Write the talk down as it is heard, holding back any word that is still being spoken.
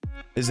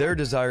Is there a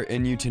desire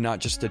in you to not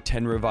just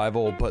attend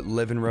revival, but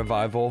live in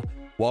revival?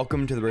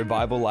 Welcome to the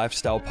Revival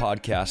Lifestyle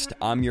Podcast.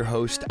 I'm your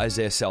host,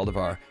 Isaiah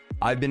Saldivar.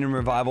 I've been in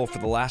revival for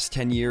the last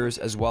 10 years,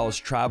 as well as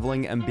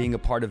traveling and being a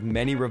part of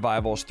many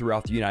revivals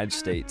throughout the United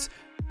States.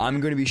 I'm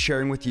going to be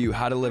sharing with you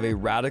how to live a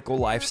radical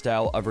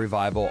lifestyle of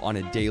revival on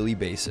a daily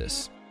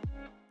basis.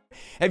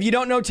 If you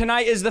don't know,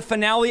 tonight is the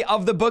finale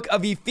of the book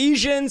of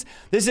Ephesians.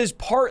 This is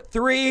part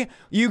 3.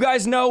 You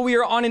guys know we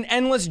are on an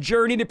endless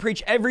journey to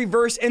preach every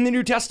verse in the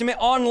New Testament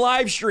on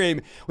live stream.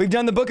 We've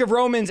done the book of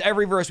Romans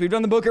every verse. We've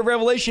done the book of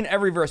Revelation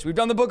every verse. We've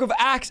done the book of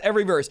Acts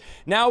every verse.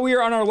 Now we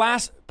are on our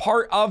last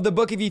part of the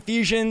book of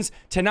Ephesians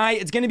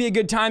tonight. It's going to be a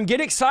good time. Get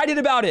excited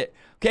about it.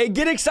 Okay,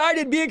 get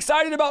excited. Be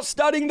excited about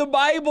studying the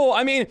Bible.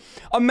 I mean,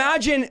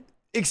 imagine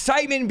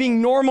excitement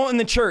being normal in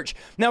the church.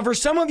 Now, for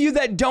some of you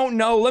that don't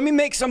know, let me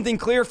make something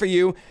clear for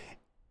you.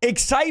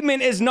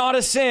 Excitement is not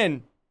a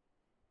sin.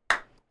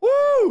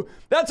 Woo!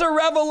 That's a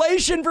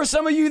revelation for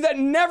some of you that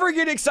never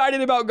get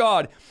excited about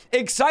God.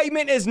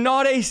 Excitement is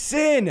not a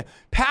sin.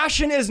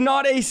 Passion is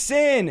not a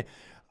sin.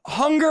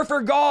 Hunger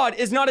for God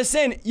is not a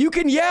sin. You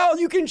can yell,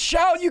 you can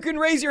shout, you can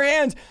raise your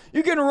hands,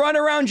 you can run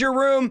around your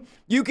room,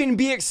 you can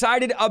be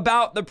excited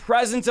about the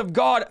presence of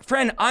God.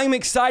 Friend, I'm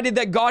excited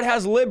that God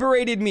has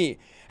liberated me.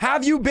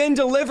 Have you been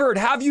delivered?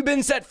 Have you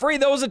been set free?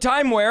 There was a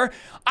time where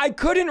I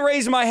couldn't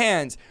raise my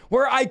hands,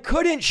 where I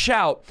couldn't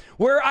shout,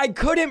 where I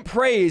couldn't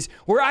praise,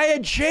 where I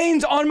had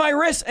chains on my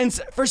wrists. And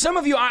for some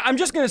of you, I'm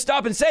just going to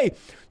stop and say,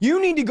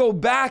 you need to go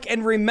back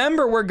and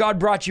remember where God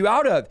brought you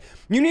out of.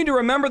 You need to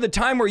remember the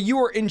time where you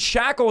were in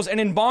shackles and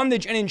in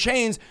bondage and in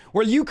chains,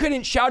 where you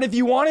couldn't shout if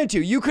you wanted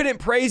to. You couldn't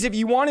praise if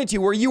you wanted to,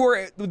 where you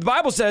were, the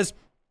Bible says,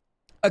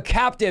 a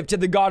captive to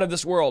the God of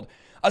this world.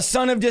 A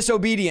son of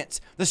disobedience.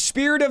 The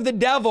spirit of the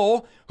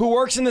devil who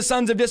works in the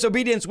sons of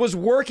disobedience was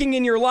working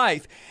in your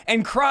life.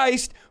 And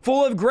Christ,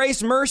 full of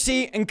grace,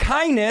 mercy, and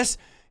kindness,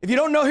 if you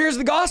don't know, here's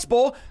the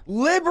gospel,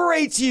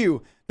 liberates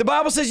you. The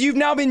Bible says you've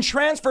now been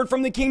transferred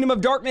from the kingdom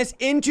of darkness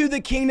into the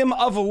kingdom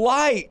of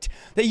light.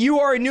 That you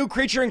are a new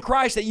creature in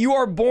Christ, that you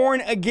are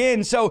born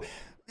again. So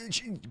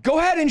go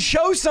ahead and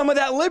show some of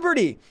that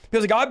liberty.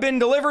 Because like, I've been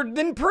delivered,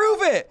 then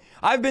prove it.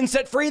 I've been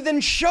set free,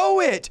 then show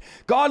it.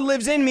 God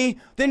lives in me,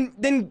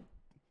 then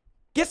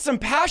get some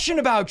passion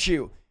about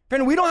you.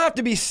 Friend, we don't have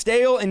to be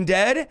stale and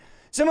dead.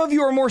 Some of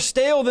you are more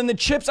stale than the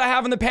chips I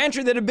have in the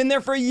pantry that have been there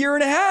for a year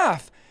and a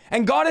half.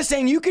 And God is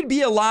saying you could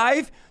be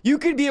alive. You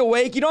could be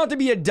awake. You don't have to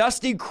be a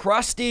dusty,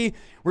 crusty,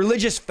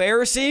 religious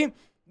Pharisee.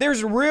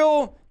 There's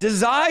real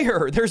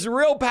desire. There's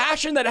real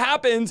passion that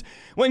happens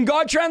when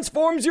God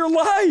transforms your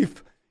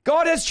life.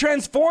 God has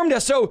transformed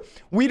us, so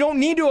we don't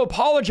need to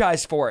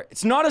apologize for it.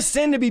 It's not a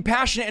sin to be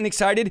passionate and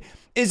excited.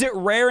 Is it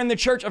rare in the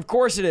church? Of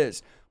course it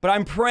is. But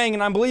I'm praying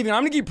and I'm believing.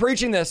 I'm going to keep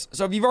preaching this.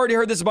 So if you've already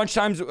heard this a bunch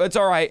of times, it's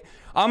all right.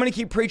 I'm going to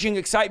keep preaching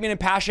excitement and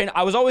passion.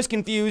 I was always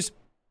confused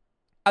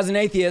as an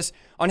atheist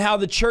on how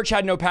the church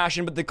had no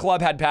passion, but the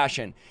club had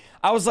passion.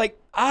 I was like,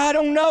 I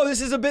don't know.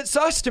 This is a bit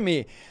sus to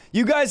me.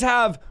 You guys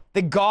have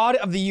the God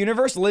of the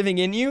universe living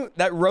in you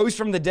that rose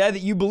from the dead,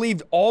 that you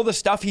believed all the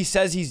stuff he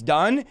says he's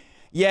done.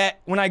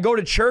 Yet when I go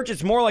to church,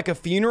 it's more like a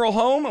funeral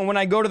home. And when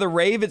I go to the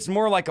rave, it's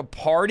more like a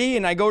party.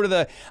 And I go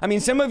to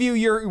some of you,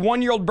 your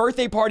 1-year-old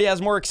birthday party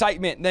has more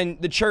excitement than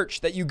the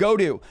church that you go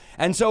to.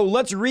 And so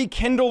let's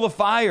rekindle the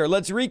fire.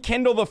 Let's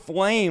rekindle the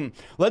flame.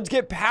 Let's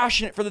get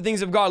passionate for the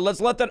things of God.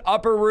 Let's let that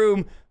upper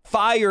room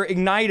fire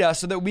ignite us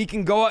so that we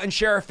can go out and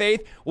share our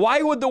faith.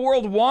 Why would the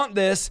world want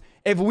this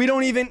if we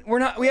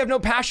have no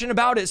passion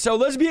about it? So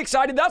let's be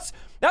excited.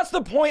 That's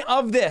the point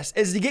of this,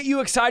 is to get you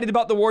excited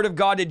about the word of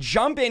God, to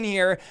jump in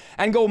here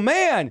and go,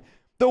 man,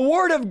 the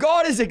word of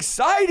God is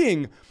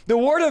exciting. The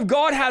word of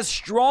God has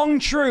strong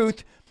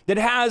truth that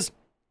has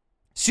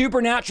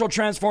supernatural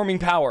transforming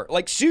power.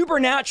 Like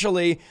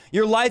supernaturally,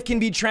 your life can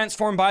be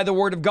transformed by the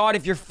word of God.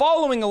 If you're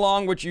following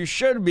along, which you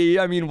should be.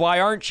 I mean,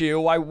 why aren't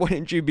you? Why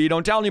wouldn't you be? We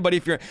won't tell anybody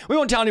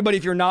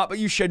if you're not, but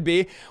you should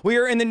be. We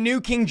are in the New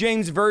King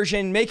James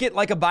Version. Make it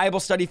like a Bible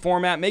study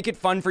format. Make it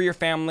fun for your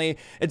family.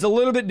 It's a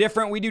little bit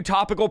different. We do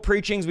topical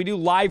preachings. We do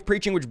live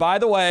preaching, which, by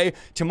the way,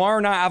 tomorrow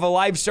night I have a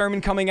live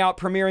sermon coming out,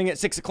 premiering at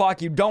 6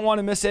 o'clock. You don't want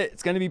to miss it.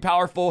 It's going to be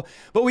powerful.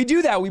 But we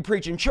do that. We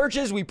preach in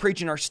churches. We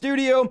preach in our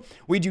studio.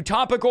 We do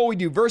topical. We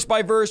do verse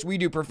by verse. We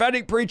do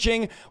prophetic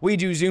preaching. We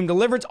do Zoom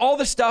deliverance, all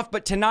the stuff.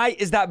 But tonight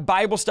is that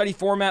Bible study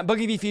format,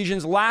 book of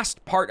Ephesians,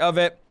 last part of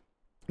it.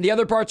 The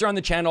other parts are on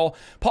the channel.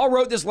 Paul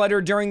wrote this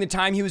letter during the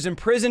time he was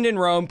imprisoned in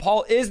Rome.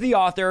 Paul is the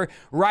author,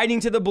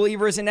 writing to the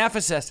believers in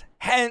Ephesus.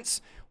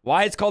 Hence,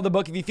 why it's called the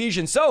book of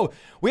Ephesians. So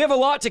we have a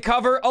lot to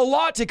cover.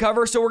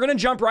 So we're going to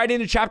jump right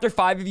into chapter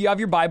 5. If you have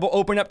your Bible,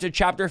 open up to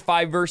chapter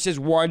 5, verses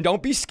 1.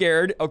 Don't be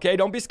scared, okay?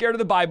 Don't be scared of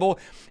the Bible.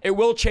 It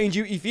will change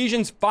you.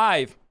 Ephesians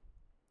 5.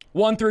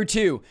 1 through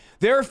 2.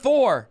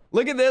 Therefore,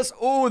 look at this.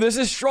 Oh, this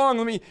is strong.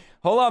 Let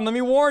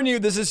me warn you.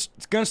 This is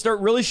going to start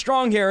really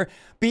strong here.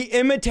 Be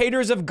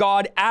imitators of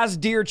God as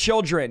dear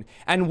children,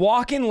 and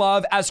walk in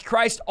love as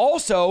Christ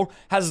also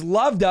has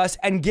loved us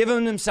and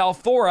given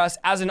himself for us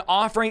as an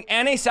offering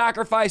and a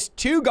sacrifice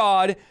to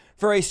God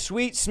for a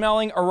sweet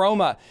smelling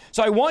aroma.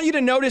 So I want you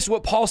to notice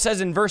what Paul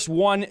says in verse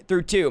 1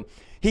 through 2.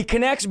 He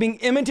connects being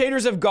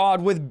imitators of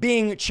God with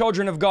being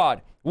children of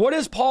God. What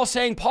is Paul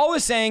saying? Paul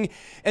is saying,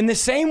 in the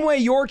same way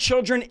your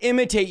children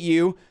imitate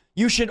you,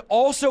 you should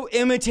also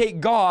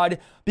imitate God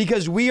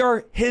because we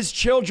are his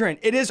children.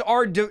 It is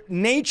our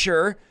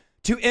nature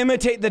to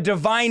imitate the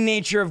divine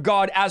nature of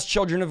God as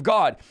children of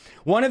God.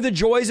 One of the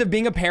joys of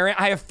being a parent,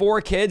 I have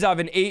 4 kids.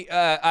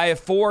 I have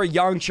 4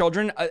 young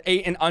children,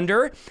 8 and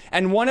under.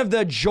 And one of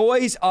the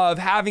joys of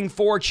having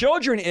 4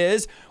 children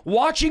is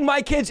watching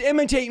my kids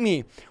imitate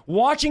me,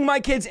 watching my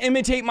kids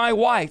imitate my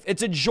wife.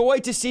 It's a joy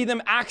to see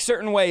them act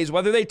certain ways,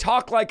 whether they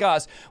talk like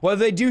us, whether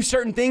they do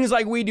certain things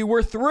like we do.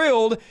 We're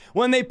thrilled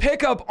when they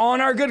pick up on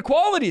our good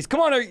qualities.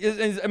 Come on,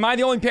 am I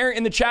the only parent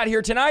in the chat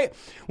here tonight?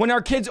 When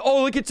our kids,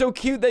 oh, look, it's so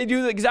cute. They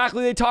do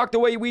exactly, they talk the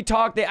way we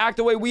talk. They act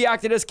the way we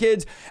acted as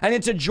kids. And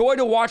it's a joy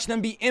to watch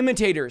them be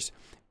imitators.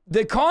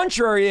 The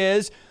contrary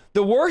is,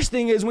 the worst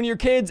thing is when your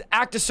kids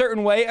act a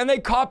certain way and they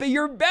copy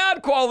your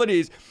bad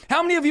qualities.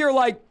 How many of you are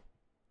like,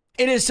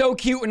 it is so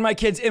cute when my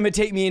kids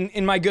imitate me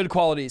in my good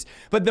qualities,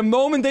 but the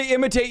moment they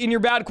imitate in your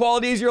bad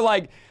qualities, you're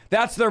like,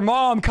 that's their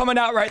mom coming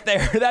out right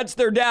there. That's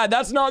their dad.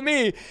 That's not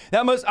me.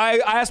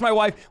 I asked my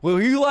wife,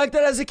 were you like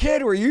that as a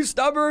kid? Were you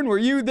stubborn? Were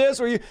you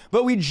this?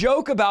 But we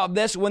joke about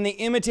this when they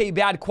imitate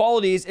bad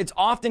qualities. It's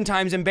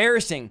oftentimes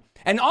embarrassing.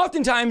 And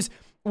oftentimes,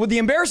 well, the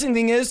embarrassing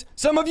thing is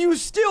some of you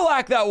still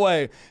act that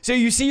way. So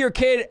you see your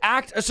kid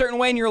act a certain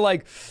way and you're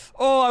like,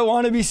 oh, I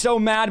want to be so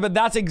mad, but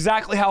that's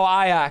exactly how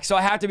I act. So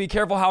I have to be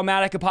careful how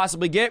mad I could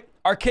possibly get.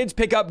 Our kids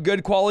pick up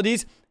good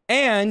qualities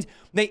and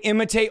they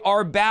imitate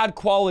our bad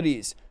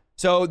qualities.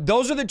 So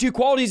those are the 2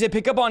 qualities they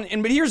pick up on.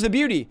 But here's the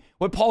beauty,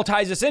 what Paul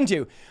ties us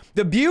into.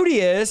 The beauty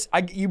is,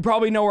 you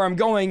probably know where I'm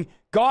going,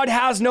 God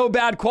has no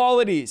bad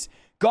qualities.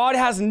 God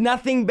has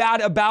nothing bad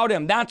about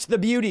him. That's the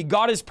beauty.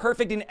 God is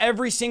perfect in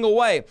every single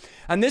way.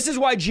 And this is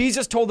why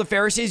Jesus told the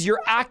Pharisees,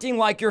 you're acting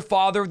like your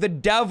father, the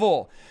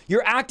devil.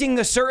 You're acting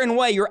a certain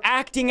way. You're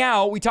acting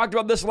out. We talked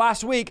about this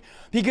last week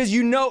because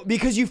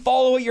you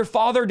follow what your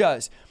father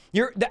does.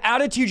 The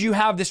attitude you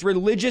have, this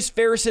religious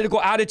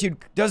Pharisaical attitude,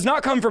 does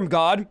not come from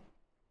God.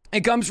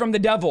 It comes from the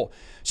devil.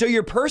 So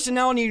your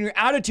personality and your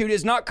attitude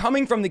is not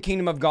coming from the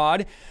kingdom of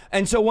God.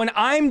 And so when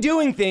I'm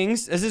doing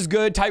things, this is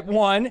good, type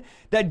 1,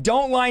 that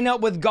don't line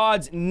up with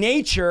God's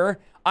nature,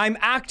 I'm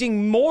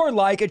acting more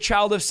like a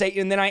child of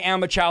Satan than I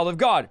am a child of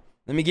God.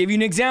 Let me give you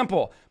an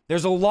example.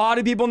 There's a lot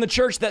of people in the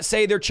church that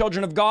say they're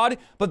children of God,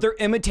 but they're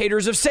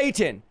imitators of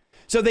Satan.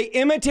 So they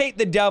imitate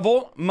the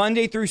devil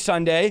Monday through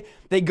Sunday.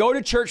 They go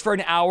to church for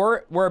an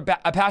hour where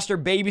a pastor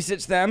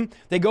babysits them.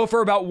 They go for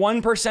about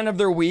 1% of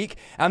their week.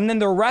 And then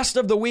the rest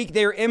of the week,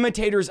 they are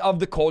imitators of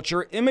the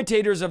culture,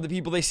 imitators of the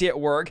people they see at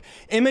work,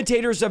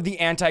 imitators of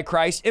the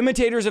Antichrist,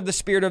 imitators of the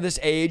spirit of this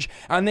age.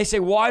 And they say,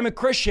 well, I'm a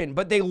Christian,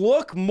 but they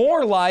look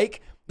more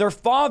like their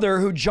father,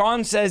 who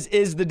John says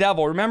is the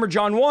devil. Remember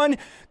John 1,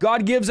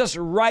 God gives us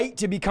right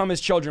to become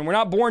his children. We're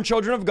not born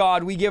children of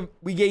God. We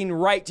gain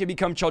right to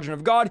become children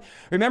of God.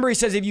 Remember, he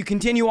says, if you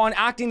continue on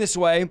acting this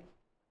way,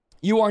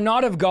 you are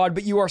not of God,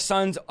 but you are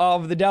sons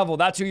of the devil.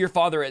 That's who your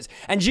father is.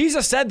 And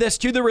Jesus said this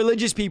to the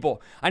religious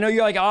people. I know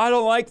you're like, oh, I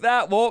don't like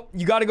that. Well,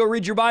 you got to go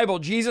read your Bible.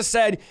 Jesus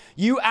said,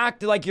 you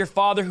act like your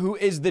father who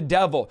is the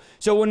devil.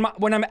 So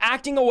when I'm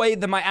acting a way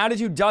that my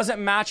attitude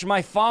doesn't match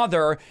my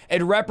father,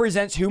 it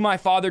represents who my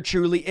father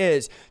truly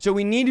is. So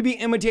we need to be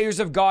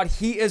imitators of God.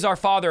 He is our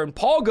father. And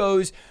Paul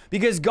goes,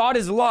 because God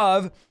is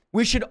love,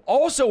 we should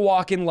also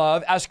walk in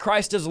love as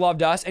Christ has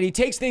loved us. And he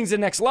takes things to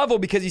the next level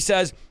because he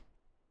says,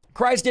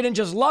 Christ didn't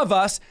just love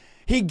us,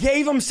 he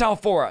gave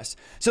himself for us.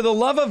 So the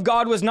love of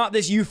God was not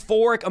this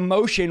euphoric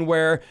emotion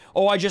where,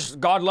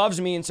 God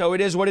loves me and so it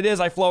is what it is,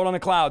 I float on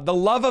a cloud. The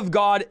love of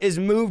God is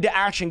moved to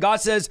action.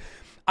 God says,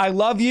 I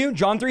love you,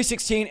 John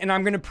 3:16, and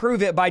I'm going to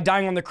prove it by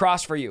dying on the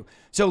cross for you.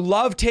 So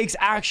love takes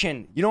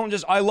action. You don't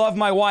just, I love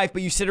my wife,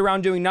 but you sit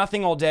around doing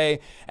nothing all day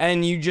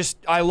and you just,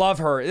 I love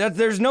her.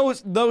 There's no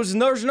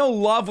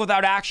love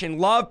without action.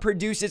 Love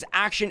produces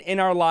action in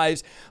our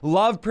lives.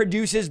 Love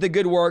produces the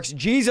good works.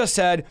 Jesus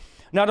said,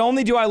 not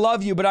only do I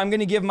love you, but I'm going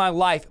to give my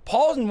life.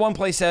 Paul in one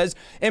place says,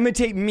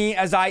 imitate me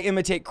as I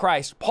imitate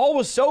Christ. Paul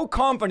was so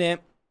confident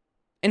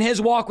in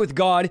his walk with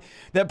God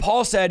that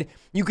Paul said,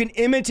 you can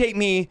imitate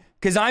me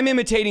because I'm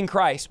imitating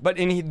Christ. But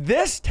in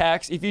this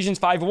text, Ephesians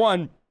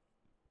 5:1,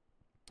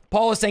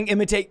 Paul is saying,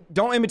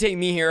 don't imitate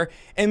me here,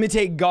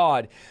 imitate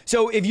God.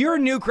 So if you're a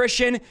new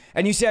Christian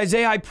and you say,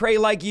 Isaiah, I pray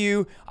like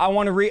you,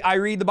 I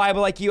read the Bible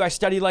like you, I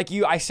study like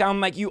you, I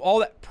sound like you, all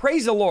that,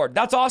 praise the Lord.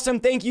 That's awesome.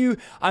 Thank you.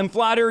 I'm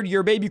flattered.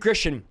 You're a baby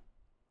Christian.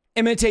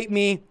 Imitate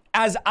me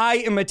as I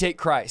imitate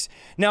Christ.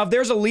 Now, if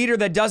there's a leader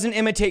that doesn't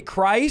imitate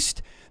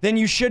Christ, then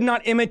you should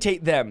not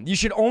imitate them. You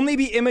should only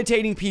be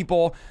imitating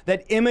people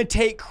that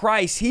imitate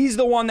Christ. He's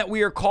the one that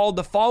we are called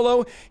to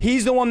follow.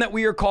 He's the one that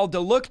we are called to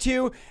look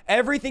to.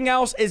 Everything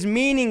else is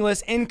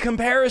meaningless in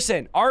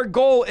comparison. Our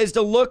goal is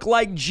to look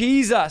like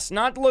Jesus,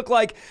 not to look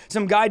like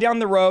some guy down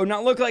the road,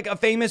 not look like a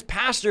famous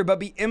pastor, but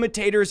be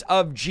imitators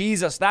of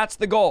Jesus. That's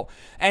the goal.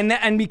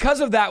 And because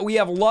of that, we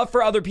have love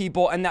for other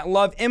people, and that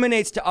love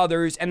emanates to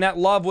others, and that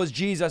love was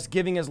Jesus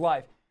giving his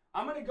life.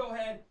 I'm going to go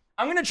ahead.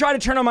 I'm going to try to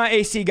turn on my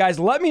AC, guys.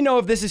 Let me know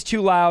if this is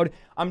too loud.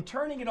 I'm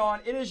turning it on.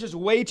 It is just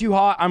way too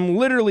hot. I'm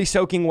literally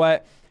soaking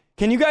wet.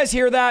 Can you guys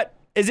hear that?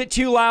 Is it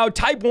too loud?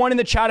 Type 1 in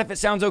the chat if it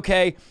sounds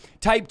okay.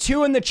 Type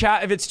 2 in the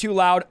chat if it's too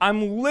loud.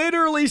 I'm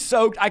literally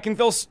soaked. I can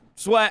feel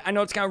sweat. I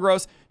know it's kind of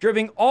gross,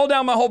 dripping all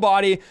down my whole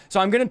body. So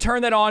I'm going to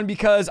turn that on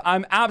because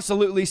I'm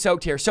absolutely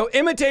soaked here. So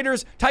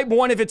imitators, type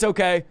 1 if it's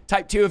okay.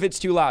 Type 2 if it's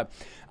too loud.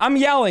 I'm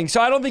yelling,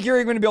 so I don't think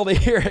you're going to be able to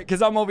hear it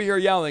because I'm over here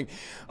yelling.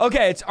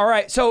 Okay, it's all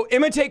right. So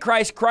imitate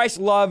Christ. Christ's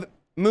love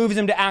moves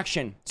him to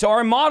action. So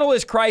our model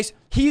is Christ.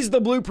 He's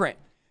the blueprint.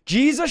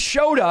 Jesus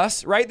showed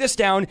us, write this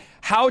down,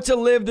 how to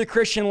live the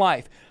Christian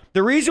life.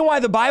 The reason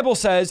why the Bible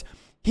says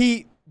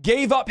he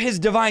gave up his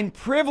divine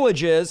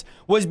privileges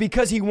was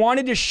because he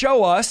wanted to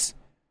show us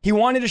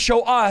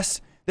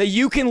that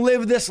you can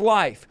live this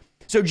life.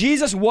 So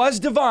Jesus was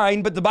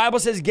divine, but the Bible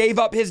says gave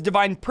up his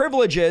divine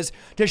privileges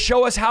to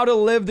show us how to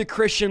live the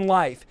Christian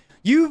life.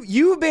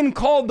 You've been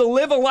called to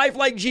live a life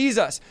like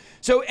Jesus.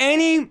 So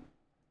any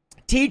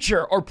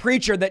teacher or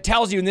preacher that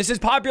tells you, and this is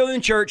popular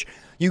in church,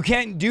 you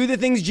can't do the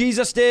things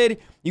Jesus did,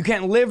 you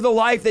can't live the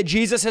life that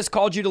Jesus has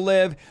called you to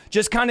live,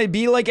 just kind of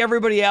be like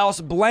everybody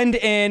else, blend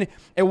in.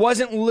 It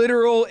wasn't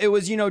literal. It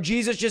was,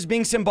 Jesus just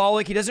being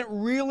symbolic. He doesn't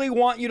really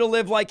want you to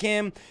live like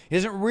him. He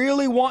doesn't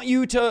really want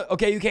you to,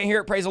 okay, you can't hear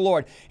it, praise the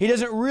Lord. He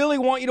doesn't really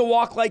want you to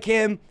walk like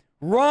him.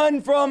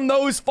 Run from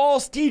those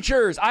false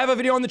teachers. I have a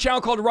video on the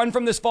channel called Run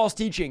From This False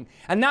Teaching.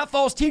 And that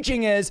false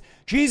teaching is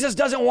Jesus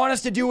doesn't want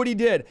us to do what he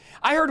did.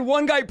 I heard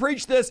one guy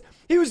preach this.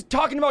 He was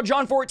talking about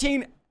John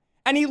 14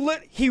 and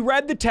he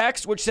read the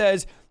text, which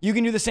says, you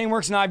can do the same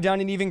works that I've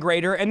done and even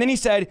greater. And then he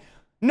said,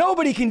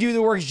 nobody can do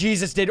the works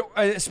Jesus did,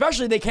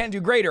 especially they can't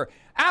do greater.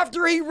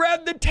 After he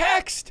read the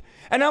text.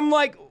 And I'm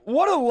like,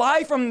 what a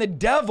lie from the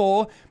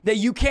devil that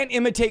you can't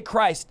imitate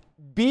Christ.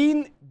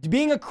 Being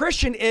a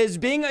Christian is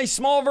being a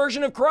small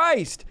version of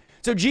Christ.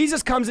 So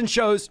Jesus comes and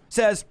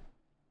says,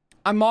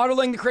 I'm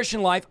modeling the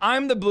Christian life.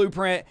 I'm the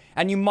blueprint,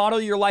 and you model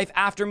your life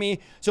after me.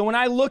 So when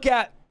I look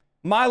at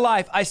my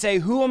life, I say,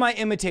 who am I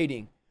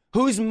imitating?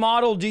 Whose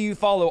model do you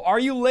follow? Are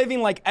you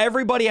living like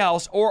everybody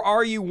else, or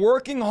are you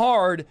working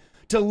hard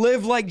to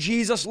live like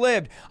Jesus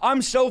lived?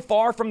 I'm so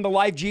far from the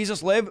life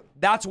Jesus lived.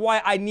 That's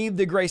why I need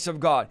the grace of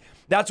God.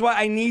 That's why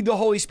I need the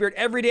Holy Spirit.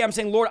 Every day I'm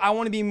saying, Lord, I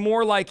want to be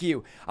more like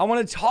you. I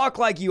want to talk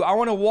like you. I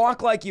want to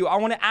walk like you. I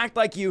want to act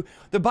like you.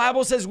 The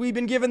Bible says we've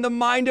been given the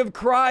mind of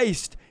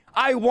Christ.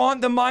 I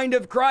want the mind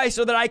of Christ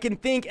so that I can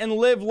think and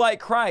live like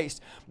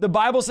Christ. The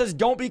Bible says,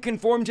 don't be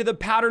conformed to the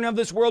pattern of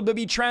this world, but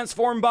be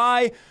transformed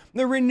by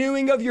the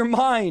renewing of your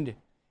mind.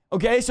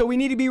 Okay, so we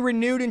need to be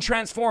renewed and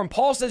transformed.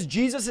 Paul says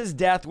Jesus'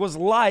 death was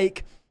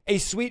like a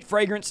sweet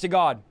fragrance to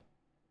God.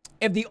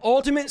 If the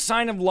ultimate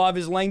sign of love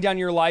is laying down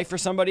your life for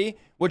somebody,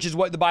 which is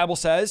what the Bible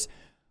says,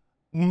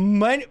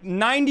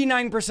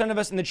 99% of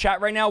us in the chat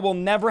right now will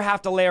never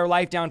have to lay our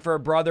life down for a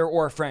brother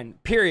or a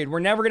friend, period. We're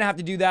never going to have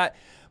to do that.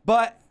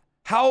 But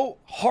how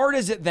hard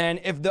is it then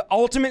if the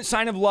ultimate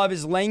sign of love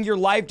is laying your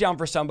life down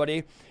for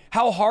somebody?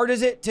 How hard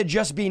is it to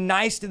just be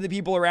nice to the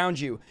people around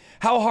you?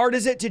 How hard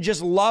is it to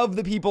just love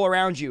the people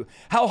around you?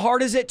 How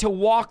hard is it to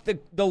walk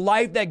the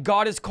life that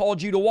God has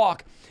called you to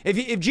walk?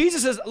 If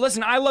Jesus says,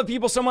 listen, I love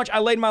people so much, I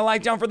laid my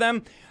life down for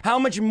them, how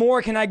much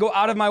more can I go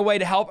out of my way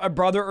to help a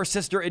brother or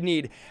sister in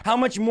need? How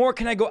much more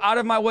can I go out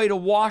of my way to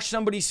wash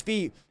somebody's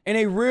feet in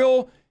a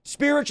real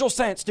spiritual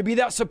sense, to be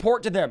that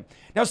support to them?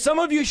 Now, some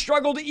of you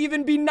struggle to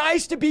even be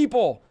nice to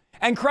people.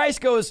 And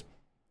Christ goes,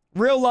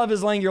 real love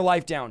is laying your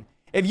life down.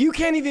 If you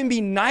can't even be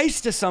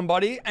nice to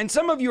somebody, and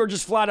some of you are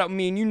just flat out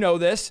mean, you know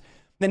this,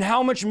 then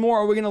how much more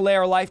are we going to lay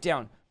our life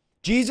down?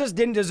 Jesus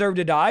didn't deserve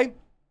to die,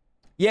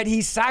 yet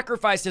he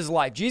sacrificed his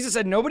life. Jesus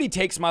said, nobody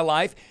takes my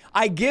life.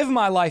 I give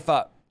my life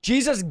up.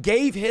 Jesus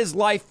gave his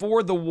life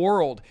for the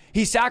world.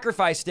 He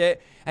sacrificed it,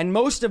 and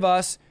most of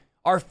us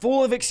are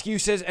full of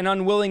excuses and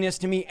unwillingness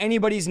to meet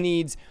anybody's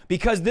needs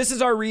because this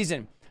is our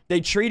reason.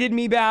 They treated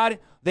me bad.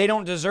 They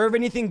don't deserve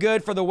anything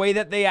good for the way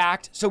that they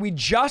act. So we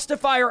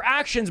justify our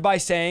actions by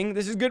saying,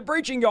 this is good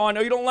preaching, y'all. I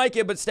know you don't like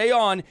it, but stay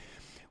on.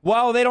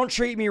 Well, they don't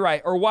treat me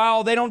right, or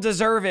while they don't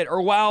deserve it,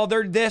 or while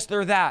they're this,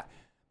 they're that.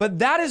 But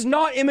that is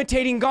not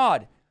imitating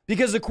God,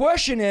 because the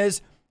question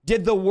is,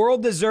 did the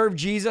world deserve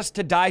Jesus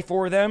to die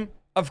for them?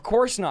 Of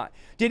course not.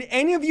 Did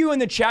any of you in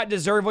the chat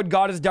deserve what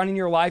God has done in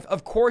your life?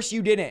 Of course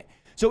you didn't.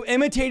 So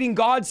imitating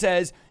God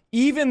says,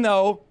 even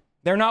though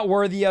they're not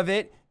worthy of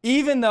it,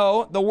 even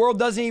though the world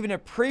doesn't even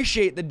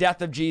appreciate the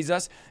death of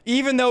Jesus,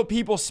 even though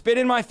people spit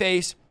in my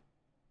face,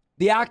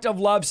 the act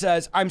of love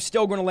says, I'm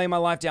still going to lay my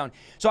life down.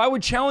 So I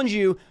would challenge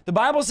you, the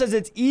Bible says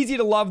it's easy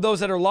to love those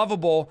that are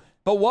lovable.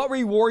 But what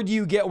reward do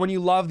you get when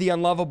you love the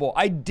unlovable?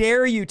 I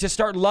dare you to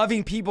start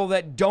loving people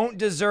that don't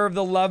deserve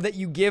the love that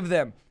you give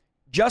them.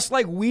 Just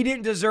like we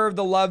didn't deserve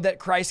the love that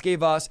Christ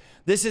gave us,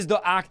 this is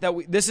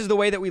the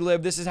way that we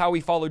live. This is how we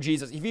follow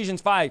Jesus.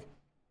 Ephesians 5,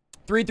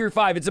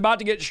 3-5. It's about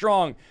to get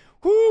strong.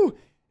 Whoo!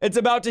 It's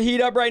about to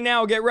heat up right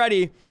now. Get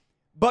ready.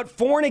 But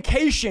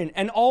fornication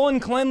and all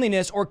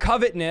uncleanliness or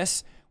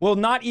covetousness should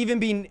not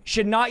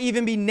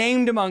even be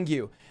named among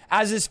you,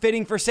 as is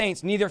fitting for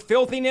saints. Neither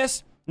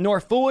filthiness,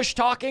 nor foolish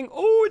talking,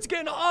 it's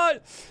getting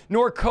hot,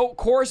 nor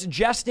coarse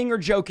jesting or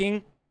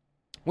joking,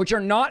 which are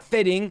not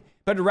fitting,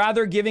 but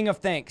rather giving of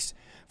thanks.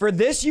 For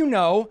this you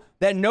know,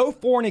 that no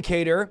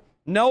fornicator,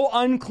 no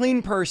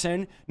unclean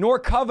person, nor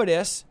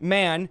covetous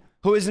man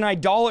who is an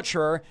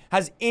idolater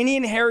has any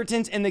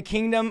inheritance in the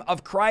kingdom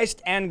of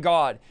Christ and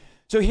God.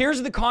 So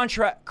here's the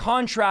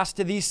contrast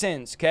to these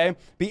sins, okay?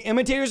 Be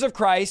imitators of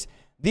Christ.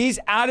 These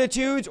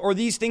attitudes or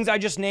these things I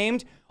just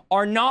named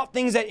are not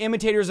things that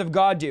imitators of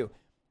God do.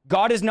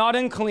 God is not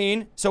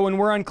unclean, so when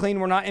we're unclean,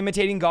 we're not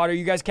imitating God. Are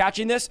you guys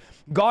catching this?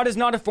 God is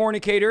not a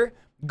fornicator.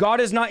 God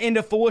is not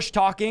into foolish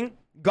talking.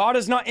 God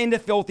is not into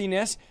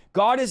filthiness.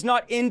 God is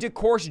not into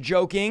coarse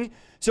joking.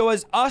 So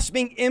as us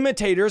being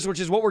imitators, which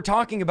is what we're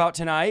talking about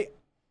tonight,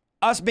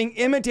 us being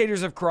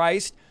imitators of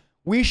Christ,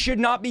 we should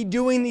not be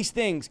doing these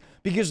things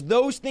because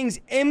those things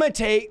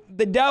imitate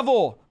the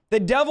devil. The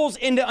devil's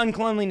into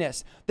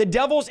uncleanliness. The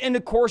devil's into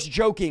coarse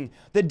joking.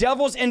 The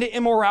devil's into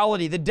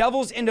immorality. The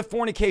devil's into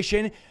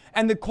fornication.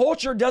 And the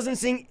culture doesn't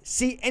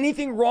see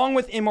anything wrong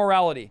with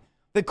immorality.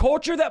 The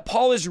culture that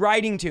Paul is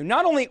writing to,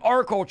 not only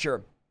our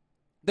culture,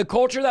 the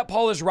culture that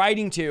Paul is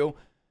writing to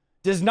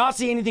does not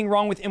see anything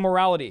wrong with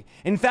immorality.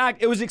 In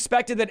fact, it was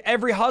expected that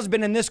every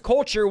husband in this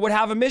culture would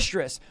have a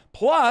mistress.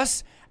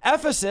 Plus,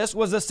 Ephesus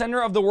was the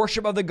center of the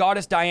worship of the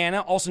goddess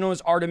Diana, also known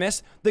as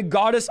Artemis, the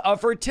goddess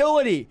of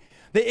fertility.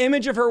 The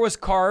image of her was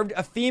carved,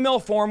 a female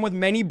form with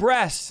many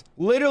breasts.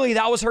 Literally,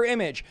 that was her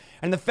image.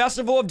 And the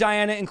festival of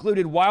Diana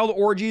included wild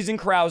orgies and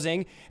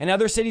carousing. In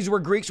other cities where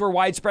Greeks were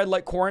widespread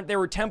like Corinth, there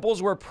were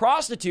temples where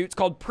prostitutes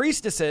called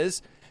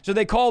priestesses, so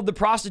they called the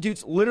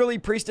prostitutes literally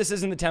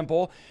priestesses in the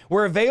temple,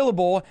 were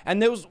available, and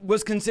this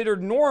was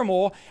considered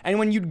normal. And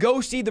when you'd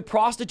go see the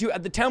prostitute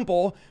at the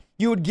temple,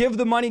 you would give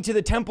the money to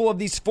the temple of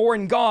these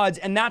foreign gods,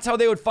 and that's how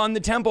they would fund the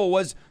temple,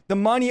 was the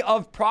money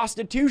of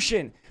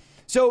prostitution.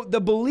 So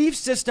the belief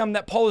system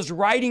that Paul is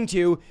writing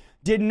to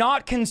did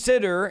not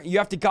consider, you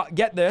have to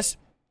get this,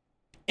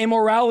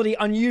 immorality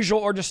unusual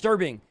or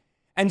disturbing.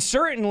 And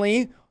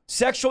certainly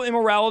sexual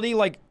immorality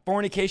like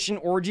fornication,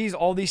 orgies,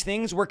 all these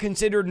things were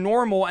considered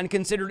normal and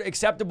considered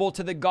acceptable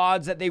to the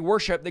gods that they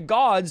worship. The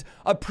gods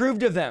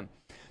approved of them.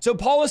 So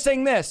Paul is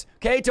saying this,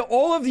 okay, to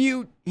all of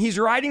you, he's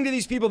writing to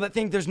these people that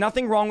think there's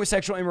nothing wrong with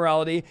sexual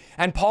immorality.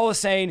 And Paul is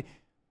saying,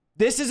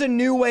 this is a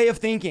new way of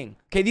thinking.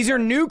 Okay, these are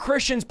new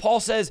Christians. Paul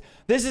says,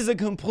 this is a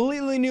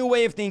completely new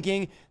way of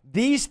thinking.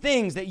 These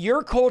things that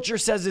your culture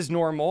says is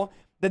normal,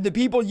 that the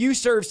people you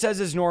serve says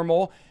is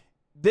normal,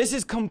 this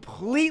is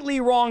completely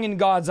wrong in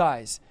God's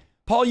eyes.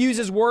 Paul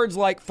uses words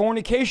like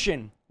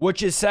fornication,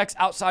 which is sex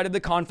outside of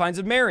the confines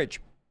of marriage.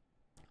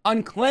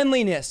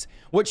 Uncleanliness,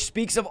 which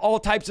speaks of all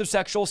types of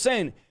sexual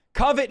sin.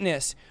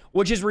 Covetousness,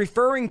 which is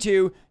referring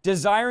to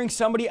desiring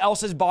somebody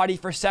else's body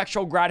for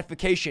sexual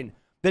gratification.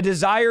 The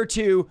desire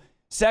to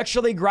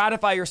sexually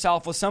gratify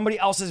yourself with somebody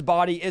else's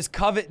body is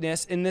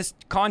covetousness in this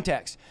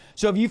context.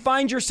 So if you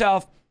find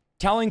yourself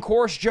telling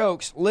coarse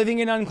jokes,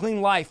 living an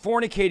unclean life,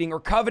 fornicating, or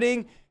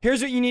coveting,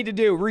 here's what you need to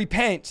do.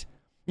 Repent.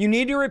 You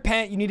need to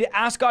repent. You need to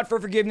ask God for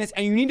forgiveness,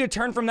 and you need to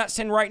turn from that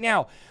sin right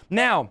now.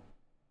 Now,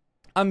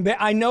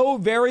 I know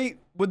very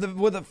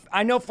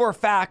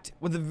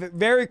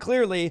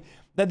clearly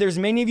that there's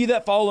many of you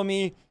that follow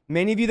me,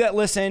 many of you that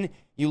listen.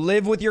 You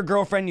live with your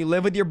girlfriend, you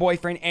live with your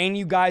boyfriend, and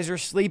you guys are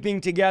sleeping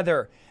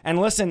together. And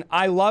listen,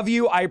 I love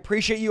you. I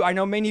appreciate you. I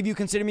know many of you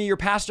consider me your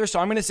pastor, so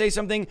I'm going to say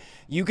something.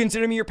 You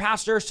consider me your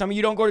pastor. Some of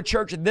you don't go to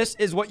church. This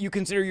is what you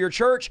consider your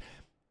church.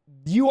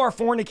 You are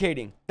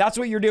fornicating. That's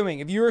what you're doing.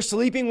 If you're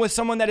sleeping with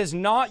someone that is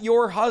not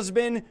your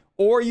husband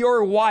or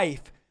your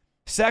wife,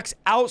 sex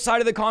outside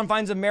of the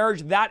confines of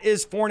marriage, that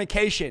is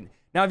fornication.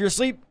 Now, if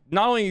you're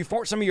not only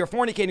some of you are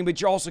fornicating,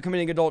 but you're also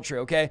committing adultery,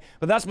 okay?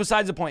 But that's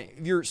besides the point.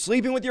 If you're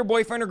sleeping with your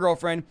boyfriend or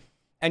girlfriend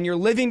and you're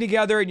living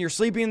together and you're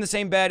sleeping in the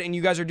same bed and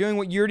you guys are doing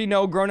what you already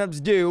know grown-ups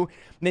do,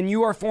 then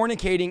you are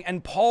fornicating.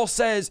 And Paul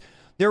says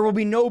there will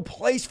be no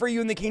place for you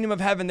in the kingdom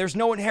of heaven. There's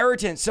no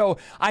inheritance. So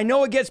I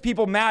know it gets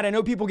people mad. I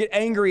know people get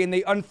angry and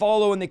they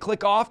unfollow and they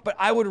click off, but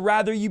I would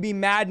rather you be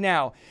mad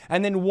now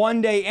and then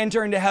one day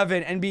enter into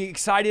heaven and be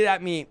excited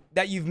at me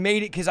that you've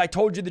made it because I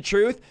told you the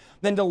truth,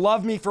 than to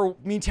love me for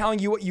me telling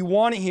you what you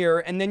want to hear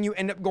and then you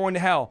end up going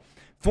to hell.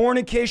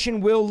 Fornication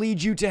will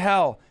lead you to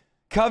hell.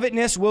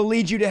 Covetousness will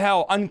lead you to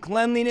hell.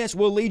 Uncleanliness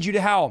will lead you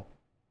to hell.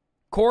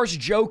 Coarse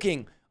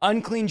joking,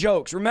 unclean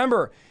jokes.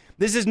 Remember,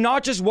 this is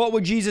not just what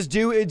would Jesus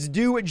do, it's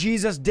do what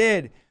Jesus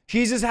did.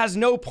 Jesus has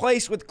no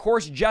place with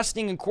coarse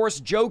jesting and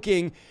coarse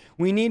joking.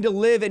 We need to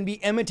live and be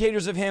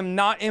imitators of him,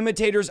 not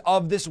imitators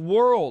of this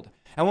world.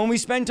 And when we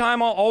spend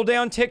time all day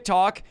on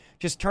TikTok,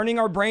 just turning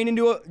our brain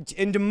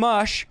into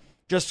mush,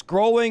 just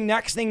scrolling,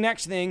 next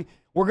thing,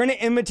 we're going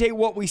to imitate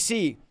what we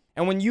see.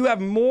 And when you have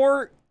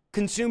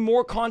consume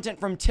more content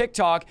from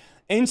TikTok,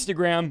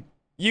 Instagram,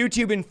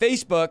 YouTube, and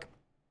Facebook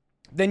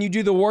than you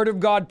do the Word of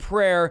God,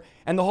 prayer,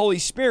 and the Holy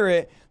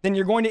Spirit, then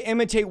you're going to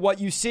imitate what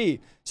you see.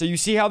 So you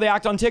see how they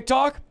act on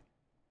TikTok?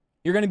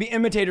 You're going to be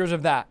imitators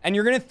of that. And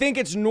you're going to think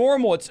it's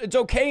normal. It's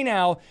okay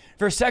now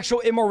for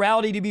sexual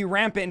immorality to be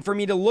rampant and for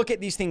me to look at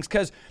these things.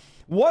 Because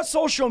what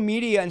social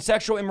media and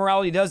sexual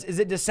immorality does is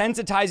it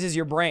desensitizes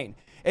your brain.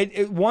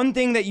 One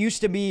thing that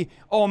used to be,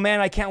 oh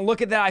man, I can't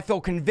look at that. I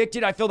feel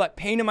convicted. I feel that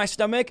pain in my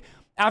stomach.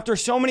 After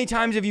so many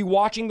times of you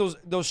watching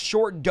those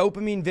short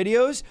dopamine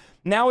videos,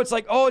 now it's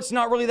like, oh, it's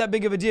not really that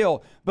big of a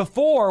deal.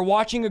 Before,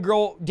 watching a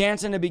girl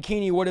dance in a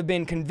bikini would have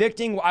been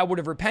convicting. I would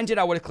have repented.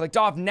 I would have clicked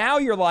off. Now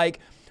you're like,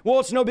 well,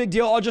 it's no big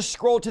deal. I'll just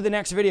scroll to the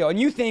next video. And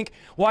you think,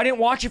 well, I didn't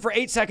watch it for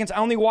 8 seconds. I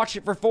only watched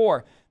it for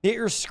 4. Yet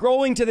you're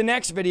scrolling to the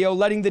next video,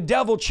 letting the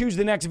devil choose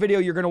the next video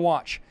you're going to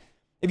watch.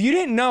 If you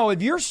didn't know,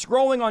 if you're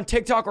scrolling on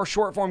TikTok or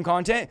short form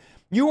content,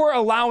 you are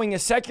allowing a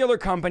secular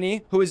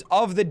company who is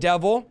of the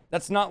devil,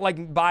 that's not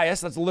like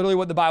bias, that's literally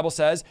what the Bible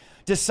says,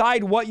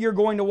 decide what you're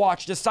going to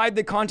watch, decide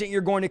the content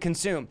you're going to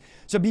consume.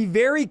 So be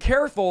very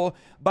careful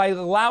by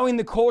allowing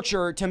the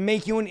culture to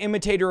make you an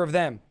imitator of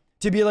them.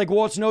 To be like,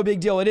 well, it's no big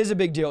deal. It is a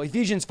big deal.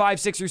 Ephesians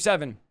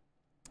 5:6-7.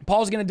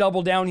 Paul's going to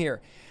double down here.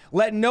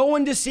 Let no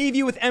one deceive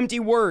you with empty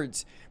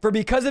words, for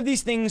because of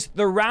these things,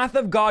 the wrath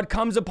of God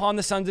comes upon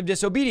the sons of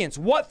disobedience.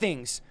 What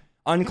things?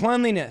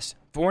 Uncleanliness,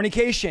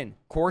 fornication,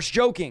 coarse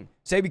joking.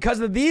 Say, because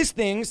of these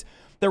things,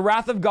 the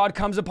wrath of God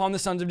comes upon the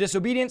sons of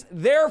disobedience.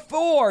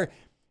 Therefore,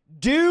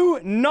 do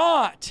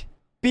not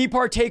be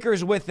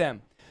partakers with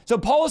them. So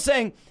Paul is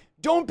saying,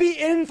 don't be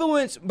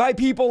influenced by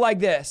people like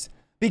this.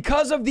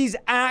 Because of these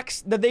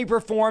acts that they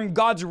perform,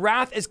 God's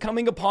wrath is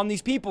coming upon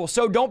these people.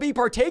 So don't be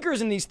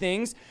partakers in these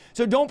things.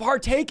 So don't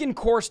partake in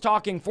coarse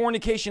talking,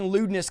 fornication,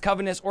 lewdness,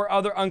 covetousness, or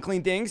other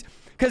unclean things.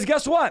 Because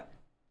guess what?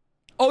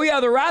 Oh yeah,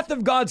 the wrath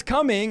of God's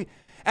coming.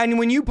 And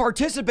when you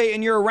participate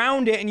and you're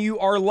around it and you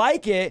are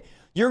like it,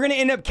 you're going to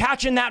end up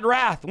catching that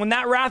wrath. When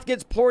that wrath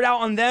gets poured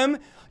out on them,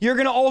 you're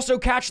going to also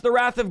catch the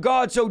wrath of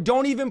God. So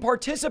don't even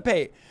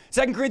participate.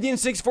 2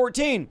 Corinthians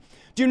 6:14.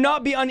 Do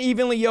not be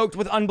unevenly yoked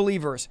with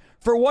unbelievers.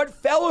 For what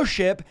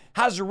fellowship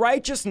has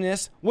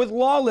righteousness with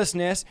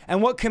lawlessness,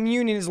 and what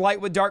communion is light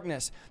with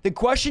darkness? The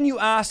question you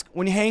ask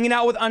when hanging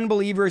out with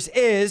unbelievers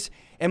is,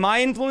 am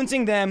I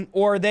influencing them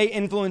or are they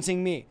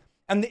influencing me?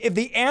 And if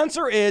the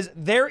answer is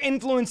they're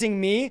influencing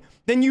me,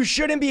 then you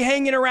shouldn't be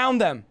hanging around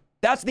them.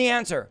 That's the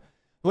answer.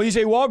 Well, you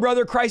say, well,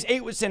 brother, Christ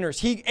ate with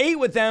sinners. He ate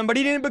with them, but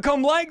he didn't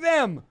become like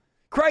them.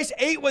 Christ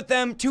ate with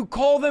them to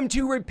call them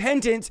to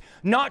repentance,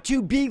 not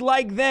to be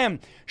like them.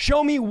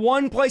 Show me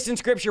one place in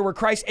Scripture where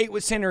Christ ate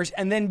with sinners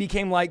and then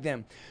became like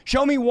them.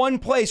 Show me one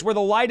place where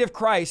the light of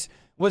Christ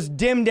was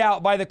dimmed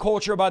out by the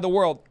culture, by the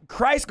world.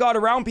 Christ got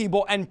around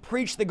people and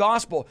preached the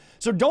gospel.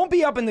 So don't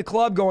be up in the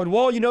club going,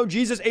 well,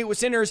 Jesus ate with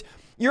sinners.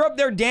 You're up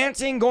there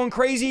dancing, going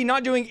crazy,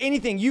 not doing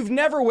anything. You've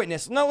never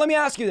witnessed. Now, let me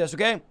ask you this,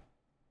 okay?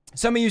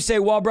 Some of you say,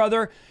 well,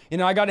 brother,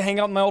 I got to hang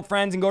out with my old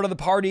friends and go to the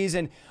parties,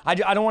 and I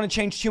don't want to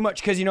change too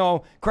much because,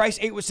 Christ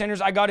ate with sinners.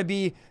 I got to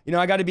be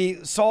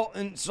salt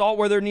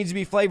where there needs to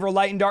be flavor,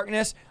 light and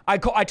darkness. I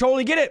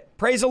totally get it.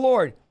 Praise the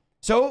Lord.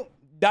 So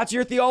that's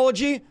your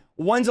theology.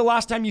 When's the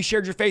last time you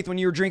shared your faith when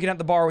you were drinking at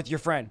the bar with your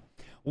friend?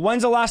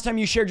 When's the last time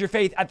you shared your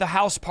faith at the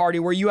house party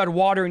where you had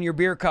water in your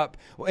beer cup,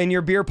 in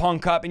your beer pong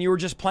cup, and you were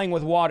just playing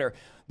with water?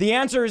 The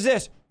answer is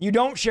this: you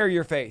don't share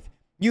your faith.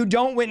 You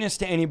don't witness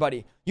to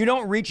anybody. You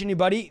don't reach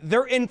anybody.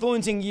 They're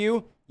influencing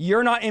you.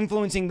 You're not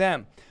influencing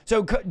them.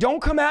 So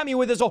don't come at me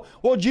with this,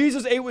 well,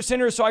 Jesus ate with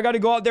sinners, so I got to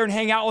go out there and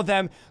hang out with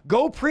them.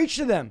 Go preach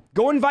to them.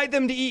 Go invite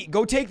them to eat.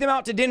 Go take them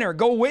out to dinner.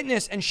 Go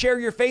witness and share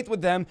your faith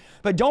with them.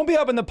 But don't be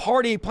up in the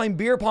party playing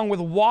beer pong with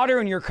water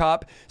in your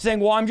cup saying,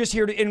 well, I'm just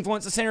here to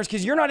influence the sinners,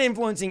 because you're not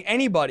influencing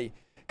anybody.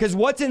 Because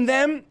what's in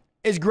them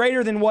is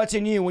greater than what's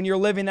in you when you're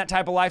living that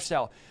type of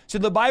lifestyle. So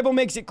the Bible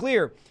makes it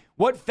clear.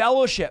 What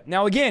fellowship?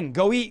 Now again,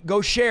 go eat,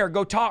 go share,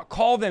 go talk,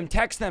 call them,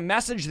 text them,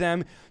 message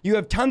them. You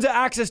have tons of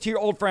access to your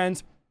old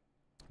friends.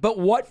 But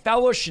what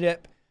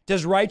fellowship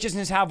does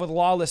righteousness have with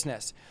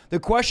lawlessness? The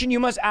question you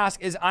must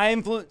ask is, I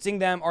influencing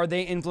them, or are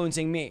they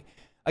influencing me?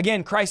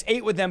 Again, Christ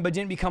ate with them but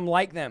didn't become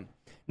like them.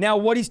 Now,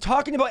 what he's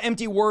talking about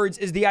empty words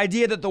is the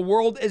idea that the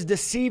world is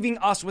deceiving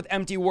us with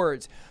empty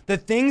words. The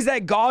things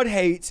that God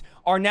hates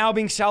are now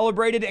being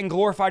celebrated and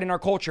glorified in our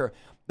culture.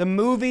 The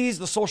movies,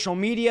 the social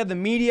media, the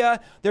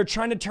media, they're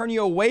trying to turn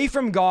you away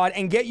from God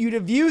and get you to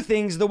view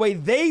things the way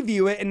they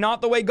view it and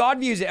not the way God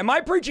views it. Am I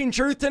preaching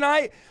truth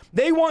tonight?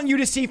 They want you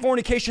to see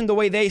fornication the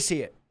way they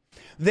see it.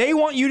 They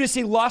want you to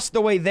see lust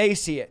the way they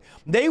see it.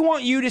 They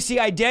want you to see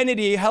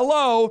identity,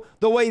 the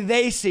way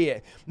they see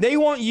it. They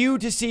want you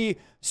to see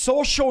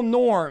social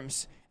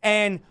norms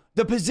and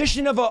the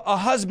position of a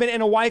husband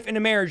and a wife in a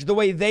marriage the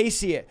way they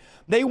see it.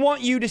 They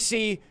want you to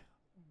see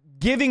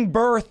giving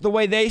birth the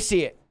way they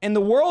see it. In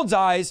the world's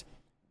eyes,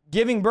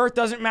 Giving birth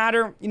doesn't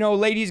matter.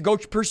 Ladies, go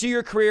pursue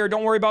your career.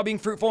 Don't worry about being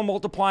fruitful and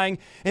multiplying.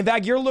 In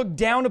fact, you're looked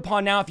down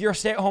upon now if you're a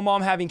stay-at-home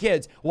mom having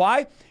kids.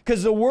 Why?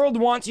 Because the world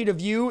wants you to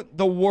view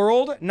the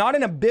world not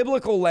in a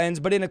biblical lens,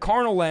 but in a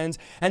carnal lens.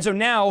 And so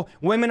now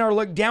women are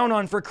looked down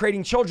on for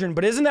creating children.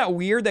 But isn't that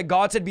weird that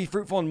God said be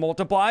fruitful and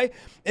multiply?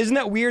 Isn't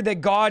that weird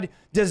that God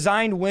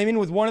designed women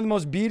with one of the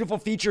most beautiful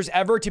features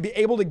ever to be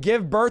able to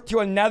give birth to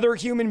another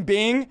human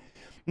being?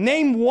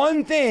 Name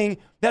one thing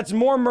that's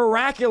more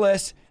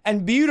miraculous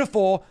and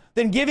beautiful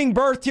than giving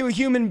birth to a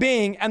human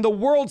being. And the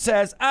world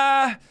says,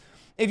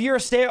 if you're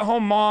a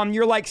stay-at-home mom,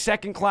 you're like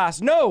second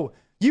class. No,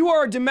 you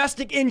are a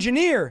domestic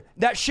engineer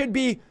that should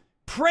be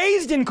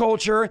praised in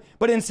culture,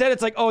 but instead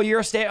it's like, oh, you're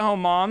a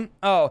stay-at-home mom.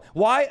 Oh,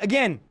 why?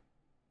 Again,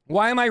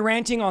 why am I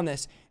ranting on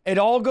this? It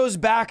all goes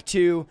back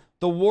to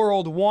the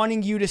world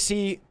wanting you to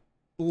see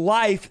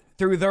life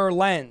through their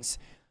lens.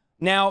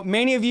 Now,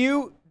 many of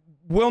you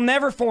will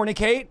never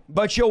fornicate,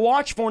 but you'll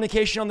watch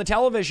fornication on the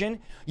television.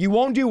 You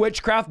won't do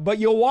witchcraft, but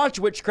you'll watch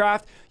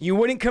witchcraft. You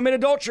wouldn't commit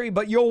adultery,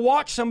 but you'll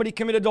watch somebody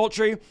commit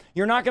adultery.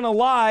 You're not going to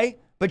lie,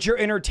 but you're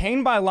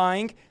entertained by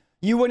lying.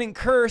 You wouldn't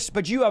curse,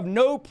 but you have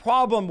no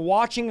problem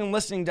watching and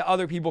listening to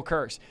other people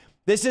curse.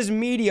 This is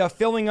media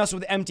filling us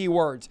with empty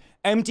words,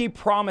 empty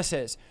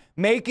promises,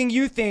 making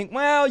you think,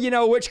 well,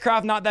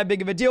 witchcraft, not that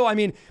big of a deal. I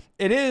mean,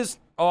 it is.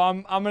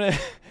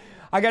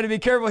 I got to be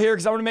careful here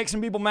because I want to make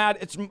some people mad.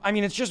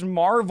 It's just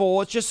Marvel.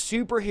 It's just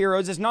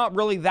superheroes. It's not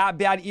really that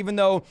bad, even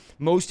though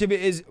most of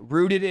it is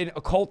rooted in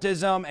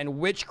occultism and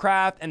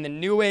witchcraft and the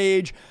New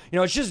Age.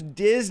 It's just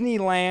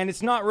Disneyland.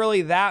 It's not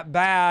really that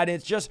bad.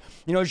 It's just,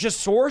 it's just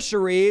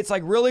sorcery. It's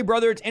like, really,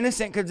 brother, it's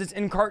innocent because it's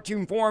in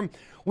cartoon form.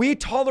 We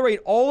tolerate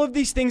all of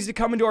these things to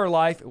come into our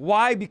life.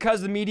 Why?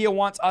 Because the media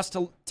wants us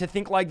to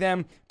think like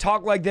them,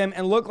 talk like them,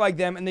 and look like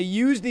them. And they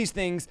use these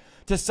things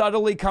to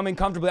subtly come in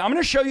comfortably. I'm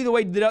going to show you the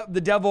way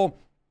the devil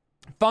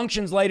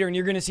functions later, and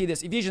you're going to see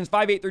this. Ephesians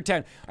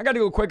 5:8-10. I got to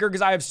go quicker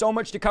because I have so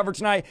much to cover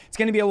tonight. It's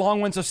going to be a long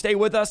one, so stay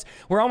with us.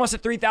 We're almost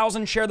at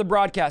 3,000. Share the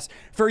broadcast.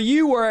 For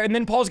you were, and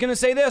then Paul's going to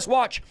say this,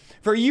 watch.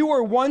 For you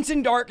were once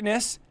in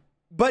darkness,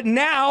 but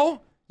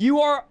now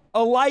you are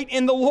a light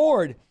in the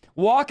Lord.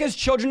 Walk as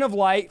children of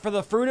light, for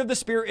the fruit of the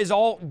Spirit is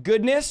all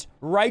goodness,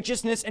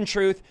 righteousness, and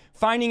truth,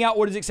 finding out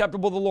what is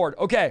acceptable to the Lord.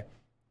 Okay,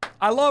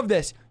 I love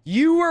this.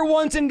 You were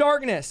once in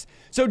darkness.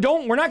 So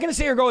we're not going to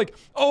sit here and go like,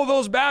 oh,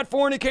 those bad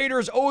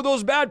fornicators, oh,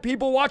 those bad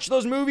people watch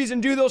those movies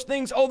and do those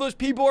things, oh, those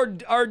people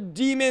are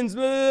demons.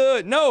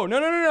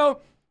 No.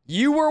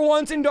 You were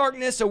once in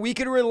darkness, so we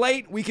can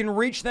relate, we can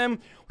reach them,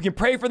 we can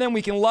pray for them,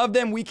 we can love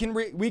them, we can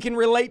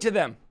relate to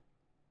them.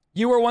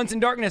 You were once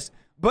in darkness,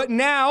 but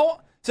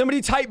now...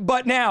 Somebody type,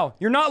 but now.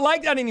 You're not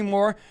like that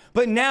anymore,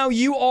 but now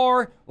you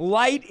are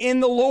light in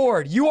the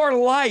Lord. You are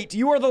light.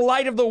 You are the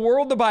light of the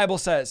world, the Bible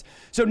says.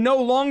 So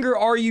no longer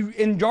are you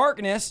in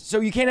darkness, so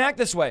you can't act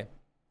this way.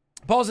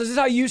 Paul says, this is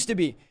how you used to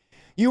be.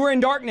 You were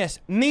in darkness,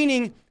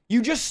 meaning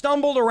you just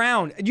stumbled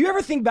around. Do you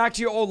ever think back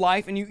to your old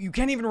life and you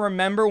can't even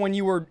remember when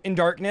you were in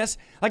darkness?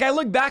 Like I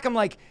look back, I'm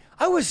like,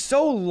 I was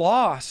so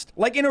lost,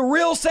 like in a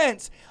real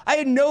sense. I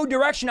had no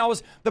direction.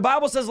 The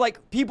Bible says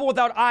like people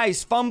without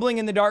eyes fumbling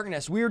in the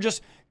darkness. We were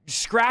just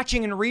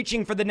scratching and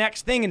reaching for the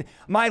next thing. And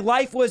my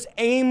life was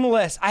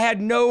aimless. I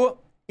had no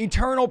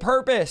eternal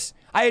purpose.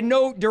 I had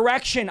no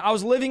direction. I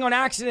was living on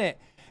accident.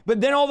 But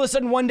then all of a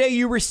sudden one day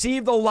you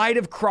received the light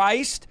of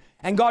Christ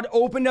and God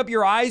opened up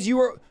your eyes.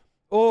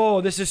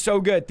 This is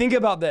so good. Think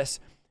about this.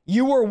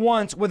 You were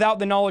once without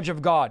the knowledge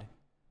of God.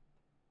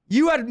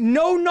 You had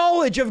no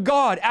knowledge of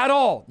God at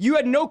all. You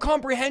had no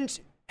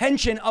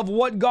comprehension of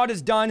what God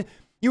has done.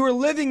 You were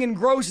living in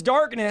gross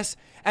darkness.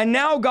 And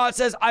now God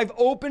says, I've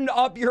opened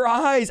up your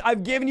eyes.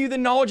 I've given you the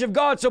knowledge of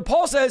God. So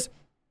Paul says,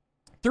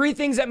 3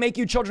 things that make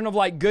you children of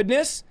light.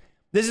 Goodness.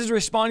 This is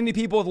responding to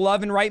people with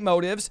love and right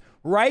motives.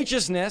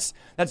 Righteousness.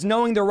 That's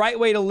knowing the right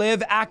way to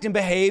live, act, and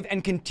behave,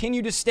 and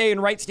continue to stay in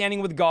right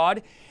standing with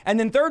God. And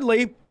then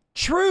thirdly,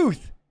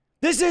 truth.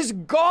 This is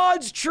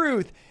God's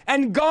truth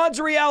and God's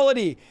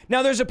reality.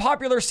 Now, there's a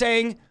popular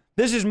saying,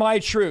 this is my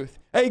truth.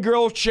 Hey,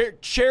 girl,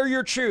 share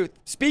your truth.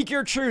 Speak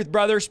your truth,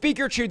 brother. Speak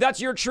your truth.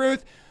 That's your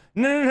truth.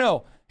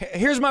 No.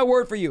 Here's my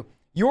word for you.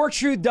 Your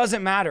truth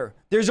doesn't matter.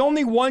 There's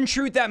only one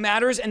truth that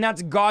matters, and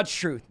that's God's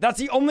truth. That's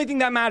the only thing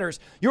that matters.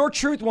 Your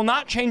truth will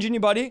not change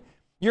anybody.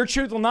 Your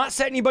truth will not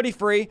set anybody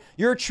free.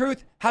 Your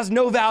truth has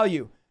no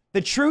value.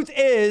 The truth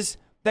is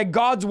that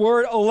God's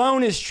word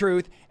alone is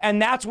truth,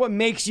 and that's what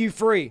makes you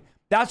free.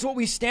 That's what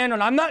we stand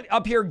on. I'm not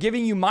up here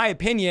giving you my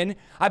opinion.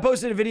 I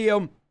posted a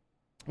video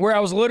where I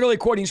was literally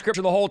quoting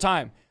scripture the whole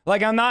time.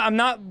 Like I'm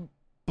not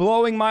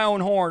blowing my own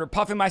horn or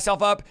puffing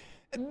myself up.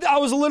 I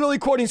was literally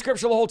quoting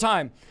scripture the whole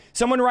time.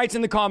 Someone writes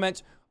in the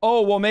comments,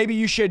 oh, well, maybe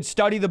you should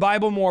study the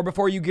Bible more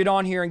before you get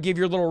on here and give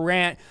your little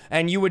rant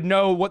and you would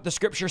know what the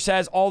scripture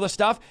says, all the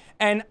stuff.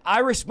 And I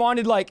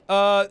responded like,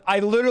 I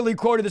literally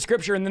quoted the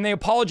scripture and then they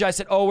apologized,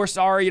 said, oh, we're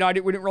sorry. We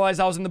didn't realize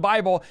that was in the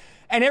Bible.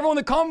 And everyone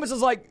in the comments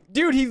is like,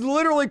 dude, he's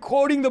literally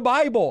quoting the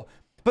Bible.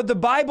 But the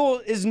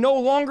Bible is no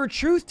longer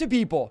truth to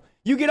people.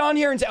 You get on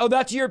here and say, oh,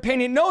 that's your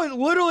opinion. No, it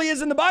literally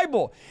is in the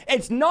Bible.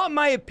 It's not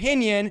my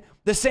opinion.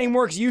 The same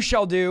works you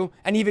shall do,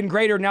 and even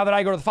greater now that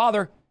I go to the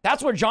Father.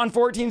 That's what John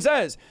 14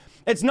 says.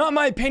 It's not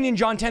my opinion,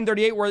 John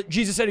 10:38, where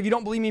Jesus said, if you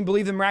don't believe me,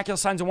 believe the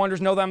miraculous signs and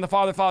wonders, know that I'm the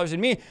Father, Father's in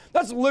me.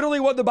 That's literally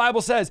what the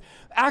Bible says.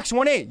 Acts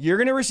 1:8, you're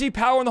going to receive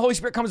power when the Holy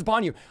Spirit comes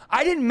upon you.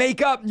 I didn't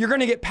make up, you're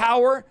going to get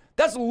power.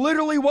 That's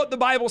literally what the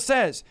Bible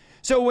says.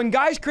 So when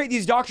guys create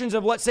these doctrines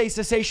of, let's say,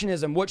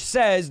 cessationism, which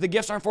says the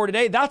gifts aren't for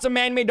today, that's a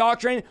man-made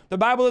doctrine. The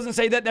Bible doesn't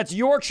say that. That's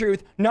your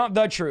truth, not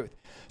the truth.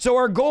 So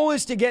our goal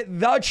is to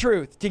get the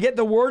truth, to get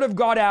the word of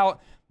God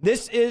out.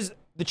 This is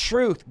the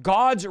truth,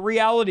 God's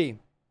reality.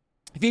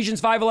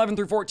 Ephesians 5:11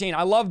 through 14.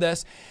 I love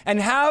this.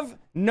 And have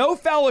no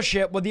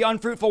fellowship with the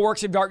unfruitful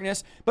works of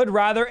darkness, but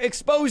rather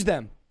expose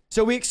them.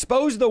 So we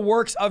expose the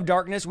works of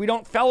darkness. We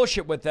don't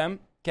fellowship with them.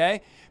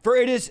 Okay. For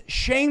it is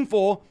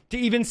shameful to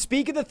even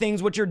speak of the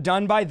things which are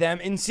done by them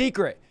in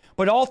secret.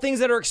 But all things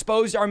that are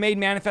exposed are made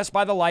manifest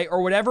by the light,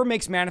 or whatever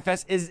makes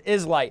manifest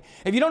is light.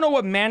 If you don't know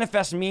what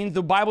manifest means,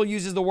 the Bible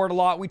uses the word a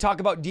lot. We talk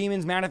about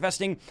demons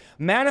manifesting.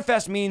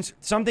 Manifest means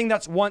something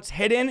that's once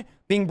hidden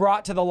being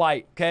brought to the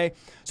light, okay?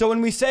 So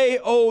when we say,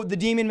 oh, the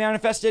demon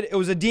manifested, it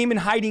was a demon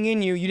hiding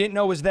in you, you didn't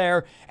know was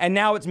there, and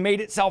now it's made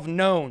itself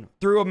known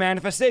through a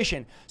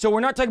manifestation. So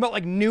we're not talking about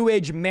like New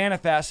Age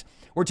manifest.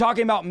 We're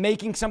talking about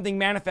making something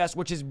manifest,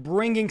 which is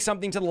bringing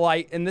something to the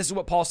light. And this is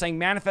what Paul's saying,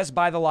 manifest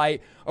by the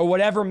light, or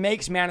whatever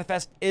makes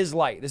manifest is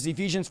light. This is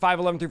Ephesians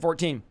 5:11 through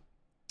 14.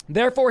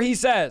 Therefore he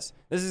says,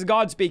 this is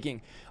God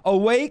speaking,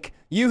 awake,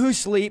 you who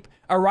sleep,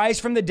 arise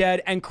from the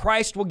dead, and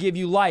Christ will give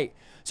you light.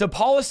 So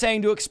Paul is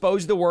saying to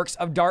expose the works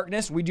of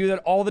darkness. We do that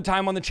all the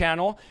time on the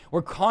channel.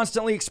 We're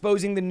constantly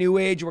exposing the New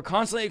Age. We're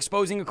constantly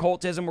exposing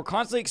occultism. We're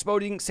constantly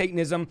exposing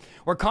Satanism.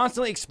 We're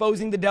constantly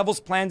exposing the devil's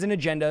plans and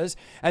agendas.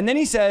 And then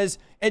he says,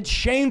 it's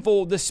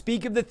shameful to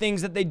speak of the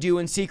things that they do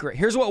in secret.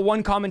 Here's what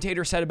one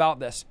commentator said about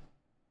this.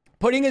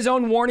 Putting his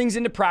own warnings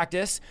into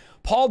practice,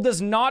 Paul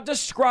does not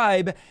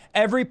describe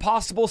every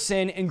possible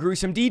sin in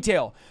gruesome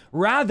detail.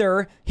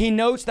 Rather, he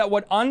notes that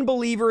what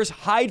unbelievers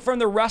hide from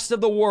the rest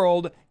of the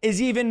world is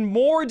even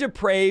more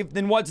depraved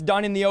than what's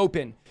done in the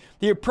open.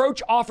 The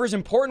approach offers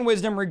important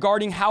wisdom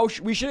regarding how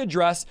we should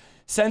address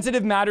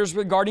sensitive matters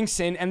regarding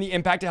sin and the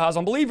impact it has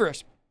on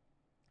believers.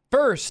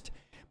 First,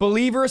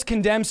 believers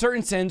condemn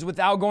certain sins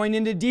without going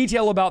into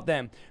detail about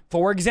them.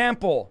 For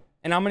example,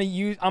 and I'm going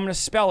to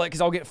spell it because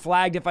I'll get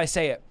flagged if I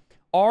say it.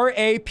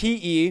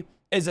 RAPE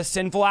is a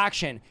sinful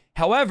action.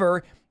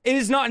 However, it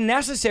is not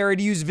necessary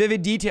to use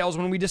vivid details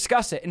when we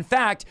discuss it. In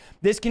fact,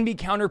 this can be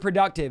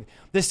counterproductive.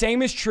 The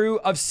same is true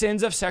of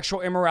sins of sexual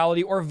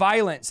immorality or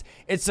violence.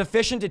 It's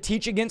sufficient to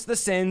teach against the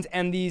sins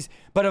and these,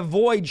 but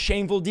avoid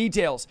shameful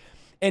details.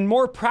 In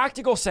more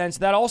practical sense,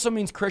 that also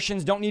means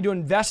Christians don't need to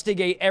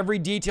investigate every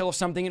detail of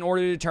something in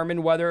order to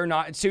determine whether or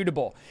not it's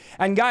suitable.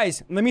 And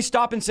guys, let me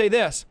stop and say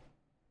this.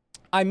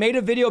 I made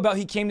a video about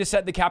he came to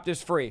set the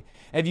captives free.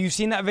 If you've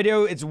seen that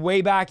video, it's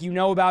way back. You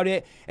know about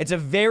it. It's a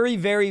very,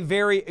 very,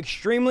 very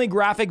extremely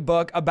graphic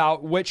book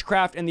about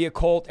witchcraft and the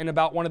occult and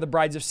about one of the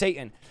brides of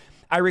Satan.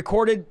 I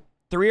recorded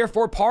 3 or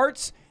 4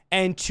 parts,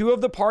 and 2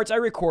 of the parts I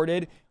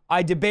recorded,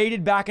 I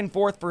debated back and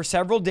forth for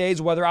several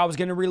days whether I was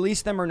going to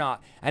release them or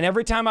not. And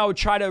every time I would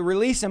try to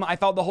release them, I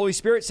felt the Holy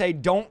Spirit say,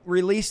 don't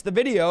release the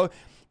video,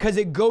 because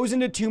it goes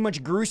into too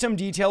much gruesome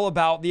detail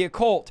about the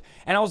occult.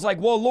 And I was like,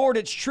 well, Lord,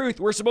 it's truth.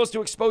 We're supposed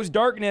to expose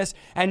darkness.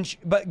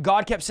 But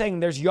God kept saying,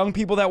 there's young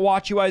people that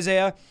watch you,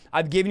 Isaiah.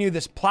 I've given you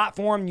this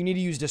platform. You need to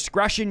use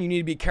discretion. You need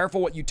to be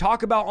careful what you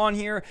talk about on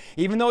here.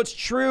 Even though it's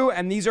true,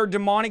 and these are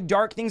demonic,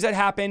 dark things that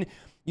happen,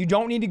 you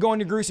don't need to go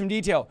into gruesome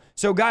detail.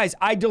 So guys,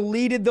 I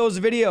deleted those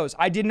videos.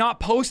 I did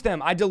not post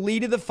them. I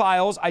deleted the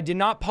files. I did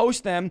not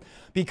post them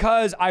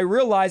because I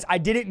realized I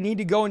didn't need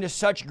to go into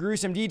such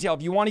gruesome detail.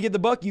 If you want to get the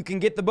book, you can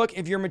get the book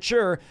if you're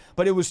mature,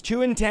 but it was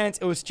too intense.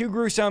 It was too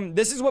gruesome.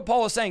 This is what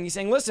Paul is saying. He's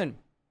saying, listen,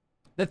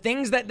 the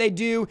things that they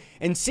do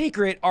in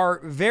secret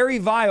are very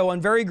vile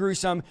and very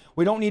gruesome.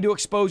 We don't need to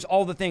expose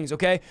all the things,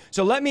 okay?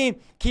 So let me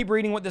keep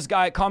reading what this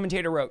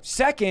commentator wrote.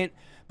 Second,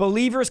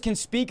 believers can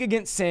speak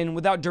against sin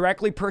without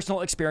directly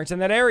personal experience in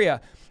that area.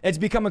 It's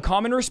become a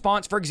common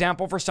response, for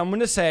example, for someone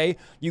to say,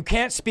 you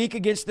can't speak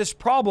against this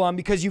problem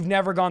because you've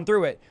never gone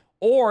through it.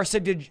 Or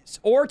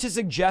to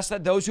suggest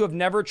that those who have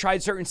never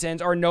tried certain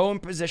sins are in no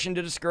position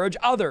to discourage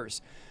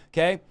others.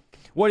 Okay?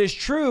 What is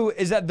true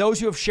is that those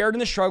who have shared in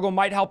the struggle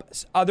might help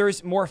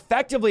others more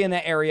effectively in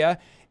that area.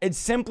 It's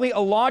simply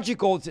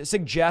illogical to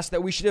suggest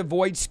that we should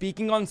avoid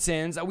speaking on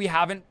sins that we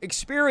haven't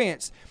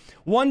experienced.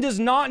 One does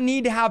not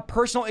need to have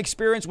personal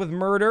experience with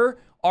murder,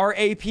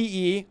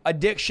 RAPE,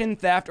 addiction,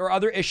 theft, or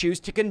other issues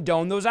to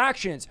condone those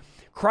actions.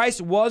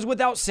 Christ was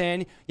without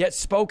sin, yet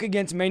spoke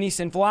against many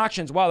sinful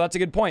actions. Wow, that's a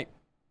good point.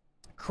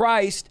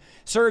 Christ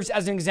serves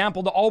as an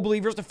example to all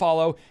believers to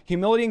follow.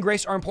 Humility and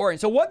grace are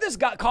important. So what this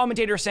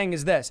commentator is saying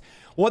is this.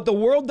 What the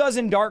world does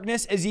in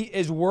darkness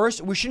is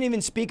worse. We shouldn't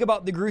even speak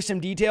about the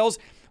gruesome details.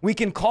 We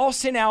can call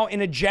sin out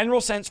in a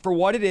general sense for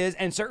what it is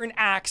and certain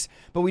acts,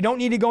 but we don't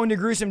need to go into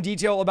gruesome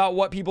detail about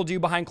what people do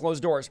behind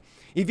closed doors.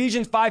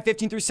 Ephesians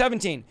 5:15 through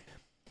 17.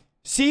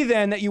 See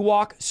then that you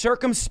walk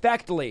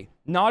circumspectly,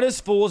 not as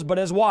fools, but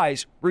as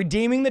wise,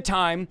 redeeming the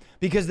time,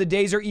 because the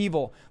days are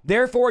evil.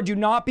 Therefore, do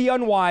not be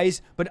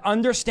unwise, but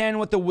understand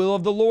what the will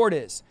of the Lord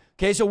is.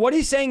 Okay, so what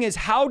he's saying is,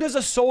 how does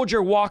a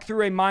soldier walk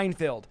through a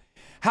minefield?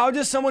 How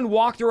does someone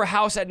walk through a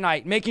house at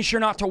night, making sure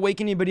not to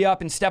wake anybody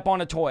up and step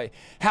on a toy?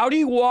 How do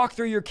you walk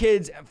through your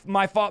kids?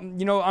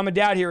 I'm a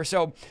dad here,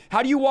 so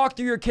how do you walk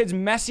through your kids'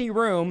 messy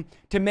room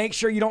to make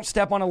sure you don't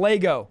step on a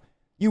Lego?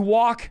 You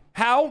walk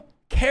how?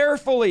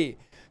 Carefully.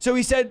 So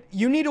he said,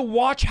 you need to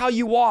watch how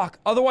you walk.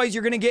 Otherwise,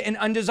 you're going to get an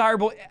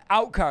undesirable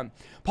outcome.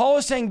 Paul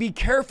is saying, be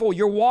careful.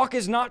 Your walk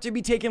is not to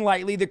be taken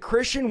lightly. The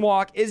Christian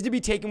walk is to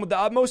be taken with the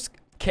utmost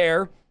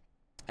care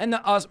and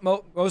the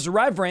utmost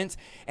reverence,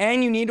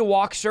 and you need to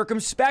walk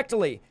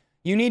circumspectly.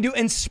 You need to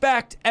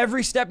inspect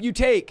every step you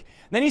take.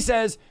 Then he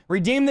says,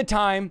 redeem the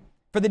time,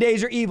 for the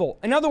days are evil.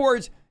 In other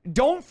words,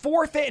 don't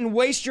forfeit and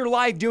waste your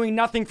life doing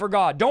nothing for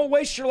God. Don't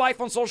waste your life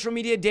on social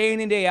media day in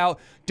and day out.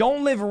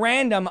 Don't live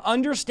random.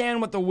 Understand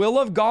what the will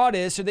of God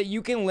is so that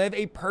you can live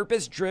a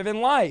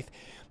purpose-driven life.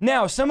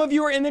 Now, some of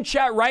you are in the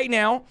chat right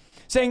now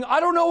saying, I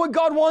don't know what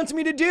God wants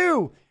me to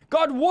do.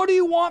 God, what do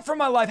you want from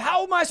my life?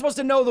 How am I supposed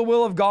to know the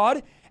will of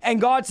God? And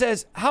God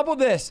says, how about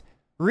this?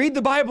 Read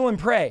the Bible and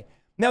pray.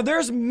 Now,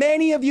 there's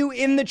many of you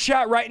in the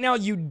chat right now,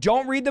 you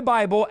don't read the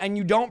Bible and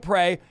you don't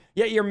pray,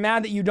 yet you're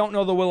mad that you don't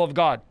know the will of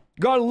God.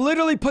 God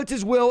literally puts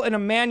his will in a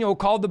manual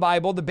called the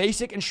Bible, the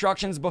basic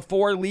instructions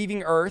before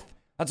leaving earth.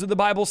 That's what the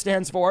Bible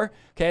stands for.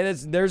 Okay,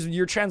 there's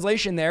your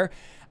translation there.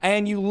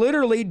 And you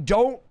literally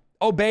don't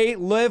obey,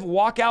 live,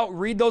 walk out,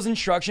 read those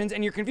instructions,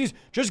 and you're confused.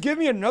 Just give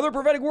me another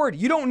prophetic word.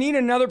 You don't need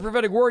another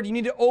prophetic word. You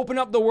need to open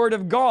up the word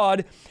of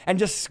God and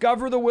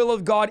discover the will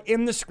of God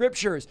in the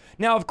scriptures.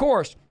 Now, of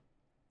course,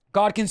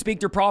 God can speak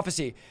through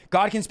prophecy.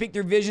 God can speak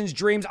through visions,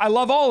 dreams. I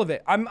love all of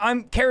it. I'm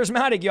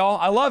charismatic, y'all.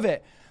 I love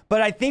it.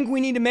 But I think we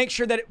need to make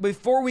sure that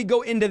before we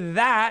go into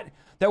that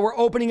we're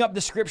opening up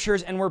the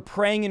scriptures and we're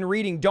praying and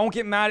reading. Don't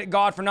get mad at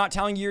God for not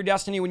telling you your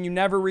destiny when you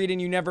never read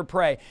and you never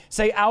pray.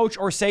 Say ouch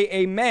or say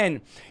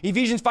amen.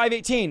 Ephesians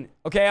 5:18.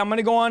 Okay, I'm going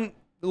to go on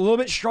a little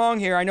bit strong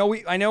here.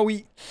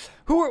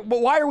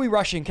 But why are we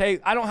rushing? Okay,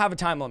 I don't have a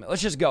time limit.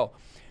 Let's just go.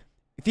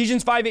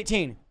 Ephesians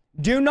 5:18.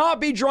 Do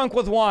not be drunk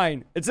with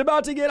wine. It's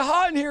about to get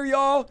hot in here,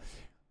 y'all.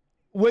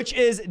 Which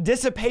is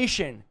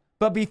dissipation,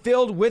 but be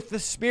filled with the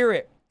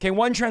Spirit. Okay,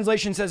 one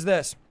translation says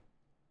this.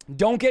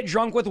 Don't get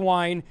drunk with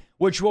wine,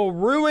 which will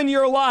ruin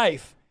your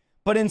life,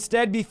 but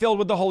instead be filled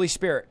with the Holy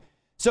Spirit.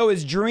 So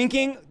is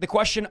drinking, the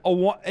question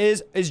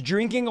is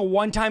drinking a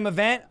one-time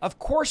event? Of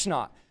course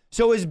not.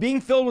 So is being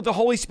filled with the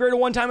Holy Spirit a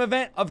one-time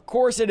event? Of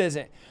course it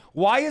isn't.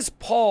 Why is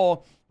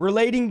Paul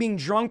relating being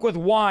drunk with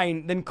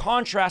wine, then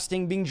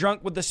contrasting being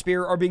drunk with the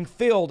Spirit, or being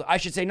filled, I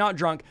should say not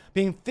drunk,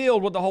 being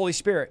filled with the Holy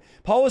Spirit?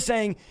 Paul is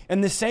saying,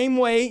 in the same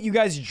way you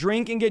guys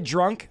drink and get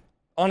drunk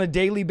on a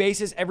daily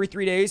basis every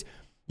 3 days,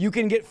 you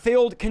can get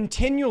filled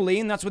continually,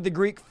 and that's what the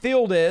Greek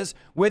filled is,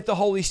 with the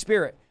Holy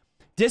Spirit.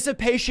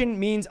 Dissipation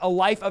means a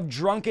life of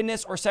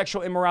drunkenness or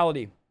sexual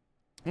immorality.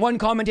 One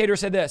commentator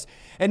said this,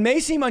 it may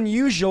seem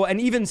unusual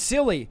and even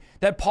silly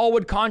that Paul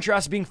would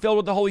contrast being filled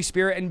with the Holy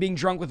Spirit and being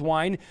drunk with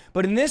wine,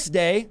 but in this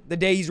day, the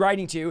day he's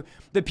writing to,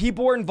 the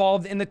people were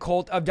involved in the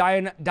cult of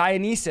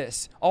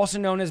Dionysus, also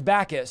known as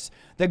Bacchus,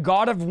 the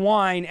god of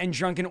wine and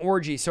drunken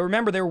orgies. So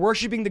remember, they were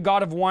worshiping the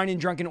god of wine and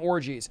drunken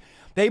orgies.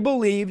 They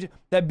believed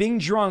that being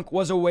drunk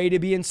was a way to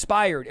be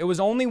inspired. It was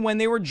only when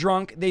they were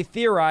drunk, they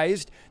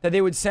theorized that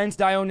they would sense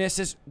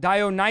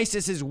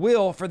Dionysus's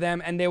will for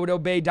them and they would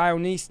obey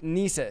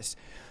Dionysus.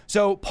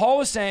 So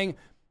Paul is saying,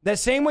 the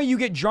same way you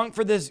get drunk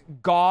for this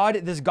god,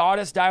 this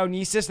goddess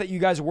Dionysus that you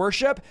guys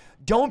worship,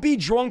 don't be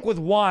drunk with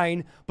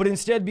wine, but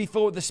instead be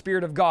filled with the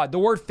Spirit of God. The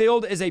word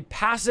filled is a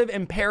passive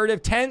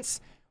imperative tense,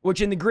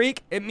 which in the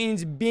Greek, it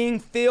means being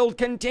filled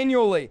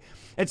continually.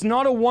 It's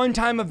not a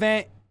one-time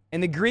event.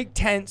 In the Greek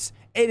tense,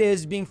 it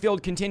is being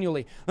filled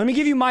continually. Let me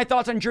give you my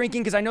thoughts on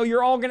drinking, because I know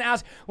you're all going to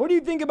ask, what do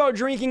you think about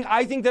drinking?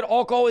 I think that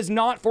alcohol is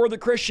not for the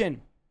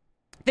Christian.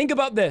 Think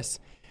about this.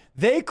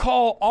 They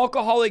call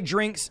alcoholic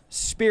drinks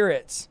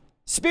spirits.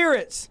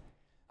 Spirits.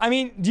 I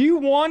mean, do you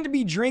want to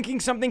be drinking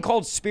something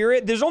called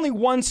spirit? There's only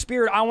one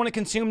spirit I want to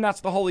consume.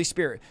 That's the Holy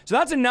Spirit. So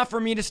that's enough for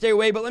me to stay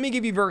away. But let me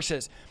give you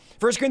verses.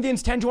 1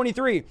 Corinthians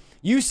 10:23.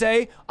 You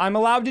say, I'm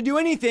allowed to do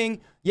anything,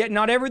 yet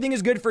not everything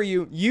is good for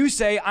you. You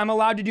say, I'm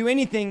allowed to do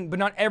anything, but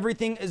not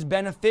everything is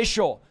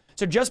beneficial.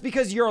 So just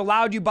because you're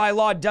allowed to by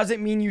law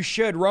doesn't mean you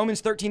should.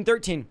 Romans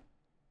 13:13.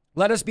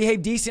 Let us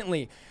behave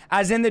decently,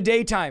 as in the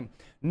daytime,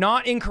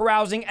 not in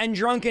carousing and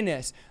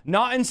drunkenness,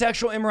 not in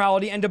sexual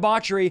immorality and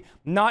debauchery,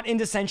 not in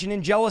dissension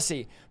and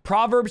jealousy.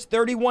 Proverbs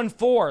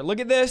 31:4. Look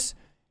at this.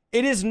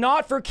 It is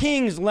not for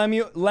kings,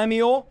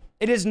 Lemuel.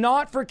 It is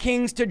not for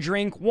kings to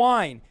drink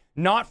wine,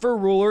 not for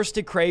rulers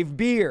to crave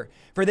beer,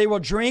 for they will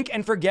drink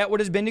and forget what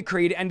has been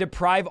decreed and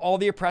deprive all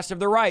the oppressed of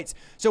their rights.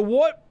 So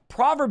what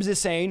Proverbs is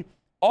saying,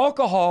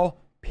 alcohol,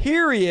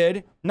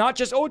 period, not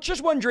just, it's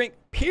just one drink,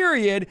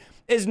 period,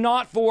 is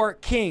not for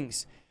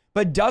kings.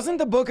 But doesn't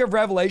the book of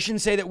Revelation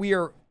say that we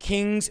are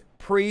kings,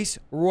 priests,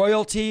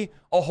 royalty,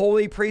 a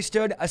holy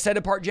priesthood, a set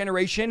apart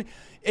generation?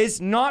 It's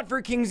not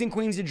for kings and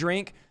queens to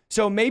drink.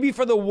 So maybe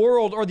for the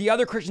world or the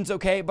other Christians,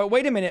 okay, but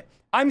wait a minute.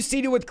 I'm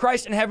seated with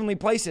Christ in heavenly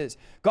places.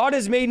 God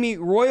has made me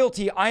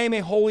royalty. I am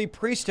a holy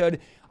priesthood.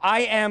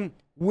 I am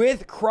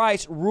with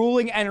Christ,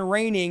 ruling and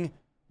reigning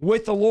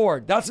with the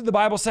Lord. That's what the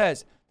Bible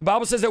says. The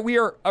Bible says that we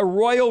are a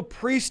royal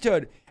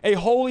priesthood, a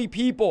holy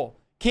people,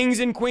 kings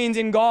and queens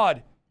in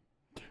God.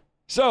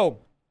 So,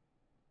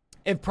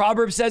 if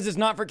Proverbs says it's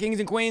not for kings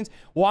and queens,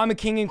 well, I'm a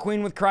king and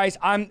queen with Christ.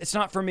 It's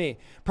not for me.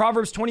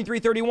 Proverbs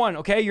 23:31,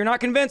 okay? You're not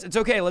convinced? It's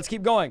okay. Let's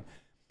keep going.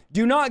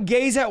 Do not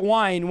gaze at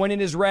wine when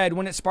it is red,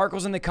 when it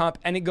sparkles in the cup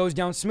and it goes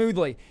down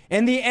smoothly.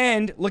 In the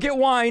end, look at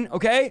wine,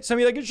 okay? Some of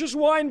you are like, it's just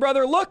wine,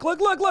 brother. Look.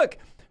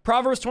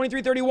 Proverbs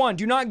 23:31,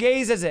 do not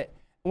gaze at it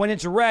when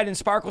it's red and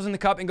sparkles in the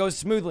cup and goes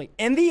smoothly.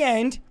 In the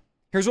end,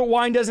 here's what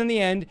wine does in the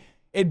end.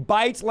 It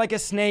bites like a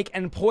snake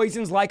and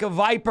poisons like a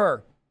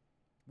viper.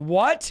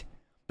 What?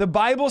 The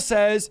Bible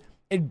says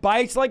it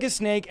bites like a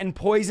snake and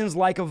poisons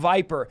like a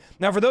viper.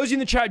 Now, for those of you in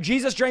the chat,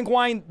 Jesus drank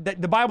wine.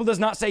 The Bible does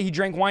not say he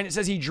drank wine. It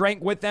says he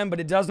drank with them, but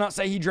it does not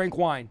say he drank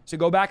wine. So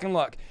go back and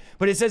look.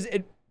 But it says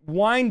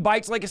wine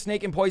bites like a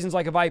snake and poisons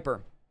like a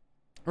viper.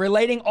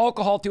 Relating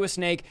alcohol to a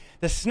snake,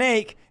 the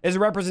snake is a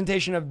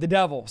representation of the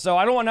devil. So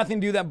I don't want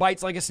nothing to do that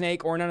bites like a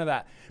snake or none of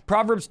that.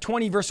 Proverbs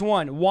 20 verse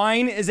 1,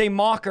 wine is a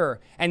mocker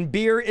and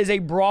beer is a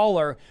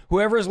brawler.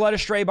 Whoever is led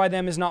astray by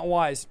them is not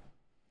wise.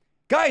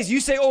 Guys, you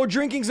say, oh,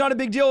 drinking's not a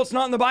big deal. It's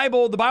not in the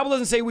Bible. The Bible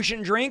doesn't say we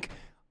shouldn't drink.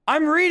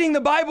 I'm reading the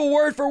Bible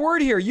word for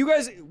word here. You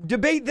guys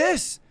debate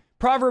this.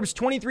 Proverbs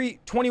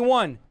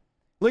 23:21.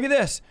 Look at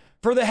this.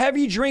 For the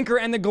heavy drinker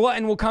and the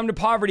glutton will come to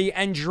poverty,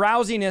 and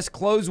drowsiness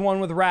clothes one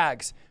with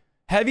rags.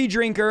 Heavy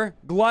drinker,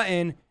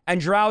 glutton,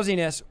 and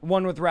drowsiness,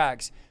 one with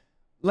rags.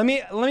 Let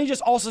me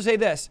just also say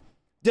this.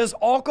 Does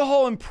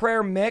alcohol and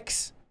prayer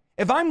mix?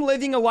 If I'm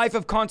living a life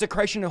of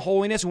consecration and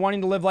holiness, wanting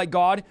to live like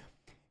God,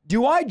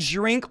 do I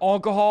drink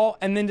alcohol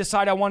and then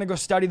decide I want to go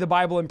study the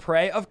Bible and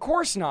pray? Of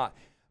course not.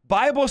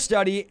 Bible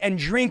study and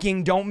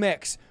drinking don't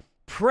mix.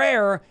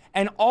 Prayer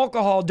and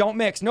alcohol don't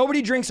mix.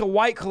 Nobody drinks a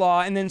White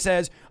Claw and then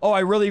says, oh, I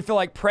really feel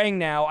like praying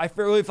now.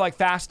 Really feel like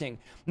fasting.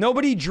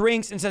 Nobody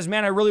drinks and says,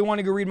 man, I really want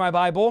to go read my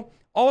Bible.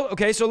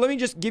 Okay, so let me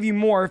just give you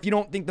more. If you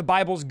don't think the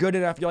Bible's good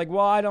enough, you're like,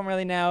 well, I don't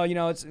really know. You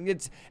know,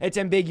 it's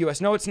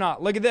ambiguous. No, it's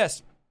not. Look at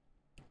this.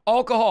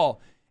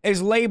 Alcohol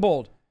is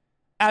labeled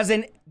as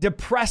an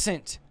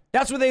depressant.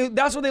 That's what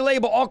they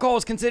label. Alcohol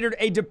is considered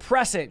a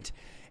depressant.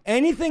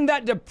 Anything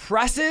that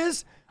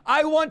depresses,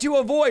 I want to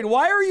avoid.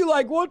 Why are you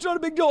like, well, it's not a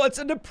big deal. It's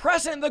a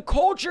depressant. The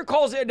culture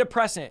calls it a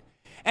depressant.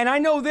 And I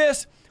know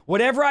this,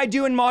 whatever I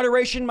do in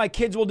moderation, my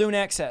kids will do in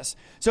excess.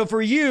 So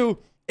for you,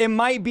 it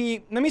might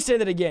be, let me say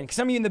that again, because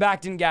some of you in the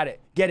back didn't get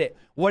it.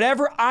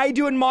 Whatever I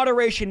do in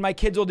moderation, my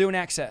kids will do in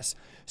excess.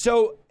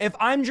 So if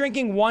I'm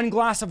drinking 1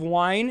 glass of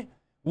wine,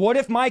 what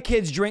if my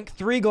kids drink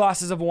 3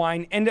 glasses of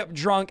wine, end up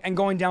drunk and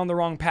going down the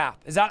wrong path?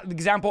 Is that the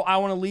example I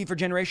want to leave for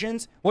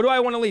generations? What do I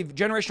want to leave?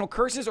 Generational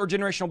curses or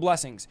generational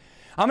blessings?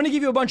 I'm going to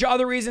give you a bunch of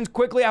other reasons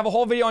quickly. I have a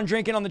whole video on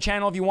drinking on the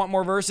channel if you want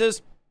more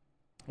verses.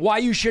 Why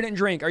you shouldn't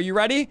drink. Are you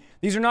ready?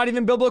 These are not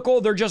even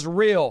biblical. They're just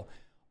real.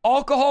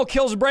 Alcohol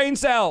kills brain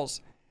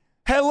cells.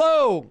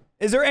 Hello.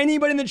 Is there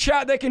anybody in the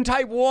chat that can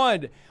type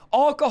 1?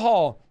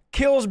 Alcohol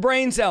kills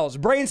brain cells.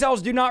 Brain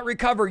cells do not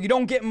recover. You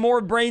don't get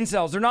more brain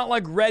cells. They're not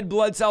like red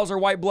blood cells or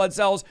white blood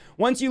cells.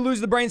 Once you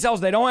lose the brain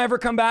cells, they don't ever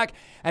come back.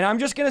 And I'm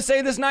just going to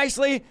say this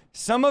nicely.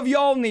 Some of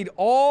y'all need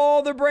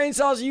all the brain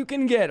cells you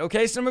can get.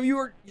 Okay. Some of you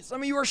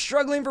are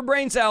struggling for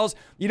brain cells.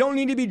 You don't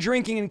need to be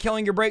drinking and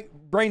killing your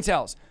brain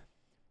cells.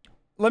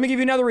 Let me give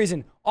you another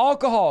reason.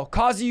 Alcohol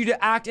causes you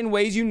to act in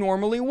ways you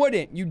normally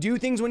wouldn't. You do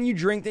things when you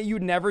drink that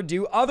you'd never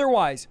do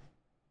otherwise.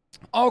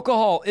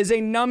 Alcohol is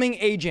a numbing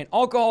agent.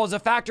 Alcohol is a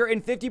factor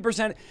in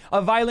 50%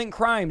 of violent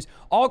crimes.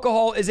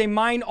 Alcohol is a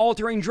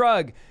mind-altering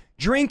drug.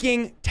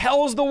 Drinking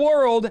tells the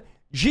world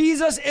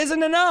Jesus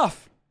isn't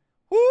enough.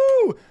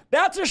 Woo!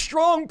 That's a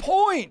strong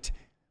point.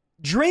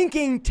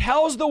 Drinking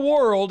tells the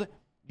world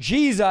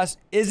Jesus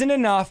isn't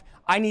enough.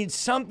 I need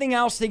something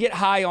else to get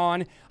high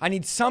on. I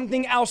need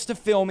something else to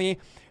fill me.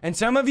 And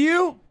some of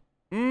you,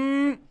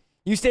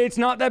 you say it's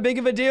not that big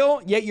of a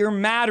deal, yet you're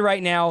mad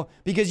right now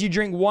because you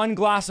drink 1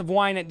 glass of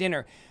wine at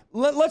dinner.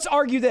 Let's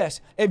argue this.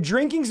 If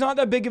drinking's not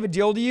that big of a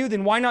deal to you,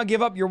 then why not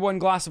give up your 1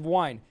 glass of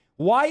wine?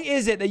 Why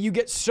is it that you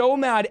get so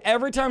mad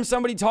every time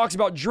somebody talks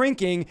about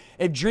drinking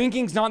if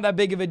drinking's not that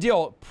big of a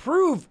deal?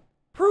 Prove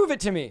it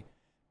to me.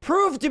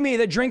 Prove to me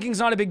that drinking's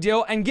not a big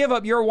deal and give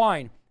up your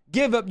wine.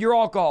 Give up your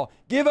alcohol.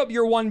 Give up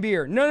your 1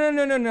 beer.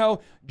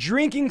 No.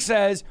 Drinking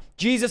says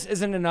Jesus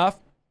isn't enough.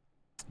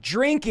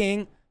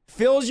 Drinking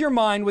fills your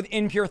mind with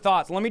impure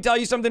thoughts. Let me tell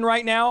you something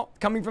right now,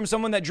 coming from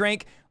someone that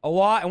drank a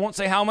lot. I won't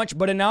say how much,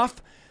 but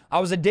enough. I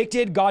was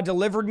addicted. God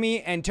delivered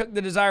me and took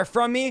the desire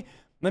from me.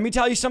 Let me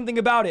tell you something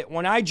about it.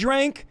 When I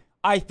drank,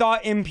 I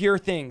thought impure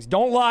things.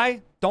 Don't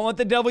lie. Don't let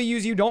the devil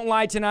use you. Don't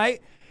lie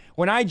tonight.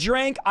 When I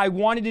drank, I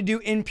wanted to do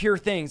impure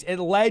things. It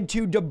led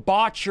to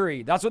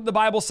debauchery. That's what the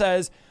Bible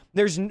says.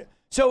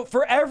 So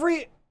for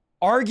every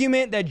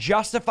argument that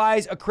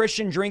justifies a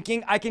Christian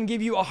drinking, I can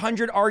give you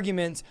 100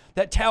 arguments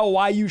that tell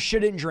why you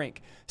shouldn't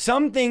drink.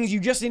 Some things you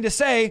just need to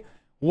say,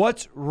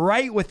 what's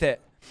right with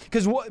it?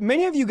 Because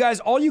many of you guys,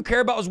 all you care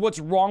about is what's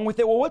wrong with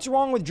it. Well, what's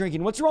wrong with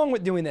drinking? What's wrong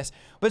with doing this?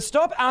 But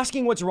stop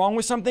asking what's wrong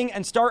with something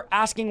and start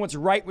asking what's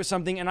right with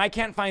something. And I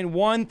can't find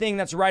one thing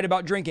that's right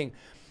about drinking.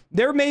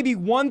 There may be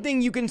one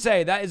thing you can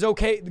say that is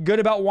okay, good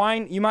about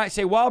wine. You might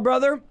say, well,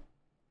 brother,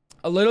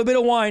 a little bit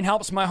of wine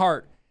helps my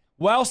heart.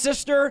 Well,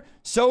 sister,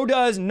 so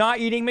does not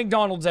eating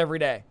McDonald's every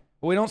day.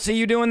 We don't see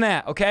you doing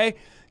that, okay?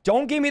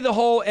 Don't give me the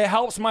whole, it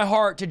helps my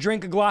heart to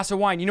drink a glass of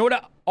wine. You know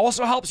what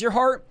also helps your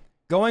heart?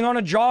 Going on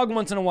a jog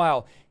once in a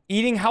while,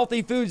 eating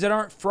healthy foods that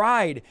aren't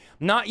fried,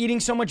 not eating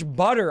so much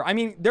butter. I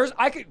mean, do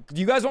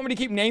you guys want me to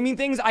keep naming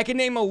things? I can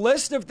name a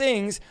list of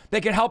things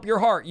that can help your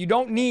heart. You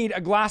don't need a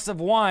glass of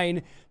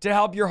wine to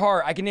help your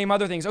heart. I can name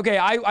other things. Okay,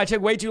 I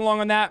took way too long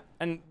on that,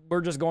 and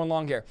we're just going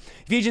long here.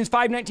 Ephesians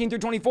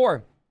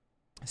 5:19-24.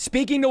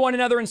 Speaking to one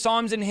another in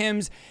psalms and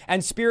hymns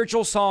and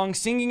spiritual songs,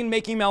 singing and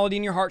making melody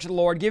in your heart to the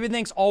Lord, giving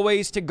thanks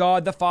always to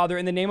God the Father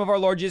in the name of our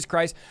Lord Jesus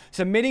Christ,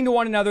 submitting to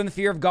one another in the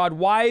fear of God.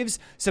 Wives,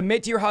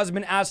 submit to your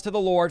husband as to the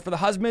Lord, for the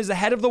husband is the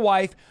head of the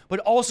wife, but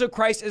also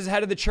Christ is the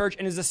head of the church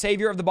and is the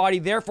Savior of the body.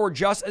 Therefore,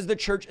 just as the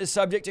church is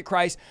subject to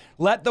Christ,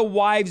 let the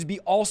wives be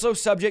also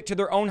subject to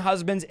their own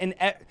husbands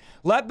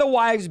let the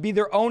wives be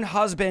their own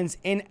husbands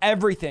in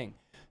everything.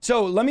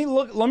 So let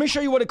me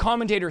show you what a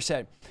commentator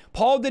said.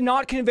 Paul did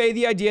not convey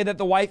the idea that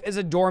the wife is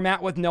a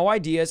doormat with no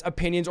ideas,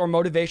 opinions, or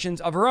motivations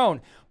of her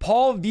own.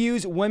 Paul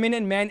views women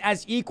and men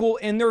as equal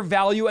in their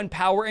value and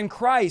power in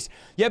Christ.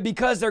 Yet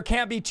because there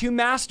can't be two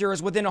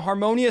masters within a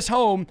harmonious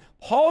home,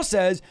 Paul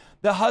says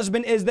the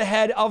husband is the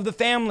head of the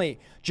family.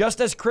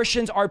 Just as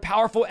Christians are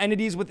powerful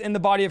entities within the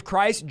body of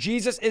Christ,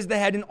 Jesus is the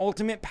head and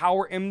ultimate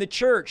power in the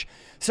church.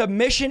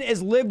 Submission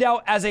is lived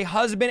out as a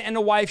husband and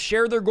a wife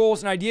share their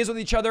goals and ideas with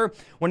each other.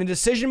 When a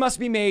decision must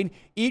be made,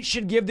 each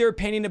should give their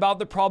opinion about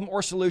the problem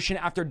or solution.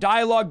 After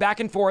dialogue back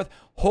and forth,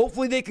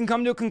 hopefully they can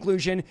come to a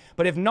conclusion.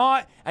 But if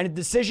not, and a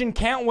decision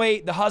can't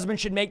wait, the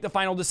husband should make the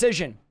final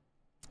decision.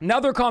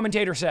 Another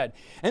commentator said,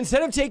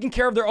 instead of taking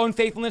care of their own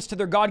faithfulness to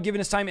their God-given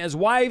assignment as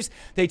wives,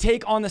 they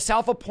take on the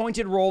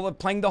self-appointed role of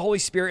playing the Holy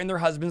Spirit in their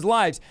husbands'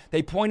 lives.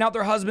 They point out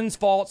their husband's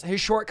faults, his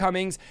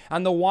shortcomings,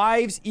 and the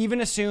wives even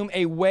assume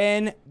a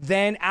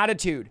when-then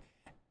attitude.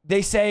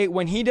 They say,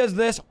 when he does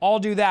this, I'll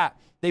do that.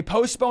 They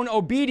postpone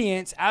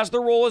obedience as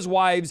their role as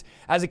wives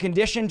as a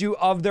condition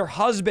of their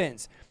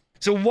husbands.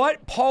 So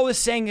what Paul is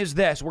saying is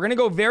this. We're going to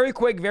go very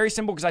quick, very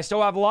simple, because I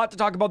still have a lot to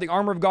talk about the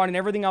armor of God and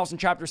everything else in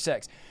chapter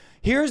 6.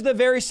 Here's the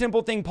very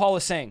simple thing Paul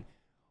is saying.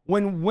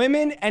 When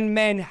women and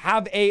men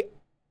have a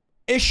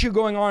issue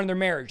going on in their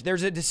marriage,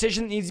 there's a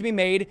decision that needs to be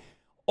made.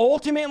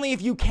 Ultimately,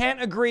 if you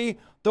can't agree,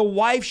 the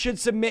wife should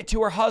submit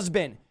to her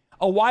husband.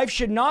 A wife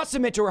should not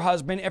submit to her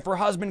husband if her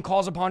husband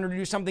calls upon her to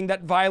do something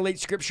that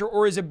violates scripture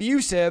or is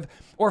abusive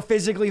or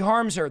physically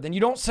harms her. Then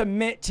you don't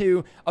submit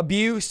to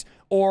abuse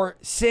or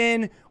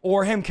sin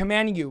or him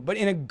commanding you. But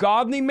in a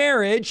godly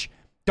marriage,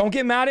 don't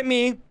get mad at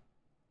me,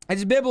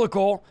 it's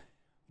biblical.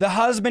 The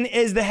husband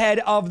is the head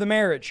of the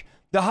marriage.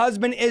 The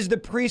husband is the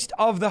priest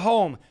of the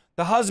home.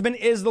 The husband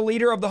is the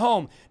leader of the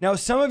home. Now,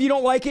 some of you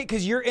don't like it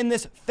because you're in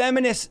this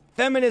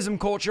feminism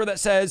culture that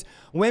says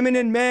women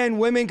and men,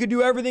 women could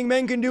do everything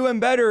men can do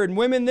and better, and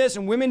women this,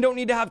 and women don't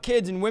need to have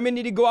kids, and women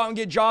need to go out and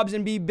get jobs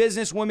and be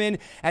business women,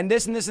 and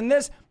this and this and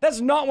this.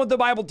 That's not what the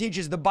Bible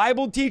teaches. The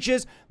Bible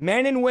teaches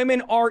men and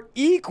women are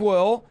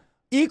equal,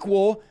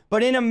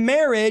 but in a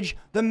marriage,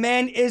 the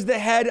man is the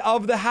head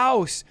of the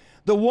house.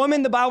 The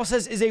woman, the Bible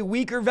says, is a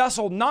weaker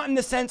vessel, not in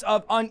the sense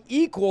of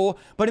unequal,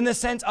 but in the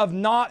sense of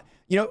not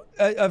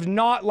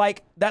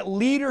like that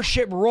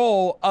leadership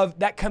role of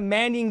that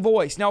commanding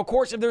voice. Now, of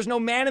course, if there's no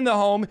man in the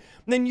home,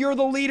 then you're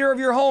the leader of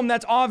your home.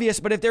 That's obvious.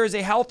 But if there is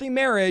a healthy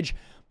marriage,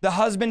 the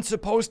husband's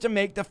supposed to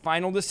make the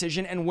final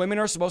decision and women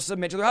are supposed to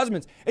submit to their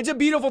husbands. It's a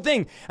beautiful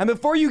thing. And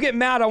before you get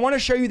mad, I want to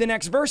show you the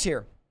next verse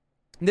here.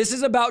 This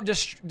is about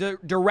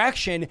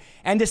direction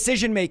and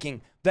decision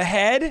making. The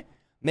head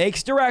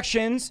makes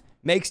directions,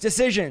 makes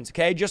decisions,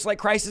 okay? Just like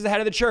Christ is the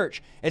head of the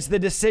church. It's the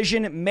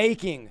decision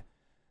making.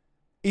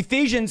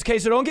 Ephesians, okay,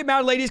 so don't get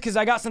mad, ladies, because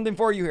I got something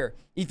for you here.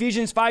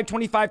 Ephesians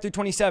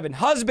 5:25-27.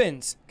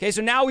 Husbands, okay,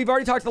 so now we've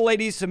already talked to the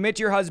ladies. Submit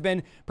to your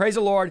husband. Praise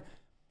the Lord.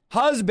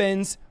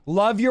 Husbands,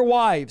 love your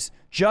wives,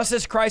 just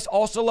as Christ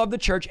also loved the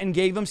church and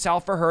gave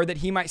himself for her, that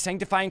he might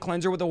sanctify and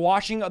cleanse her with the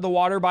washing of the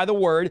water by the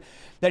word,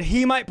 that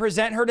he might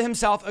present her to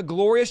himself a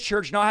glorious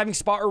church, not having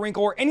spot or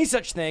wrinkle or any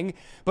such thing,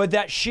 but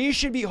that she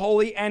should be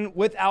holy and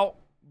without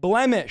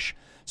blemish.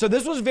 So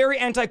this was very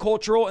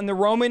anti-cultural, and the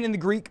Roman and the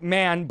Greek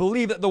man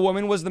believed that the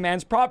woman was the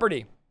man's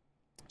property.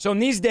 So in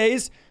these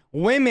days,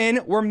 women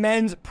were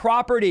men's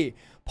property.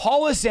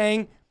 Paul is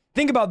saying,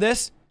 think about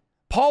this.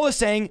 Paul is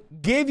saying,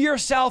 give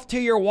yourself to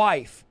your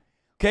wife.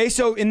 Okay,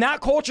 so in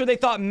that culture, they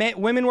thought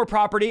women were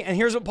property. And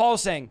here's what Paul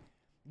is saying.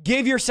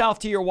 Give yourself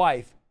to your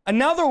wife.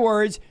 In other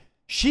words,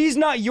 she's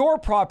not your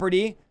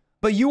property.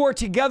 but you are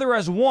together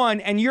as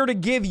one, and you're to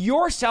give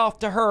yourself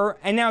to her,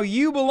 and now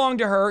you belong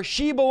to her,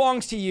 she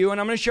belongs to you,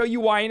 and I'm going to show you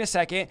why in a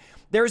second.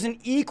 There's an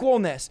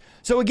equalness.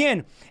 So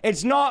again,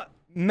 it's not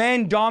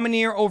men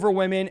domineer over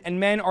women and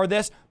men are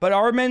this, but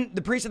are men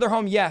the priests of their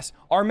home? Yes.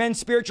 Are men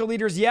spiritual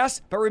leaders?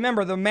 Yes. But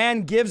remember, the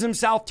man gives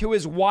himself to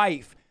his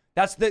wife.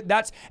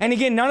 And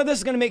again, none of this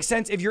is going to make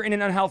sense if you're in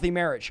an unhealthy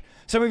marriage.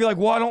 Some of you are like,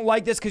 well, I don't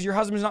like this because your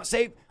husband's not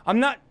saved.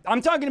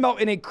 I'm talking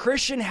about in a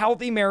Christian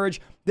healthy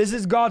marriage. This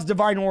is God's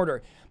divine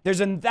order. There's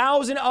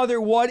 1,000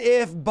 other what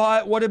if,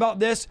 but what about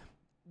this?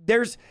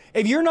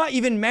 If you're not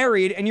even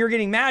married and you're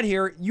getting mad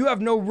here, you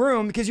have no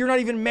room because you're not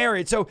even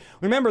married. So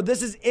remember,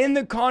 this is in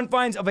the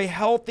confines of a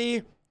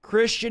healthy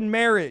Christian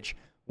marriage.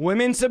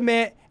 Women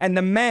submit and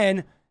the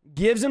man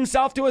gives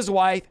himself to his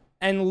wife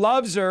and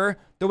loves her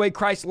the way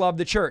Christ loved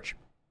the church.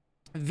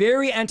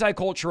 Very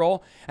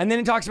anti-cultural. And then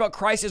it talks about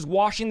Christ is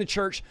washing the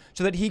church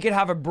so that he could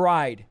have a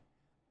bride.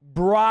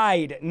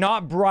 Bride,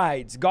 not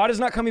brides. God is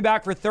not coming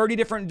back for 30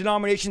 different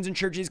denominations and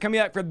churches. He's coming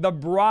back for the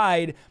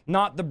bride,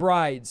 not the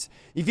brides.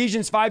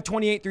 Ephesians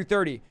 5:28 through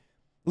 30.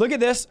 Look at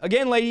this.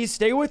 Again, ladies,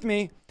 stay with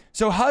me.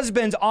 So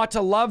husbands ought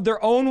to love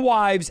their own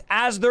wives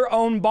as their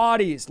own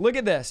bodies. Look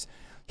at this.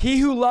 He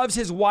who loves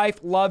his wife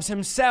loves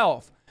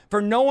himself.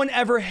 For no one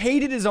ever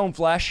hated his own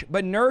flesh,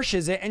 but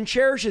nourishes it and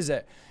cherishes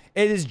it.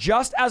 It is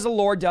just as the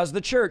Lord does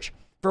the church.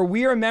 For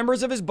we are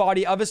members of his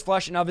body, of his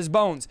flesh, and of his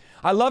bones.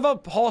 I love how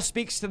Paul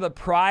speaks to the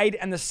pride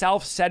and the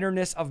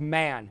self-centeredness of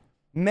man.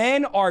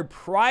 Men are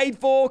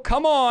prideful,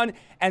 come on,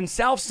 and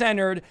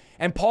self-centered.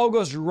 And Paul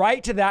goes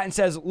right to that and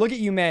says, look at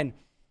you men.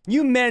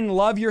 You men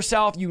love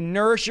yourself, you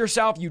nourish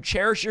yourself, you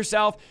cherish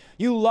yourself.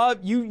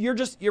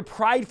 You're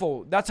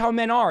prideful. That's how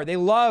men are. They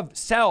love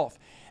self.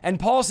 And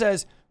Paul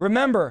says,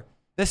 remember,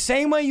 the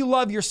same way you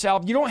love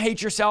yourself, you don't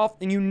hate yourself,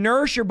 and you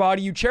nourish your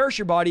body, you cherish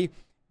your body,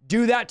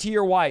 do that to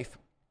your wife.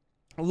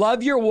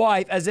 Love your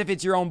wife as if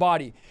it's your own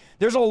body.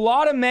 There's a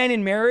lot of men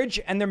in marriage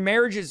and their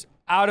marriage is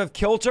out of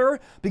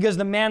kilter because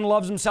the man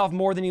loves himself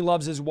more than he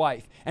loves his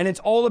wife. And it's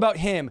all about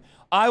him.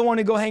 I want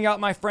to go hang out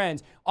with my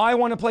friends. I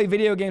want to play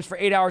video games for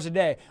 8 hours a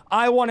day.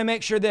 I want to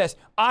make sure this.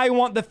 I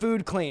want the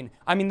food clean.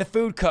 The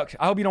food cooked.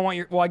 I hope you don't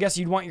want I guess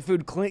you'd want your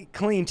food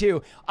clean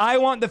too. I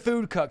want the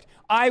food cooked.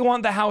 I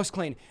want the house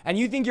clean. And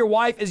you think your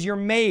wife is your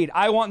maid.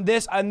 I want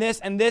this and this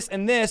and this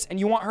and this. And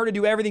you want her to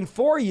do everything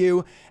for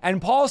you.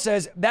 And Paul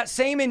says that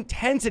same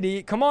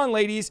intensity, come on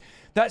ladies,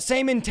 that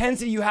same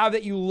intensity you have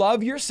that you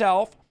love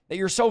yourself, that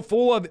you're so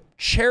full of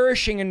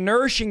cherishing and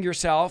nourishing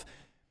yourself,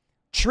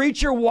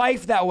 treat your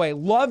wife that way.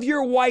 Love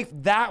your wife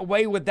that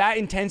way with that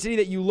intensity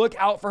that you look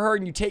out for her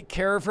and you take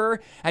care of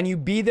her and you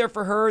be there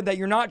for her, that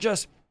you're not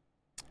just,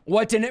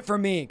 what's in it for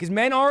me? Because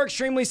men are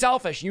extremely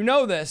selfish. You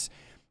know this.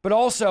 But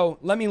also,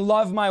 let me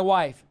love my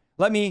wife.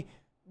 Let me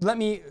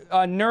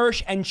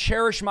nourish and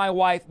cherish my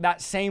wife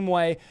that same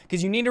way.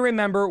 Because you need to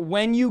remember,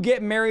 when you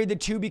get married, the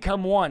two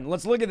become one.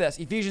 Let's look at this.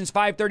 Ephesians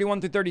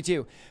 5:31 through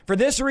 32. For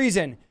this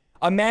reason,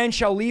 a man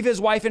shall leave his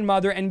wife and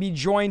mother and be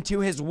joined to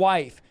his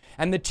wife,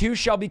 and the two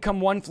shall become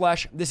one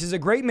flesh. This is a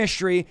great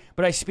mystery,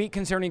 but I speak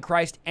concerning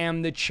Christ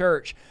and the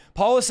church.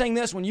 Paul is saying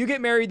this: when you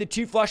get married, the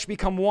two flesh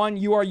become one.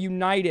 You are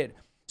united.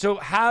 So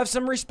have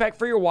some respect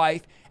for your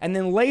wife. And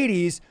then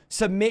ladies,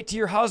 submit to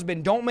your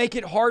husband. Don't make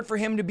it hard for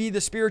him to be the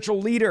spiritual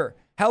leader.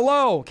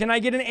 Hello, can I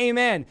get an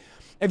amen?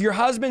 If your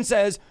husband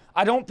says,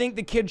 I don't think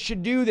the kids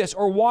should do this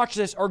or watch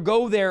this or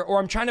go there, or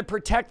I'm trying to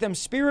protect them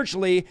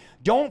spiritually,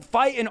 don't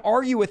fight and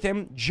argue with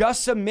him.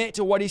 Just submit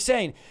to what he's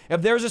saying.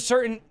 If there's a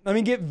certain, let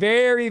me get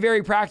very,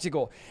 very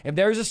practical. If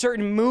there's a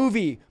certain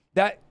movie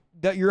that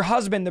your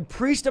husband, the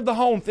priest of the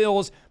home,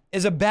 feels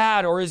is a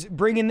bad or is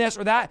bringing this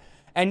or that,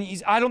 and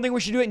I don't think we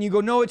should do it, and you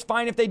go, no, it's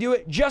fine if they do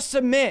it, just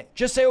submit.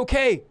 Just say,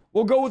 okay,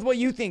 we'll go with what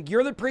you think.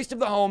 You're the priest of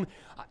the home.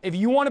 If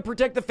you want to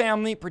protect the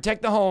family,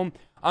 protect the home,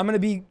 I'm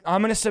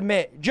going to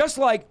submit. Just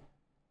like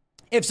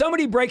if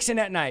somebody breaks in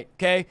at night,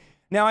 okay?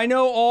 Now, I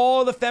know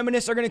all the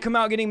feminists are going to come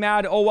out getting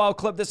mad. Oh, well, I'll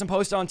clip this and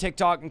post it on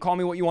TikTok and call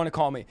me what you want to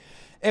call me.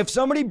 If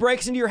somebody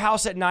breaks into your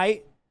house at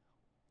night,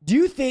 do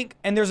you think,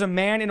 and there's a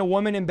man and a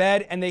woman in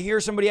bed and they hear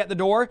somebody at the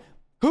door,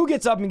 who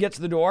gets up and gets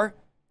to the door?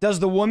 Does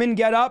the woman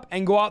get up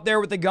and go out there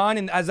with the gun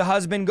and as the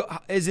husband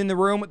is in the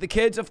room with the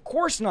kids? Of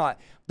course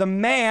not. The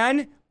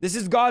man, this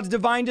is God's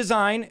divine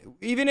design.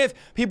 Even if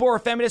people are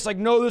feminists, like,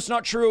 no, that's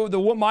not true.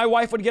 My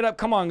wife would get up.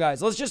 Come on, guys.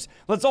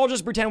 Let's all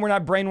just pretend we're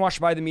not brainwashed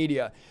by the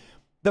media.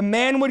 The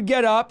man would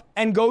get up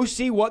and go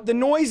see what the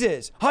noise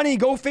is. Honey,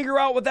 go figure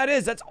out what that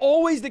is. That's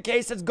always the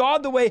case. That's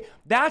God the way.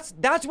 That's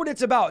what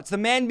it's about. It's the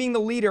man being the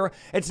leader.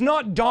 It's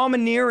not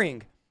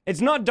domineering. It's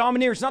not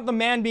domineering. It's not the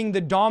man being the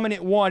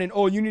dominant one and,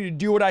 oh, you need to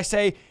do what I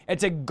say.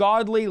 It's a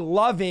godly,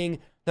 loving.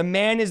 The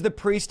man is the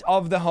priest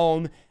of the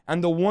home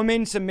and the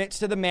woman submits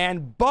to the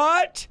man,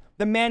 but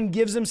the man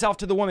gives himself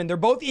to the woman. They're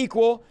both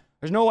equal.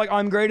 There's no like,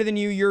 I'm greater than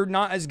you, you're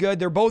not as good.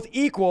 They're both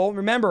equal.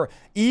 Remember,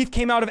 Eve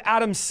came out of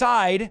Adam's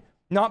side,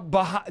 not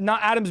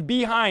Adam's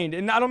behind.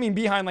 And I don't mean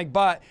behind like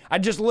butt. I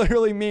just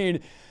literally mean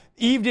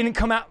Eve didn't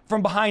come out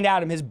from behind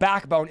Adam, his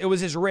backbone. It was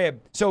his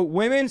rib. So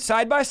women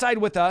side by side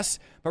with us.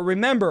 But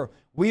remember,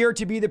 we are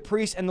to be the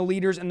priests and the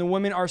leaders, and the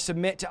women are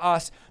submit to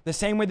us the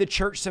same way the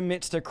church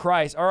submits to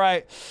Christ. All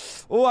right.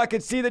 Oh, I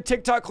could see the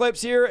TikTok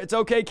clips here. It's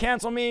okay.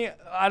 Cancel me.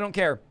 I don't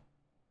care.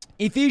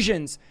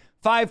 Ephesians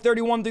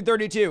 5:31 through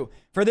 32.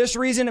 For this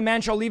reason, a man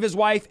shall leave his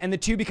wife and the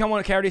two become one.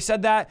 Okay, I already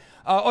said that.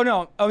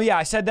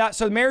 I said that.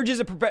 So marriage is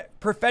a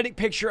prophetic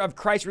picture of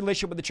Christ's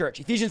relationship with the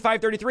church. Ephesians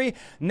 5:33.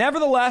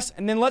 Nevertheless,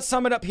 and then let's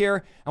sum it up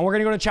here. And we're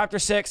going to go to chapter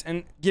 6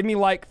 and give me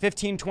like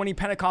 15, 20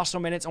 Pentecostal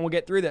minutes and we'll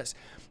get through this.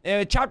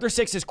 Chapter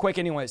 6 is quick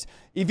anyways.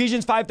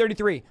 Ephesians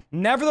 5:33.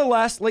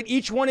 Nevertheless, let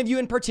each one of you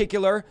in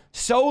particular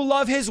so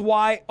love his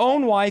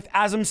own wife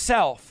as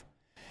himself.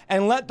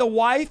 And let the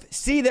wife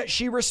see that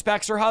she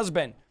respects her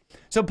husband.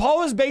 So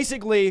Paul is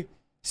basically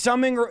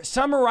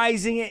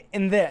summarizing it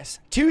in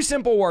this. Two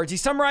simple words. He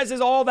summarizes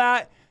all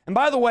that. And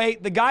by the way,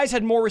 the guys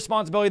had more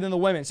responsibility than the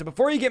women. So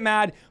before you get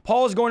mad,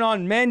 Paul is going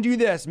on, men do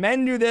this,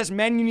 men do this,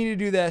 men you need to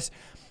do this.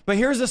 But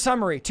here's the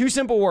summary. Two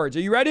simple words.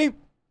 Are you ready?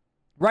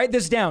 Write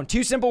this down.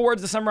 Two simple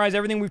words to summarize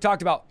everything we've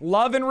talked about.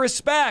 Love and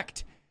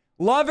respect.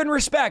 Love and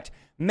respect.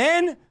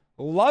 Men,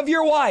 love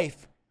your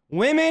wife.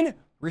 Women,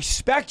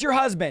 respect your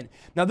husband.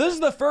 Now, this is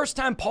the first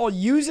time Paul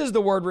uses the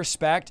word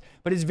respect,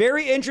 but it's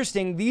very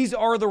interesting. These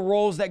are the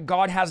roles that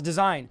God has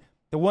designed.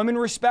 The woman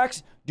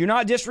respects, do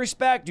not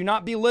disrespect, do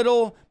not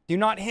belittle, do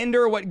not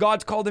hinder what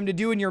God's called them to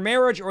do in your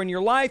marriage or in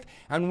your life.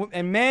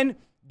 And men,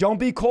 don't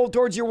be cold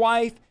towards your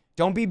wife.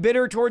 Don't be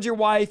bitter towards your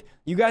wife.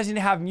 You guys need to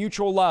have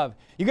mutual love.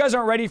 You guys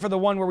aren't ready for the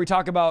one where we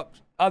talk about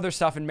other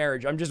stuff in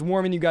marriage. I'm just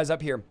warming you guys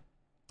up here.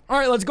 All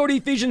right, let's go to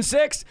Ephesians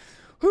 6.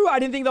 I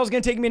didn't think that was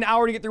going to take me an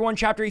hour to get through one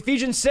chapter.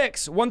 Ephesians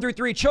 6, 1 through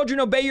 3. Children,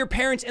 obey your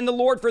parents in the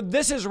Lord, for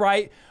this is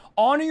right.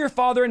 Honor your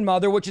father and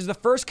mother, which is the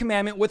first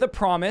commandment with a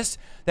promise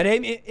that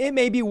it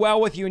may be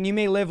well with you and you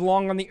may live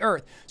long on the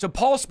earth. So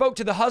Paul spoke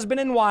to the husband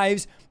and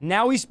wives.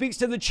 Now he speaks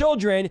to the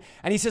children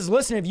and he says,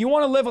 listen, if you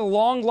want to live a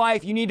long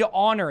life, you need to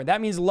honor. That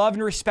means love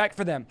and respect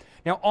for them.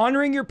 Now,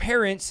 honoring your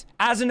parents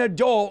as an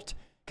adult,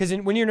 because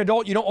when you're an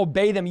adult, you don't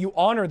obey them, you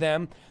honor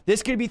them.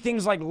 This could be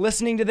things like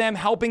listening to them,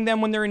 helping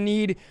them when they're in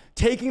need,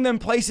 taking them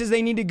places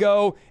they need to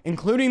go,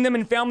 including them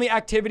in family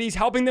activities,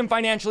 helping them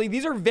financially.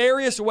 These are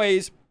various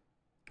ways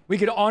we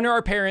could honor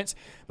our parents.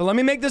 But let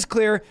me make this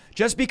clear.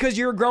 Just because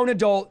you're a grown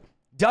adult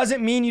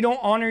doesn't mean you don't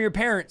honor your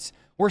parents.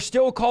 We're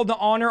still called to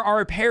honor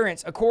our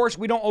parents. Of course,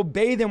 we don't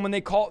obey them when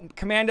they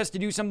command us to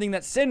do something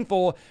that's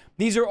sinful.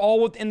 These are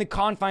all within the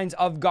confines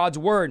of God's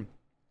word.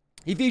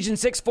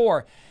 Ephesians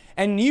 6:4.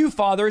 And you,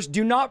 fathers,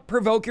 do not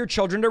provoke your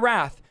children to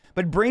wrath,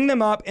 but bring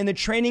them up in the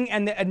training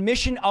and the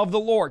admission of the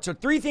Lord. So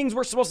 3 things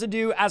we're supposed to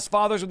do as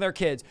fathers with their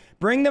kids.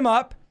 Bring them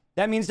up.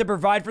 That means to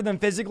provide for them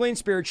physically and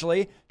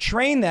spiritually.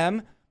 Train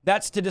them.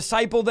 That's to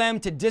disciple them,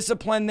 to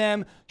discipline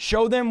them,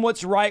 show them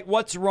what's right,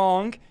 what's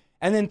wrong.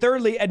 And then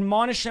thirdly,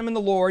 admonish them in the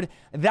Lord.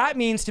 That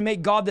means to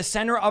make God the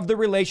center of the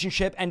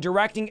relationship and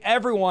directing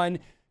everyone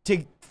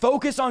to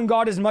focus on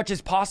God as much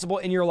as possible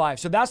in your life.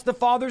 So that's the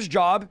father's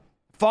job.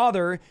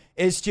 Father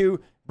is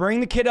to bring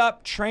the kid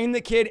up, train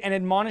the kid, and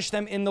admonish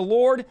them in the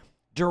Lord.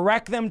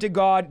 Direct them to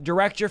God.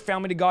 Direct your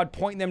family to God.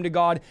 Point them to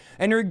God.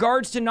 And in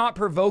regards to not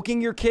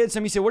provoking your kids,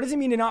 some of you say, what does it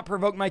mean to not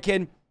provoke my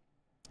kid?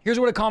 Here's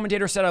what a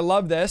commentator said. I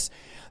love this.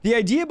 The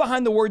idea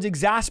behind the words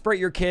exasperate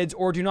your kids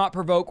or do not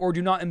provoke or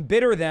do not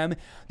embitter them,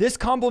 this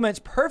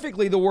complements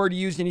perfectly the word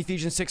used in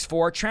Ephesians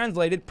 6:4,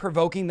 translated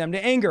provoking them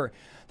to anger.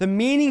 The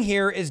meaning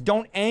here is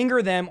don't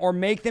anger them or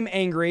make them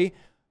angry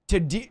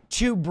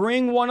to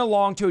bring one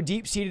along to a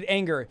deep-seated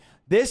anger.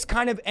 This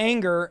kind of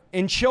anger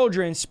in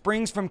children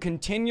springs from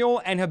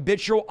continual and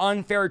habitual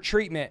unfair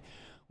treatment.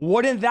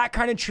 Wouldn't that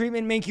kind of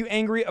treatment make you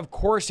angry? Of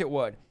course it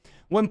would.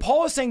 When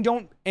Paul is saying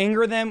don't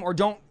anger them or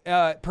don't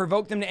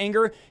provoke them to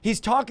anger,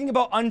 he's talking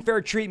about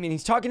unfair treatment.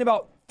 He's talking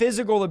about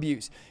physical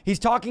abuse. He's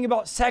talking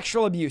about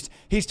sexual abuse.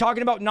 He's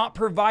talking about not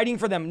providing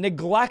for them,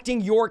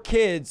 neglecting your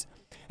kids.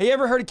 Have you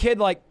ever heard a kid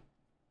like,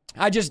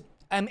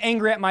 I'm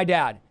angry at my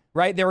dad,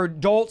 right? They're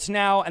adults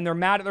now and they're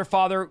mad at their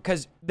father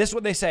because this is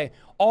what they say.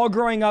 All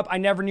growing up, I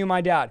never knew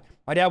my dad.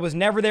 My dad was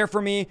never there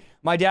for me.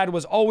 My dad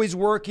was always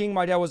working.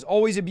 My dad was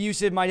always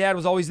abusive. My dad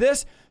was always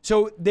this.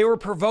 So they were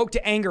provoked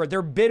to anger.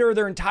 They're bitter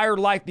their entire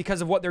life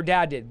because of what their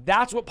dad did.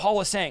 That's what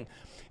Paul is saying.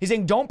 He's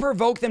saying, don't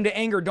provoke them to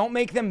anger. Don't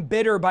make them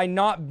bitter by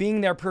not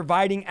being there,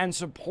 providing and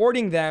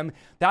supporting them.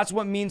 That's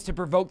what it means to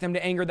provoke them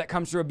to anger that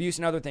comes through abuse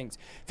and other things.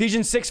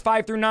 Ephesians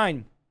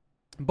 6:5-9.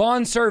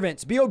 Bond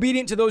servants, be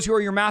obedient to those who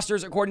are your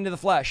masters according to the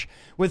flesh,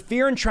 with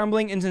fear and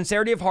trembling and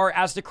sincerity of heart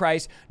as to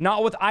Christ,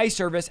 not with eye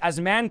service as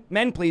men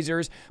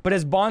pleasers, but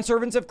as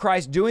bondservants of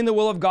Christ, doing the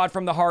will of God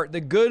from the heart, the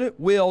good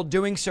will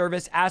doing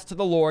service as to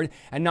the Lord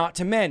and not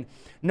to men,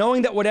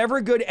 knowing that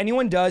whatever good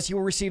anyone does, he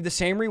will receive the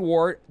same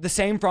reward, the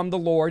same from the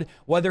Lord,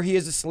 whether he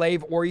is a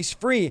slave or he's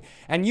free.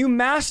 And you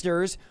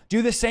masters,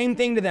 do the same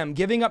thing to them,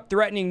 giving up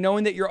threatening,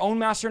 knowing that your own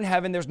master in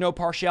heaven, there's no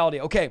partiality.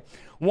 Okay,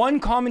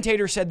 one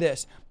commentator said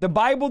this: the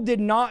Bible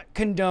did not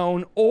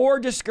condone or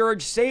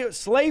discourage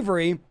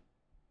slavery,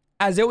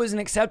 as it was an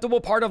acceptable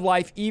part of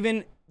life,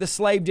 even the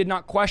slave did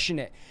not question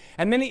it.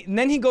 And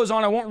then he goes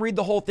on, I won't read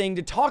the whole thing,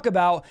 to talk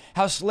about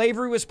how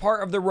slavery was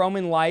part of the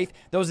Roman life.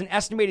 There was an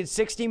estimated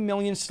 60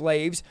 million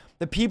slaves.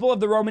 The people of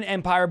the Roman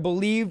Empire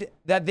believed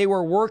that they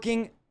were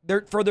working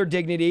for their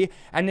dignity,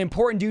 and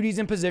important duties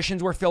and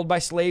positions were filled by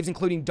slaves,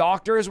 including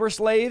doctors were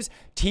slaves,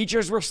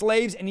 teachers were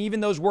slaves, and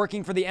even those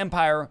working for the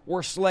empire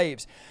were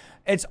slaves.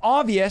 It's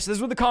obvious, this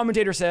is what the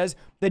commentator says,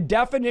 the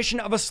definition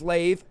of a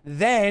slave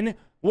then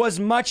was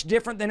much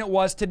different than it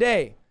was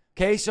today.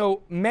 Okay,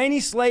 so many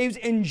slaves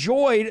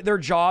enjoyed their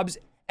jobs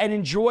and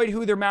enjoyed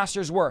who their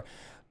masters were.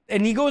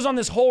 And he goes on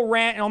this whole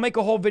rant, and I'll make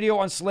a whole video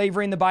on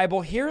slavery in the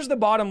Bible. Here's the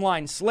bottom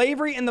line.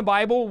 Slavery in the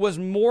Bible was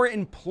more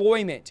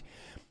employment.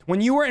 When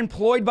you were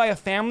employed by a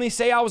family,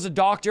 say I was a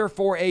doctor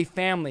for a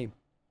family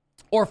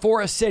or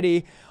for a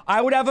city,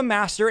 I would have a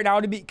master and I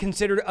would be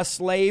considered a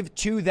slave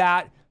to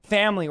that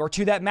family or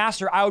to that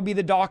master. I would be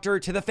the doctor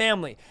to the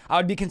family. I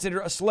would be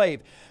considered a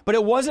slave. But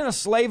it wasn't a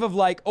slave of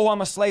like, oh,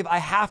 I'm a slave, I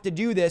have to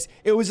do this.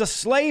 It was a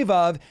slave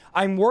of,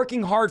 I'm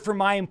working hard for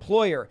my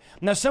employer.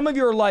 Now, some of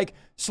you are like,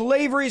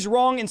 slavery is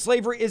wrong and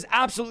slavery is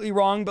absolutely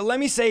wrong. But let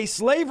me say,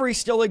 slavery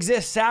still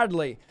exists,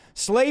 sadly.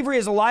 Slavery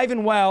is alive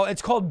and well.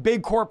 It's called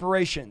big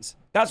corporations.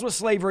 That's what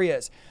slavery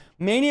is.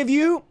 Many of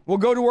you will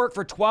go to work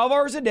for 12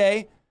 hours a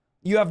day.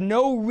 You have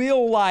no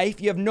real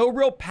life. You have no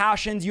real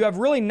passions. You have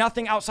really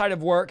nothing outside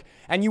of work.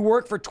 And you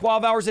work for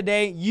 12 hours a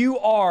day. You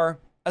are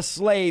a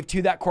slave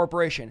to that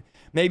corporation.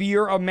 Maybe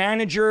you're a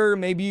manager.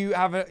 Maybe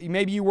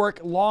you work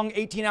long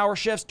 18-hour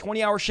shifts,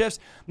 20-hour shifts.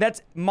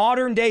 That's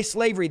modern day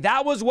slavery.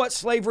 That was what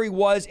slavery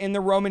was in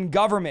the Roman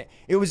government.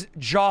 It was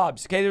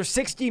jobs. Okay, there's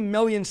 60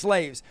 million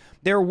slaves.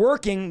 They're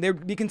working. They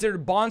would be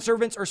considered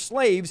bondservants or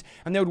slaves,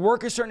 and they would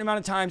work a certain amount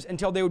of times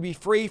until they would be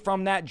free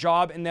from that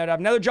job, and they'd have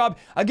another job.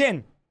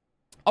 Again,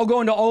 I'll go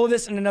into all of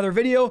this in another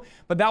video,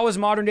 but that was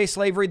modern day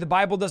slavery. The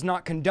Bible does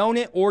not condone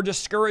it or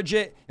discourage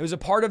it. It was a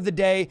part of the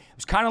day. It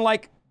was kind of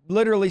like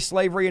literally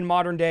slavery in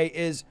modern day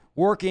is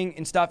working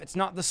and stuff. It's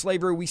not the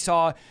slavery we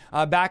saw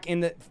back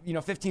in the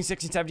 15,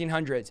 16,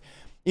 1700s.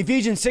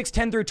 Ephesians 6,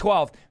 10 through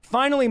 12.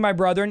 Finally, my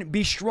brethren,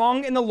 be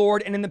strong in the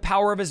Lord and in the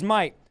power of his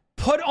might.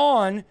 Put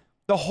on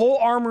the whole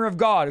armor of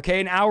God.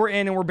 Okay, an hour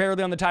in and we're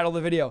barely on the title of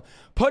the video.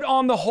 Put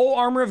on the whole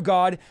armor of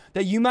God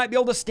that you might be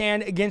able to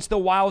stand against the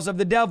wiles of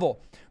the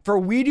devil. For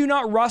we do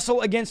not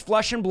wrestle against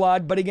flesh and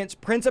blood, but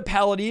against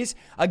principalities,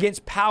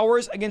 against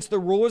powers, against the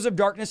rulers of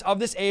darkness of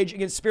this age,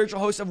 against spiritual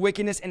hosts of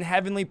wickedness in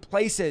heavenly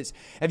places.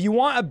 If you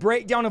want a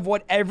breakdown of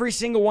what every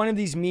single one of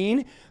these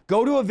mean,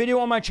 go to a video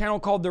on my channel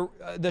called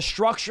the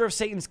Structure of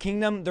Satan's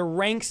Kingdom, the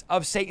Ranks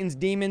of Satan's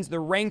Demons, the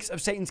Ranks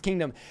of Satan's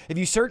Kingdom. If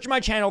you search my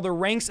channel, the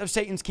Ranks of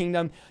Satan's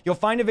Kingdom, you'll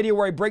find a video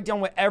where I break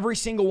down what every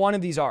single one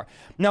of these are.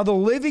 Now, the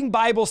Living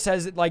Bible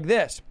says it like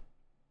this.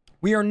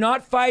 We are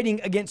not fighting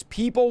against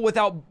people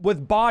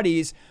with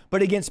bodies,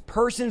 but against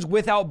persons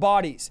without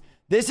bodies.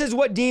 This is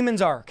what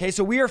demons are. Okay,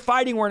 so we're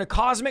in a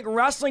cosmic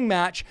wrestling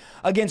match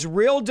against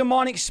real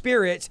demonic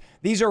spirits.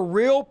 These are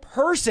real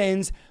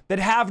persons that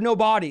have no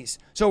bodies.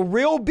 So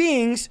real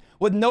beings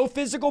with no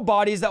physical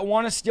bodies that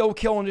want to steal,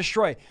 kill, and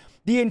destroy.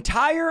 The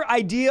entire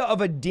idea of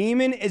a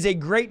demon is a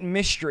great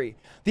mystery.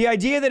 The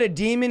idea that a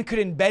demon could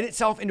embed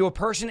itself into a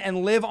person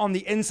and live on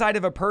the inside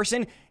of a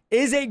person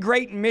is a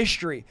great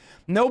mystery.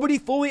 Nobody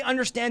fully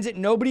understands it.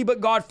 Nobody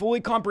but God fully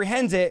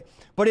comprehends it,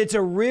 but it's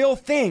a real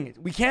thing.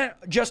 We can't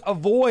just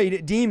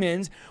avoid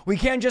demons. We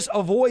can't just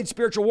avoid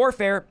spiritual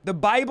warfare. The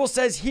Bible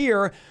says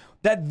here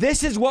that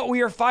this is what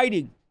we are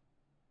fighting.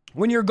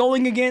 When you're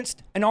going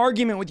against an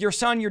argument with your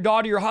son, your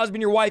daughter, your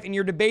husband, your wife, and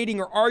you're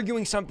debating or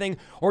arguing something,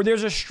 or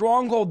there's a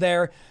stronghold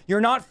there, you're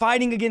not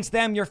fighting against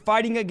them. You're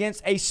fighting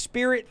against a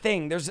spirit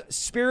thing. There's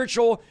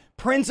spiritual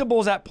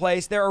principles at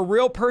place. There are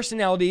real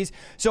personalities.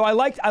 So I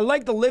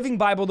like the Living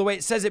Bible, the way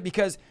it says it,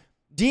 because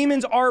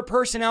demons are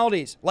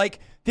personalities. Like,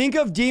 think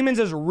of demons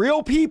as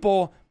real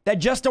people that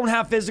just don't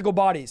have physical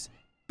bodies,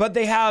 but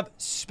they have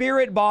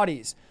spirit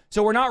bodies.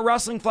 So we're not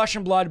wrestling flesh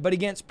and blood, but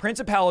against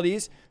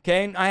principalities.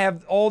 Okay. I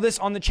have all this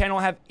on the channel.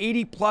 I have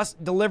 80 plus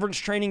deliverance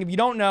training. If you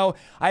don't know,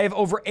 I have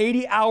over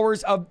 80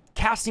 hours of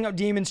casting out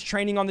demons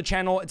training on the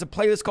channel. It's a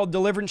playlist called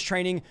Deliverance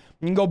Training.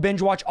 You can go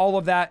binge watch all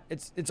of that.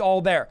 It's all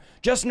there.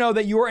 Just know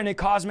that you are in a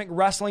cosmic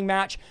wrestling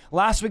match.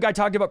 Last week I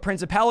talked about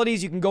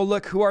principalities. You can go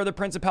look who are the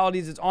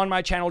principalities. It's on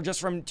my channel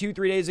just from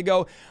 2-3 days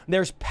ago.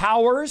 There's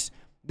powers.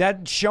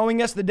 That's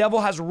showing us the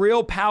devil has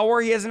real power.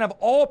 He doesn't have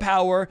all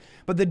power,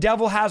 but the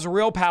devil has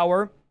real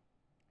power.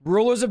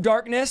 Rulers of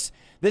darkness.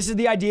 This is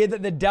the idea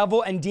that the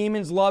devil and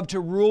demons love to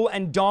rule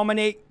and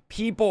dominate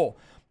people.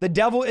 The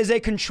devil is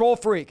a control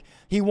freak.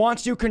 He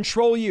wants to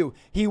control you.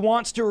 He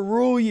wants to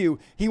rule you.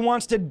 He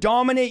wants to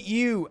dominate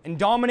you and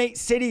dominate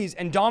cities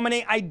and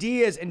dominate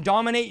ideas and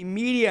dominate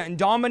media and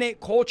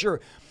dominate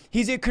culture.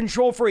 He's a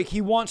control freak.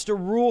 He wants to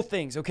rule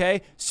things,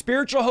 okay?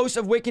 Spiritual hosts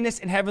of wickedness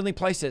in heavenly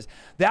places.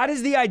 That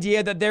is the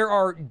idea that there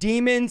are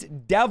demons,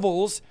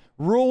 devils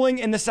ruling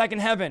in the second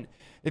heaven.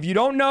 If you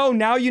don't know,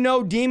 now you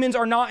know. Demons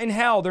are not in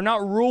hell. They're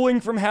not ruling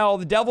from hell.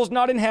 The devil's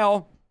not in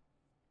hell.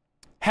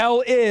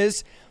 Hell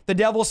is the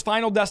devil's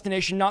final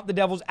destination, not the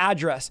devil's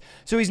address.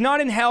 So he's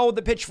not in hell with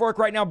the pitchfork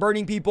right now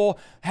burning people.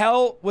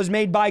 Hell was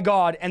made by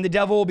God, and the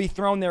devil will be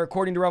thrown there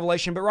according to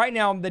Revelation. But right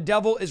now, the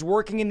devil is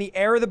working in the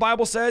air, the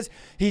Bible says.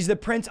 He's the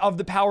prince of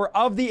the power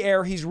of the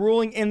air. He's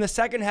ruling in the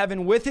second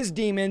heaven with his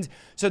demons.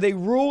 So they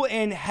rule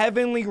in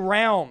heavenly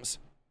realms.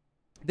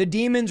 The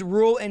demons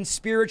rule in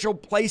spiritual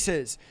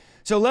places.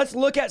 So let's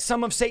look at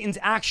some of Satan's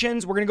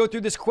actions. We're going to go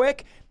through this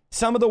quick.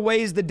 Some of the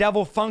ways the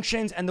devil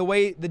functions and the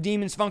way the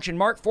demons function.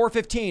 Mark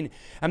 4:15.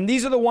 And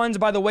these are the ones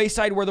by the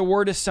wayside where the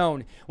word is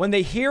sown. When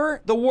they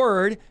hear the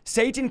word,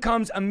 Satan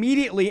comes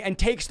immediately and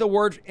takes the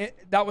word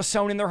that was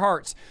sown in their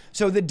hearts.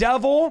 So the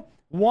devil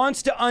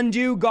wants to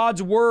undo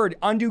God's word,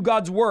 undo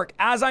God's work.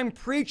 As I'm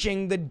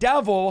preaching, the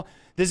devil,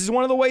 this is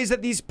one of the ways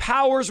that these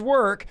powers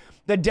work.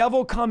 The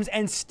devil comes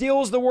and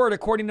steals the word,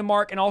 according to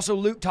Mark, and also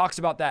Luke talks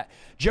about that.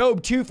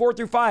 Job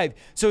 2:4-5.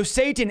 So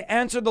Satan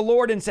answered the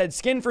Lord and said,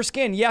 skin for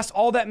skin. Yes,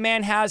 all that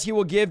man has, he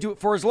will give to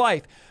for his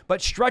life.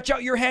 But stretch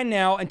out your hand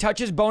now and touch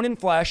his bone and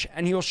flesh,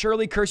 and he will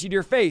surely curse you to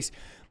your face.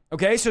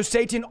 Okay, so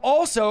Satan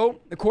also,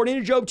 according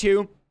to Job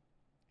 2,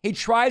 he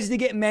tries to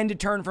get men to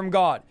turn from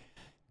God.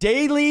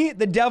 Daily,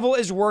 the devil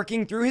is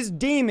working through his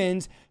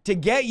demons to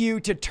get you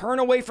to turn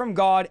away from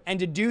God and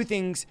to do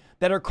things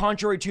that are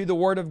contrary to the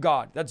word of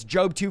God. That's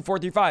Job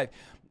 2:4-5.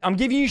 I'm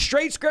giving you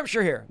straight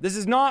scripture here. This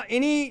is not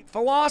any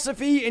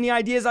philosophy, any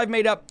ideas I've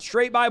made up,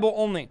 straight Bible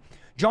only.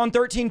 John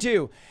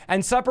 13:2.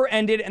 And supper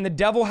ended, and the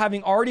devil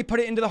having already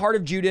put it into the heart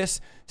of Judas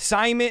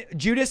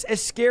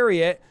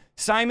Iscariot,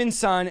 Simon's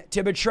son,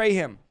 to betray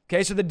him.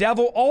 Okay, so the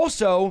devil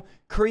also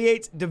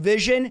creates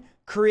division,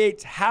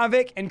 creates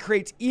havoc, and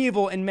creates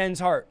evil in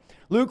men's heart.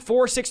 Luke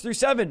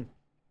 4:6-7.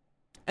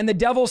 And the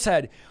devil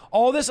said,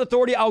 all this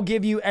authority I'll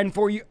give you and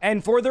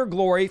for their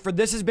glory, for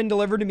this has been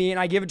delivered to me, and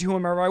I give it to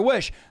whomever I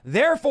wish.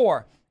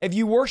 Therefore, if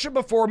you worship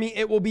before me,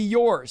 it will be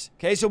yours.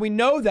 Okay, so we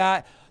know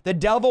that the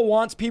devil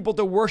wants people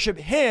to worship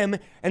him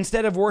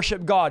instead of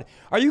worship God.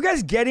 Are you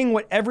guys getting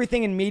what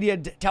everything in media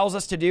tells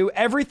us to do?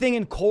 Everything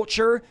in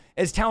culture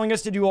is telling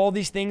us to do all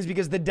these things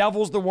because the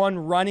devil's the one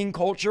running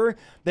culture.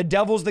 The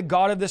devil's the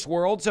god of this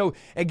world. So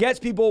it gets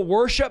people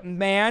worship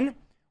man,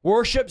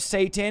 worship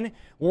Satan,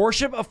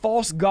 worship a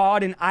false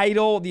god, an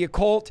idol, the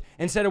occult,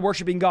 instead of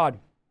worshiping God.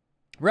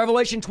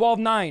 Revelation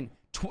 12:9.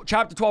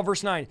 Chapter 12,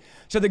 verse 9.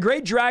 So the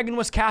great dragon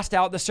was cast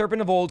out, the serpent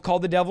of old,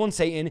 called the devil and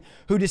Satan,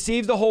 who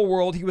deceived the whole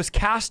world. He was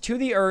cast to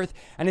the earth,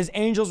 and his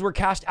angels were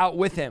cast out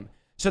with him.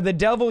 So the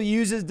devil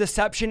uses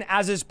deception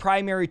as his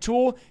primary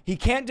tool. He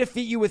can't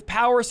defeat you with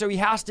power, so he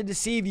has to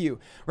deceive you.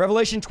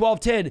 Revelation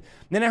 12:10.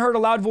 Then I heard a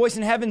loud voice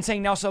in heaven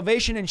saying, now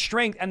salvation and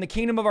strength and the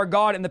kingdom of our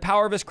God and the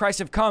power of his Christ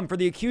have come. For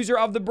the accuser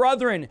of the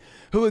brethren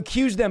who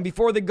accused them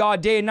before the God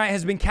day and night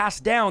has been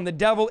cast down. The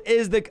devil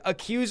is the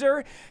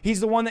accuser. He's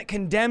the one that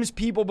condemns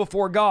people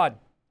before God.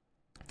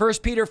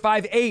 1 Peter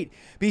 5:8,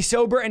 be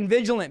sober and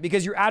vigilant,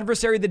 because your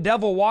adversary, the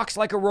devil, walks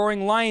like a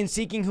roaring lion,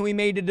 seeking who he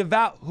may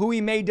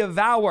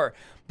devour.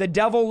 The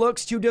devil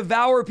looks to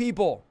devour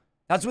people.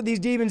 That's what these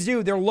demons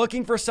do. They're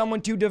looking for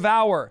someone to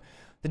devour.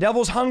 The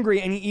devil's hungry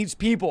and he eats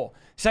people.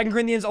 2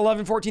 Corinthians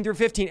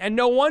 11:14-15. And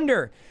no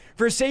wonder,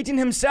 for Satan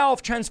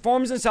himself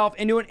transforms himself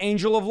into an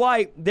angel of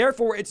light.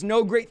 Therefore, it's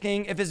no great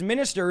thing if his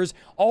ministers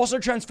also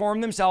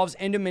transform themselves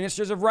into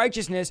ministers of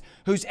righteousness,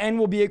 whose end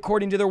will be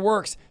according to their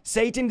works.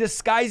 Satan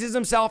disguises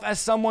himself as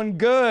someone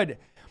good.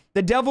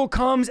 The devil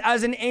comes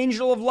as an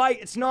angel of light.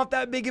 It's not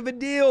that big of a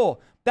deal.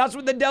 That's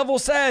what the devil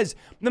says.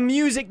 The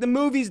music, the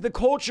movies, the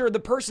culture, the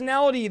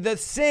personality, the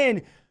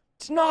sin.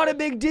 It's not a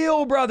big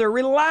deal, brother.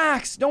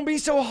 Relax. Don't be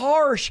so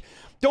harsh.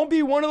 Don't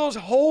be one of those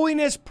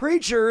holiness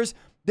preachers.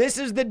 This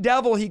is the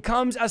devil. He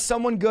comes as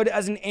someone good,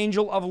 as an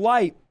angel of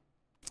light.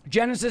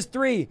 Genesis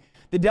 3,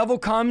 the devil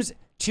comes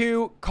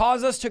to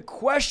cause us to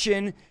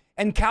question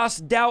and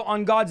cast doubt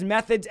on God's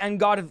methods and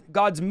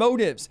God's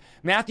motives.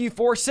 Matthew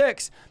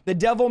 4:6, the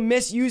devil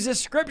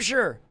misuses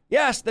scripture.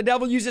 Yes, the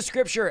devil uses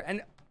scripture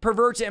and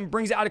perverts it and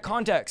brings it out of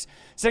context.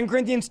 2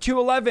 Corinthians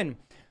 2:11,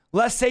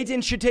 lest Satan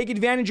should take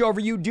advantage over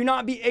you, do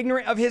not be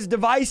ignorant of his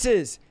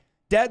devices.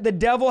 The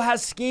devil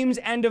has schemes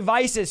and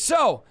devices.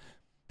 So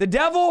the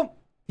devil,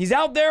 he's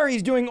out there,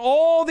 he's doing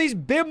all these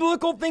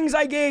biblical things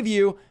I gave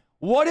you.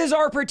 What is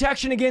our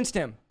protection against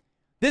him?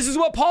 This is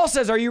what Paul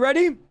says. Are you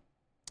ready?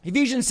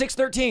 Ephesians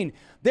 6:13.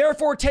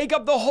 Therefore, take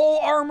up the whole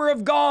armor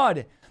of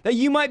God, that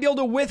you might be able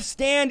to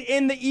withstand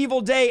in the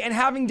evil day, and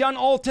having done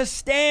all, to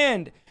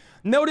stand.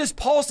 Notice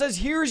Paul says,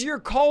 here's your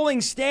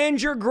calling,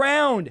 stand your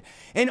ground.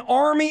 An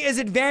army is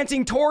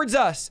advancing towards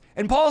us.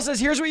 And Paul says,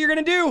 here's what you're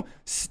going to do.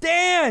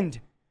 Stand.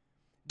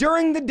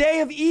 During the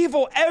day of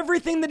evil,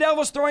 everything the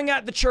devil's throwing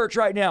at the church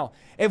right now.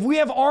 If we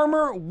have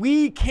armor,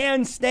 we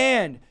can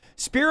stand.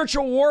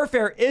 Spiritual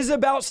warfare is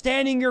about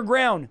standing your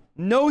ground.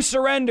 No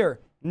surrender,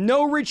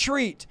 no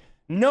retreat,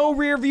 no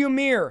rearview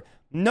mirror,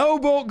 no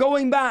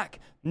going back,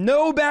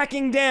 no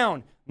backing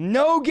down,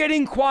 no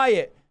getting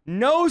quiet,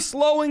 no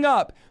slowing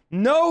up,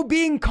 no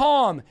being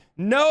calm,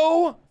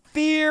 no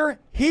fear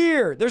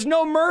here. There's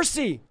no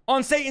mercy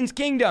on Satan's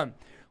kingdom.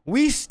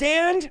 We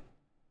stand,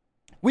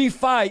 we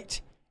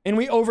fight, and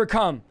we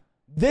overcome.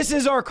 This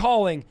is our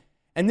calling,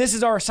 and this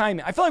is our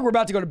assignment. I feel like we're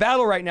about to go to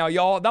battle right now,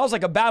 y'all. That was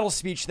like a battle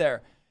speech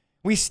there.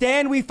 We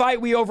stand, we fight,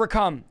 we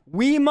overcome.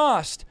 We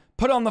must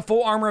put on the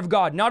full armor of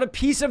God. Not a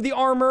piece of the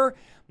armor,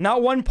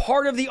 not one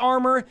part of the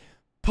armor.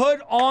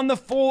 Put on the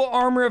full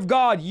armor of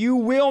God. You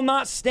will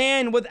not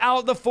stand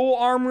without the full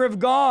armor of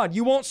God.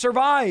 You won't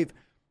survive.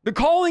 The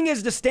calling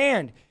is to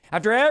stand.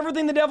 After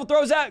everything the devil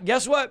throws out,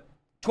 guess what?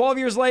 12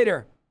 years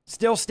later,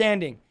 still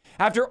standing.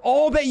 After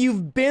all that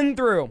you've been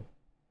through,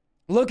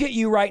 look at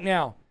you right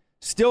now,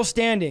 still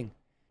standing.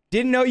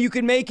 Didn't know you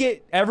could make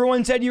it.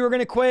 Everyone said you were going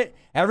to quit.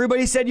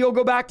 Everybody said you'll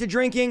go back to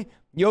drinking.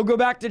 You'll go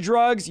back to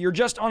drugs. You're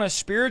just on a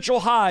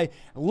spiritual high.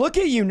 Look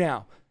at you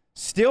now,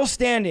 still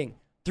standing.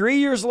 3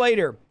 years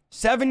later,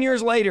 7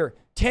 years later,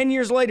 10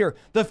 years later,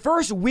 the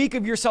first week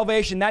of your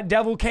salvation, that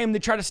devil came to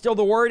try to steal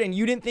the word and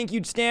you didn't think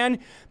you'd stand,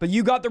 but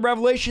you got the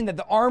revelation that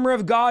the armor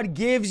of God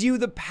gives you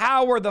the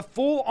power, the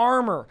full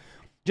armor.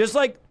 Just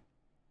like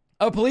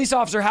a police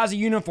officer has a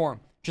uniform.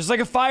 Just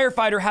like a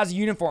firefighter has a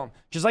uniform.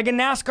 Just like a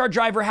NASCAR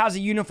driver has a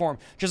uniform.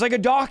 Just like a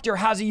doctor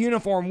has a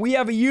uniform. We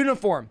have a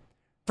uniform.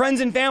 Friends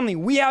and family,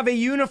 we have a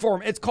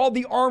uniform. It's called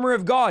the armor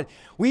of God.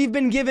 We've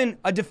been given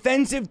a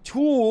defensive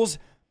tools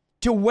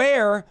to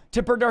wear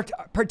to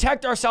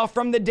protect ourselves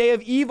from the day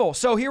of evil.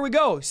 So here we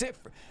go.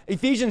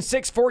 Ephesians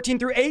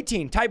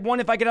 6:14-18. Type 1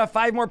 if I could have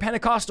 5 more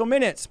Pentecostal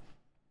minutes.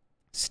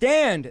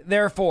 Stand,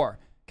 therefore.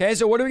 Okay,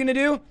 so what are we going to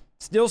do?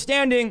 Still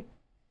standing.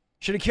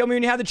 Should have killed me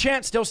when you had the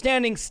chance. Still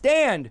standing.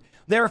 Stand.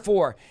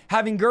 Therefore,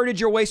 having girded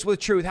your waist with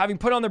truth, having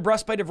put on the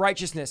breastplate of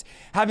righteousness,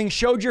 having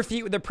showed your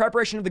feet with the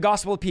preparation of the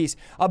gospel of peace,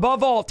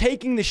 above all,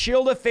 taking the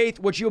shield of faith,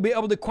 which you'll be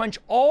able to quench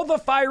all the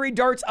fiery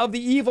darts of the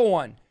evil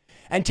one,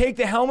 and take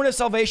the helmet of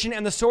salvation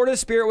and the sword of the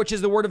Spirit, which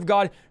is the word of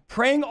God,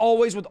 praying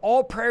always with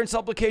all prayer and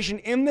supplication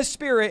in the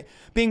Spirit,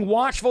 being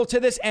watchful to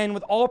this end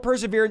with all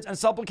perseverance and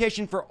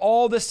supplication for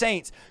all the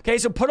saints. Okay,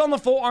 so put on the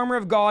full armor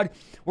of God.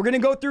 We're going to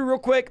go through real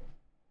quick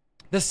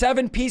the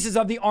 7 pieces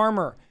of the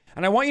armor.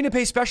 And I want you to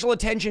pay special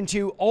attention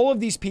to all of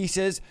these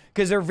pieces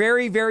because they're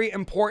very, very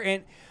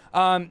important.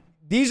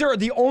 These are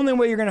the only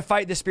way you're going to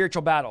fight the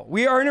spiritual battle.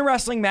 We are in a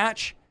wrestling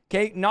match,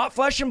 okay? Not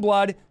flesh and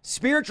blood,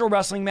 spiritual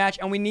wrestling match,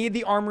 and we need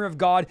the armor of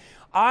God.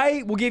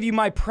 I will give you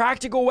my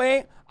practical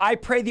way. I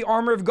pray the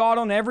armor of God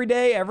on every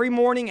day, every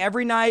morning,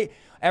 every night.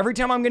 Every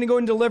time I'm going to go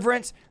in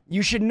deliverance,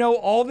 you should know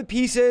all the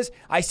pieces.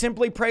 I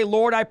simply pray,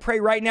 Lord, I pray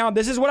right now.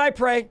 This is what I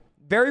pray.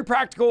 Very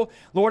practical.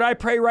 Lord, I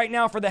pray right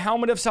now for the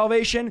helmet of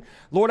salvation.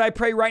 Lord, I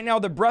pray right now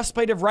the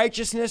breastplate of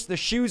righteousness, the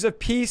shoes of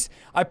peace.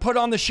 I put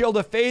on the shield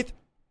of faith.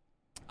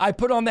 I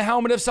put on the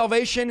helmet of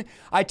salvation.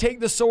 I take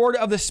the sword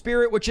of the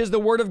Spirit, which is the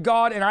word of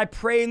God, and I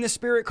pray in the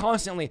Spirit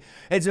constantly.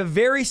 It's a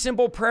very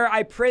simple prayer.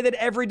 I pray that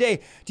every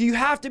day. Do you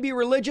have to be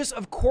religious?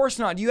 Of course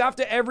not. Do you have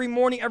to every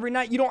morning, every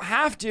night? You don't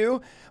have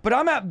to, but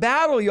I'm at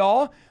battle,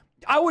 y'all.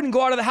 I wouldn't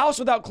go out of the house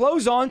without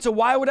clothes on, so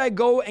why would I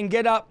go and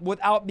get up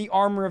without the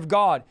armor of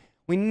God?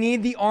 We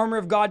need the armor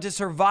of God to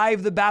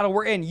survive the battle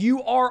we're in.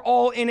 You are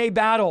all in a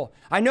battle.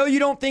 I know you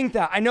don't think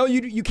that. I know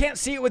you can't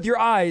see it with your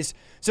eyes,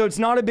 so it's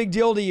not a big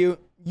deal to you.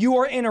 You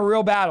are in a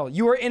real battle.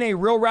 You are in a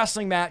real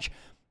wrestling match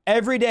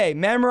every day.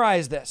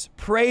 Memorize this.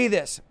 Pray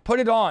this. Put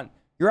it on.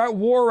 You're at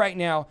war right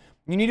now.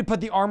 You need to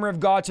put the armor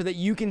of God so that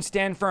you can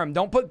stand firm.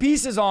 Don't put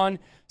pieces on.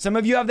 Some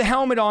of you have the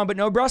helmet on, but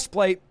no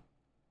breastplate.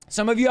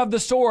 Some of you have the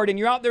sword and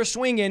you're out there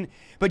swinging,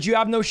 but you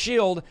have no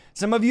shield.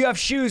 Some of you have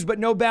shoes, but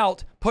no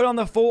belt. Put on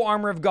the full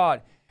armor of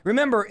God.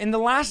 Remember, in the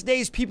last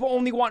days, people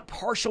only want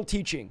partial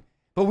teaching,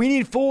 but we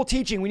need full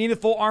teaching. We need the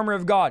full armor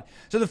of God.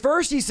 So the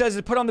first he says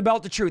is put on the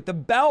belt of truth. The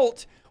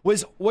belt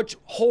was what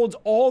holds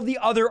all the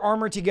other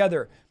armor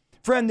together.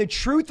 Friend, the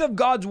truth of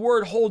God's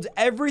word holds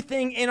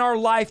everything in our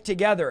life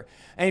together.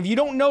 And if you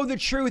don't know the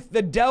truth,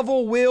 the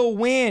devil will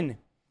win.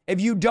 If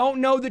you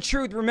don't know the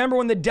truth, remember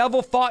when the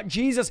devil fought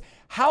Jesus,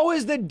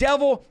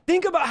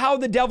 think about how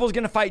the devil's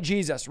going to fight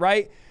Jesus,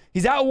 right?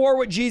 He's at war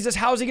with Jesus.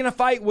 How's he going to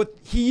fight?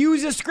 He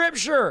uses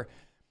scripture,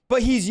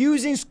 but he's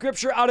using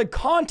scripture out of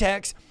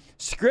context.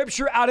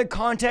 Scripture out of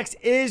context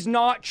is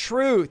not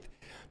truth.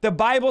 The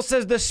Bible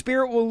says the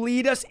Spirit will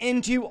lead us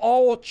into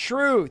all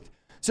truth.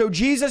 So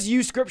Jesus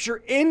used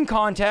scripture in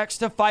context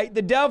to fight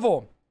the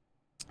devil.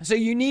 So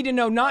you need to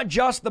know not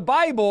just the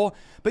Bible,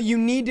 but you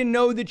need to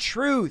know the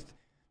truth.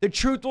 The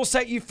truth will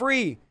set you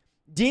free.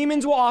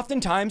 Demons will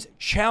oftentimes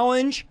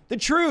challenge the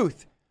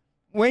truth.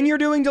 When you're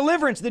doing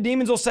deliverance, the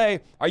demons will say,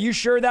 are you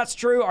sure that's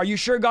true? Are you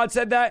sure God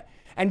said that?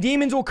 And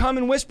demons will come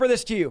and whisper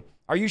this to you.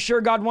 Are you sure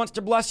God wants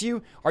to bless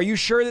you? Are you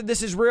sure that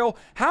this is real?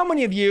 How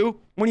many of you,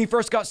 when you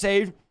first got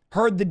saved,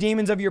 heard the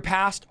demons of your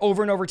past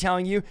over and over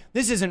telling you,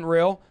 this isn't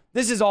real.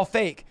 This is all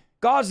fake.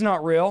 God's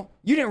not real.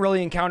 You didn't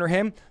really encounter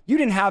him. You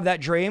didn't have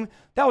that dream.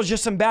 That was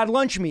just some bad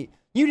lunch meat.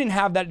 You didn't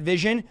have that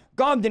vision.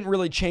 God didn't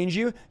really change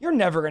you. You're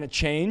never going to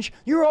change.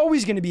 You're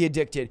always going to be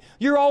addicted.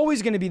 You're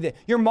always going to be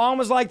your mom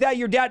was like that.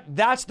 Your dad,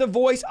 that's the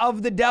voice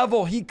of the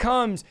devil. He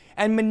comes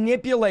and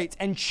manipulates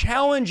and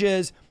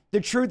challenges the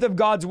truth of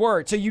God's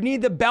word. So you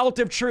need the belt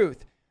of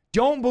truth.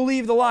 Don't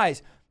believe the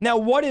lies. Now,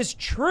 what is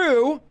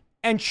true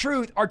and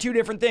truth are two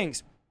different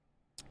things.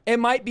 It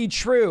might be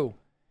true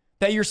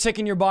that you're sick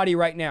in your body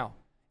right now.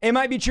 It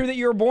might be true that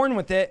you were born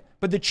with it,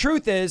 but the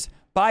truth is,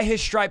 by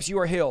his stripes you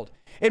are healed.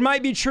 It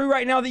might be true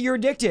right now that you're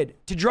addicted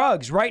to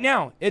drugs right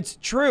now. It's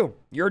true.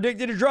 You're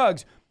addicted to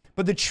drugs.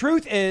 But the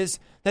truth is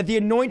that the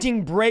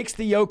anointing breaks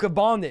the yoke of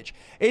bondage.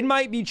 It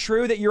might be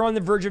true that you're on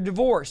the verge of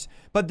divorce,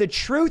 but the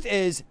truth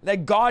is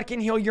that God can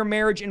heal your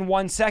marriage in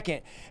 1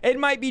 second. It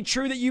might be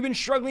true that you've been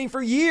struggling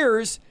for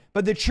years,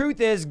 but the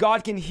truth is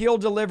God can heal,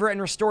 deliver, and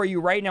restore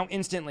you right now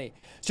instantly.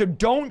 So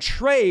don't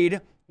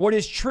trade what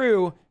is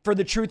true for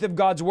the truth of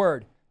God's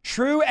word.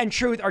 True and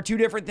truth are two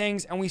different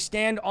things, and we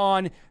stand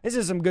on, this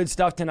is some good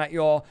stuff tonight,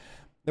 y'all.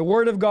 The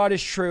word of God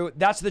is true.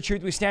 That's the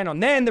truth we stand on.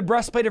 Then the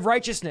breastplate of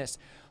righteousness.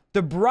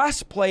 The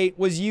breastplate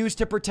was used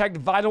to protect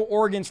vital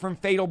organs from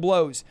fatal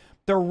blows.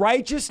 The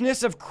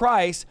righteousness of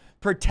Christ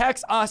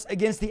protects us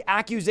against the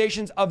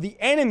accusations of the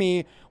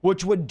enemy,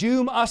 which would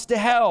doom us to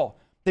hell.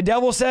 The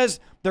devil says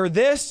they're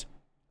this,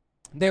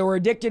 they were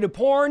addicted to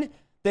porn,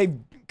 they've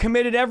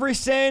committed every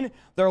sin,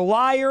 they're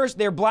liars,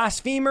 they're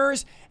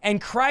blasphemers,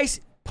 and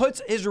Christ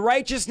puts his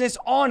righteousness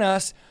on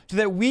us so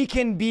that we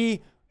can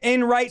be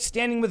in right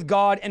standing with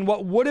God. And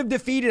what would have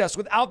defeated us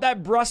without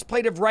that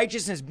breastplate of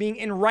righteousness being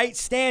in right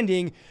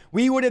standing,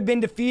 we would have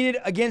been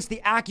defeated against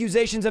the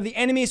accusations of the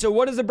enemy. So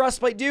what does the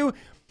breastplate do?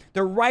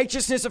 The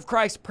righteousness of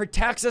Christ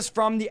protects us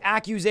from the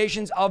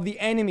accusations of the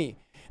enemy.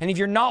 And if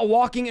you're not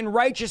walking in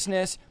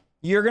righteousness,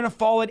 you're going to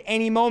fall at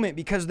any moment,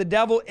 because the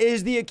devil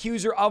is the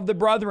accuser of the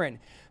brethren.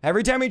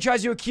 Every time he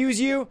tries to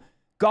accuse you,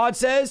 God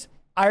says,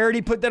 I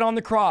already put that on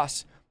the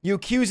cross. You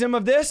accuse him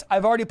of this,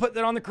 I've already put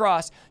that on the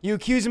cross. You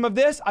accuse him of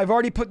this, I've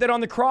already put that on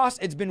the cross.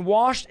 It's been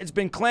washed, it's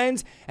been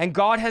cleansed, and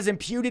God has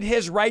imputed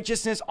his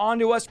righteousness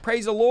onto us.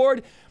 Praise the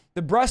Lord.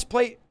 The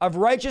breastplate of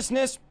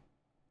righteousness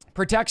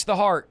protects the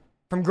heart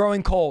from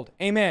growing cold.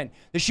 Amen.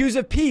 The shoes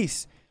of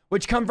peace,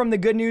 which come from the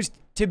good news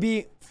to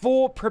be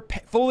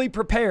fully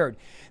prepared.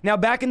 Now,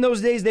 back in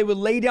those days, they would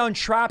lay down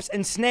traps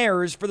and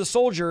snares for the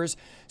soldiers.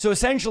 So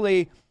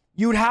essentially,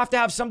 you would have to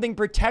have something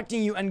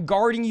protecting you and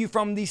guarding you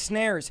from these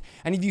snares.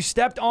 And if you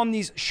stepped on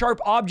these sharp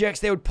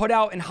objects they would put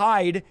out and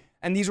hide,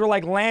 and these were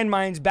like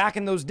landmines back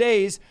in those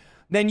days,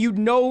 then you'd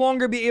no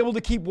longer be able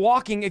to keep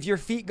walking if your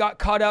feet got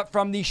caught up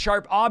from these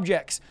sharp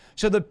objects.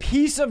 So the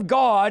peace of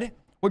God,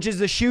 which is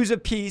the shoes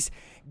of peace,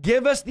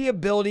 give us the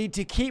ability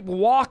to keep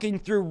walking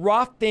through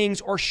rough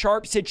things or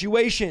sharp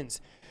situations.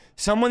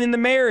 Someone in the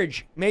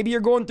marriage, maybe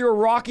you're going through a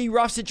rocky,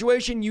 rough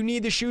situation, you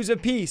need the shoes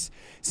of peace.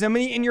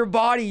 Somebody in your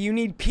body, you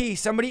need peace.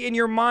 Somebody in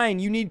your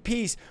mind, you need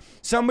peace.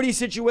 Somebody's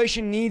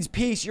situation needs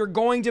peace. You're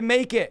going to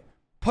make it.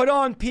 Put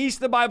on peace,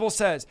 the Bible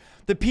says.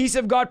 The peace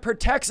of God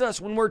protects us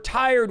when we're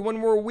tired,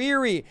 when we're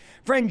weary.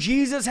 Friend,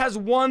 Jesus has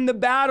won the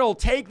battle.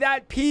 Take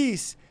that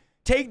peace.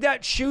 Take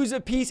that shoes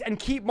of peace and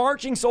keep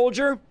marching,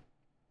 soldier.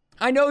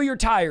 I know you're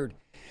tired.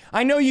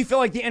 I know you feel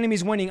like the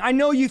enemy's winning. I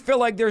know you feel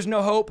like there's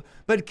no hope,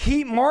 but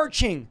keep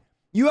marching.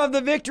 You have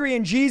the victory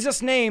in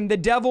Jesus' name. The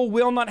devil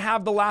will not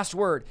have the last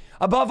word.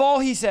 Above all,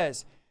 he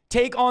says,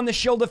 take on the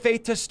shield of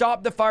faith to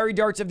stop the fiery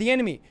darts of the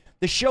enemy.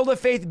 The shield of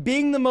faith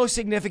being the most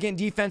significant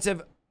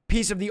defensive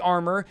piece of the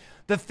armor.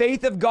 The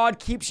faith of God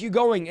keeps you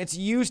going. It's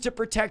used to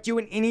protect you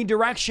in any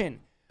direction.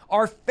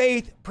 Our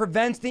faith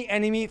prevents the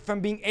enemy from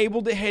being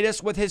able to hit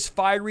us with his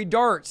fiery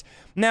darts.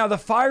 Now, the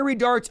fiery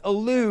darts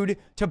allude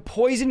to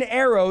poisoned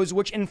arrows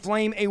which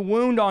inflame a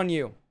wound on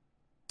you.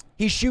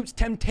 He shoots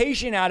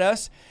temptation at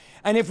us,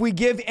 and if we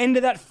give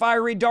into that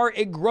fiery dart,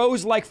 it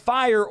grows like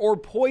fire or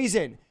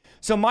poison.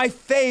 So my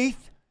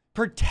faith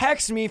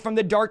protects me from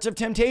the darts of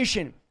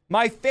temptation.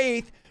 My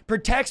faith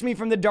protects me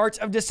from the darts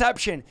of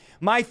deception.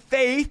 My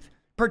faith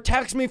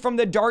protects me from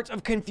the darts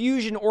of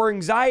confusion or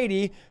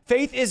anxiety.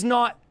 Faith is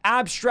not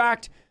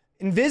abstract,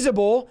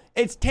 invisible,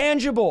 it's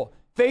tangible.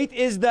 Faith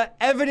is the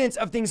evidence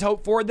of things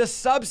hoped for, the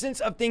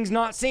substance of things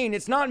not seen.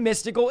 It's not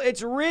mystical,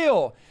 it's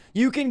real.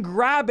 You can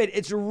grab it,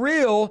 it's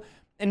real.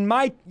 And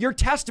your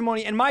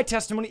testimony and my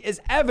testimony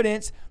is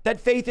evidence that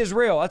faith is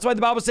real. That's why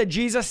the Bible said,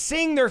 Jesus,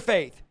 sing their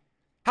faith.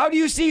 How do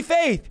you see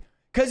faith?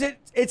 Because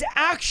it's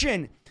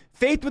action.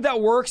 Faith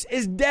without works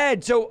is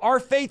dead. So our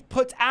faith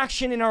puts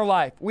action in our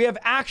life. We have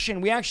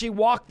action. We actually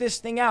walk this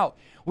thing out.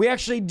 We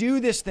actually do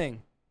this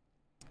thing.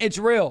 It's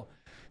real.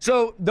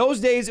 So those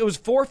days, it was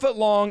 4 foot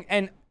long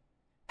and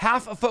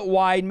half a foot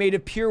wide, made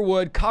of pure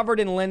wood,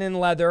 covered in linen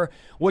leather,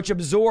 which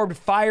absorbed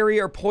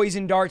fiery or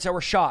poison darts that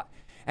were shot.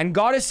 And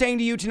God is saying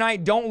to you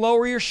tonight, don't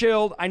lower your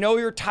shield. I know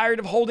you're tired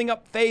of holding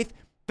up faith.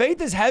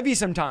 Faith is heavy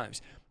sometimes.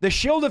 The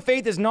shield of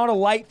faith is not a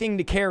light thing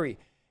to carry.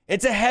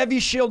 It's a heavy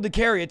shield to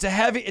carry. It's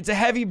a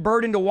heavy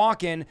burden to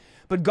walk in.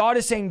 But God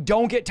is saying,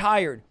 don't get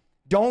tired.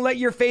 Don't let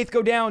your faith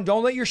go down.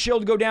 Don't let your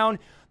shield go down.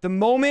 The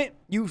moment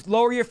you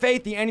lower your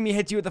faith, the enemy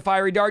hits you with the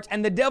fiery darts.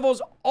 And the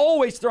devil's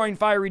always throwing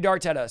fiery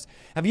darts at us.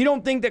 If you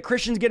don't think that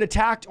Christians get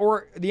attacked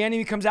or the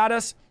enemy comes at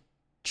us,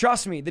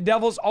 trust me, the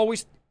devil's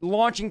always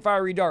launching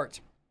fiery darts.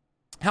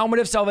 Helmet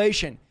of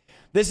salvation.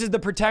 This is the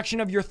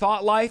protection of your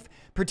thought life,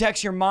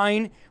 protects your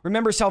mind.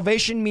 Remember,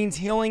 salvation means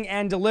healing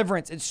and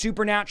deliverance. It's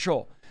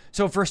supernatural.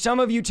 So for some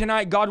of you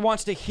tonight, God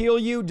wants to heal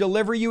you,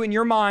 deliver you in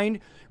your mind,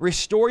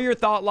 restore your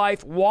thought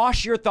life,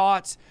 wash your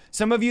thoughts.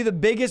 Some of you, the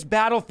biggest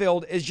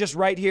battlefield is just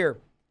right here,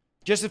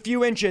 just a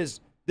few inches.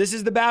 This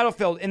is the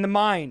battlefield in the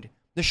mind.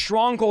 The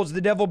strongholds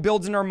the devil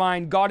builds in our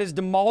mind, God is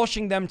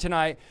demolishing them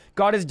tonight.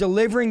 God is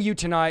delivering you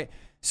tonight.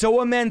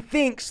 So a man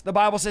thinks, the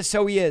Bible says,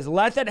 so he is.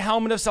 Let that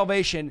helmet of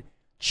salvation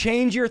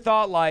change your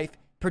thought life,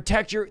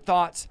 protect your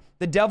thoughts.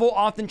 The devil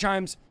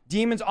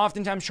demons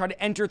oftentimes try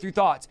to enter through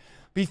thoughts.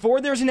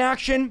 Before there's an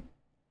action,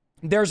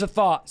 there's a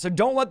thought. So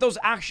don't let those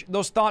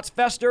thoughts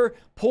fester.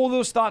 Pull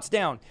those thoughts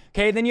down.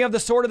 Okay, then you have the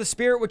sword of the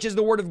Spirit, which is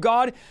the word of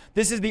God.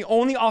 This is the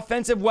only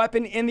offensive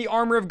weapon in the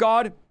armor of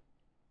God.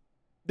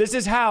 This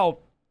is how,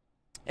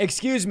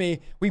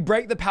 we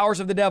break the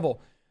powers of the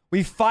devil.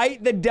 We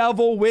fight the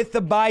devil with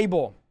the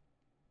Bible.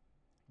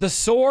 The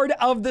sword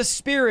of the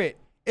Spirit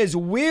is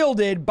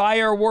wielded by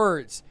our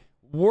words.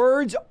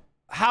 Words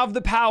have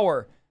the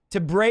power to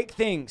break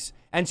things.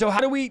 And so how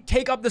do we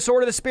take up the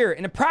sword of the Spirit?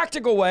 In a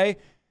practical way,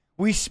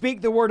 we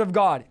speak the word of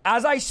God.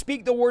 As I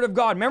speak the word of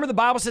God, remember the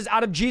Bible says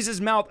out of Jesus'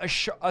 mouth, a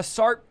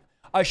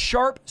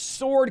sharp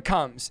sword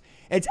comes.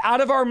 It's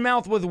out of our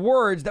mouth with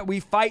words that we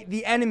fight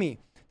the enemy.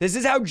 This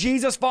is how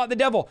Jesus fought the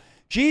devil.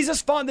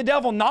 Jesus fought the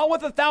devil not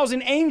with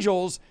 1,000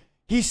 angels.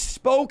 He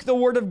spoke the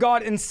word of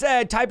God and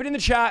said, type it in the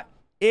chat,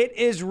 it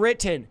is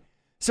written.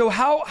 So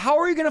how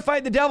are you going to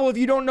fight the devil if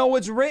you don't know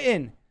what's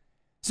written?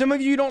 Some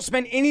of you don't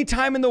spend any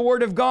time in the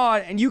word of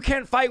God, and you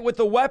can't fight with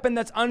a weapon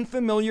that's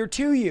unfamiliar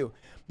to you.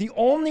 The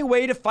only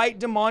way to fight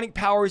demonic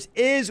powers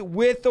is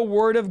with the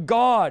word of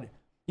God.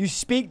 You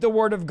speak the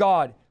word of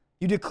God.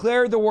 You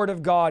declare the word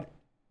of God.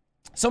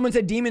 Someone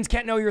said demons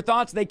can't know your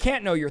thoughts. They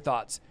can't know your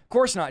thoughts. Of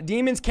course not.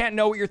 Demons can't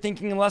know what you're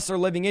thinking unless they're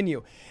living in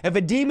you. If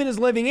a demon is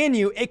living in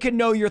you, it can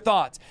know your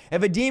thoughts.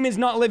 If a demon's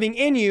not living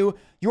in you,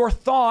 your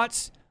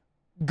thoughts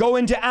go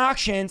into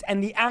actions,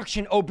 and the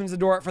action opens the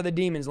door for the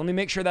demons. Let me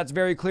make sure that's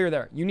very clear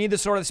there. You need the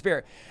sword of the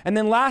Spirit. And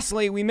then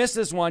lastly, we missed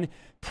this one.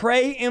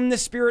 Pray in the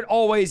Spirit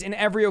always in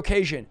every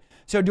occasion.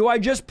 So do I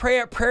just pray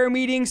at prayer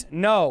meetings?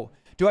 No.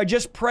 Do I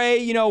just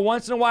pray,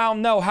 once in a while?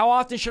 No. How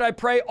often should I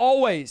pray?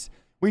 Always.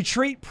 We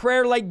treat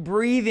prayer like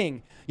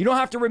breathing. You don't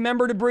have to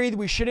remember to breathe.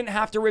 We shouldn't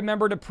have to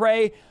remember to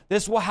pray.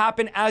 This will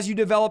happen as you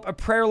develop a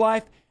prayer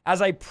life.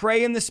 As I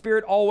pray in the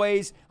Spirit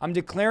always, I'm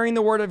declaring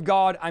the word of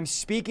God. I'm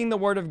speaking the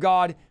word of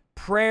God.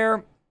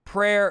 Prayer,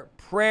 prayer,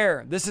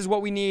 prayer. This is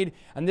what we need,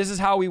 and this is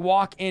how we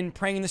walk in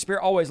praying in the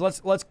Spirit always.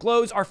 Let's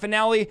close our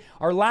finale,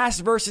 our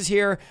last verses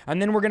here,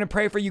 and then we're going to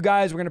pray for you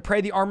guys. We're going to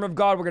pray the armor of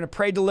God. We're going to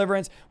pray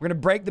deliverance. We're going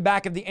to break the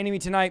back of the enemy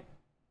tonight.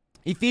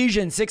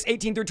 Ephesians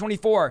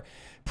 6:18-24.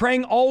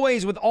 Praying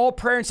always with all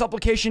prayer and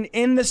supplication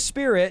in the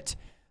Spirit,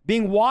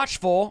 being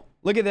watchful.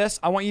 Look at this.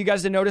 I want you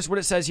guys to notice what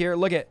it says here.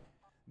 Look at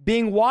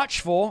being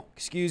watchful,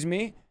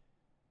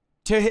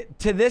 to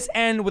this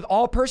end with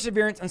all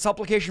perseverance and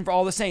supplication for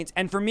all the saints.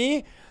 And for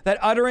me, that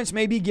utterance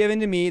may be given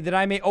to me, that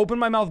I may open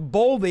my mouth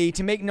boldly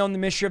to make known the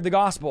mystery of the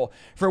gospel,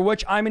 for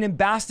which I'm an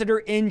ambassador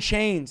in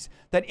chains,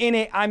 that in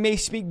it I may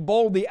speak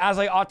boldly as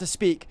I ought to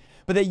speak,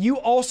 but that you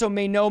also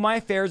may know my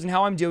affairs and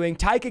how I'm doing.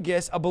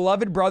 Tychicus, a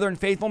beloved brother and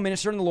faithful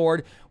minister in the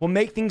Lord, will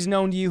make things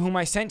known to you, whom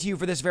I sent to you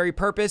for this very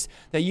purpose,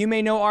 that you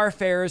may know our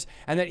affairs,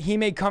 and that he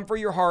may comfort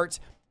your hearts.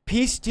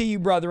 Peace to you,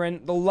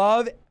 brethren, the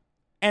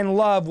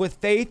love with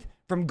faith,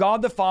 from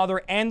God the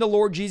Father and the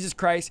Lord Jesus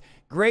Christ.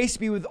 Grace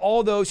be with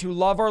all those who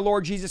love our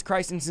Lord Jesus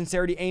Christ in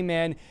sincerity.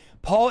 Amen.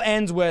 Paul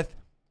ends with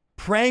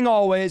praying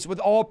always with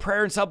all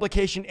prayer and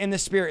supplication in the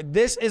Spirit.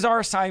 This is our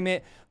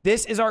assignment.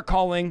 This is our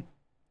calling.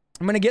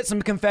 I'm going to get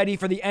some confetti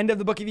for the end of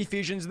the book of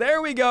Ephesians.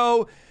 There we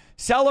go.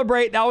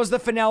 Celebrate. That was the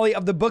finale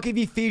of the book of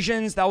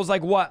Ephesians. That was a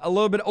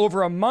little bit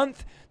over a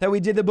month that we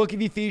did the book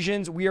of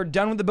Ephesians. We are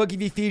done with the book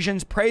of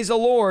Ephesians. Praise the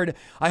Lord.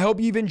 I hope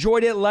you've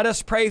enjoyed it. Let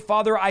us pray.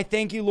 Father, I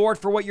thank you, Lord,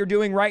 for what you're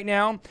doing right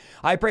now.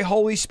 I pray,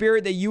 Holy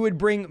Spirit, that you would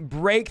bring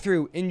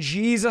breakthrough in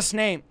Jesus'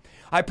 name.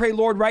 I pray,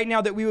 Lord, right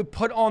now that we would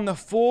put on the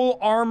full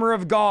armor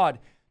of God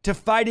to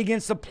fight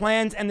against the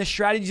plans and the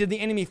strategies of the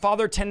enemy.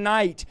 Father,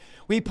 tonight,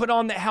 we put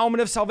on the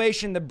helmet of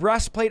salvation, the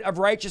breastplate of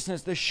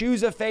righteousness, the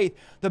shoes of faith,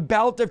 the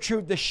belt of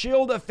truth, the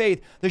shield of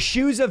faith, the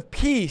shoes of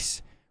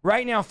peace.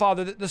 Right now,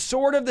 Father, the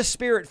sword of the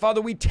Spirit. Father,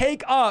 we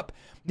take up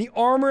the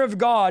armor of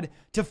God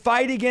to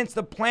fight against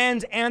the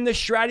plans and the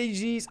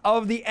strategies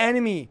of the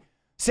enemy.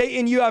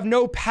 Satan, you have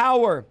no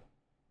power.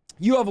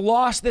 You have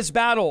lost this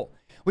battle.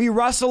 We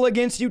wrestle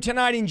against you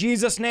tonight in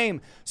Jesus'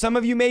 name. Some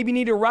of you maybe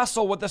need to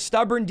wrestle with a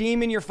stubborn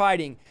demon you're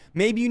fighting.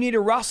 Maybe you need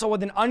to wrestle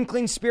with an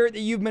unclean spirit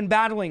that you've been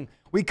battling.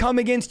 We come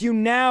against you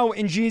now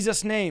in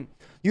Jesus' name.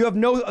 You have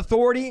no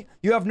authority.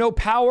 You have no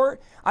power.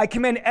 I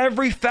command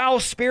every foul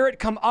spirit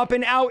come up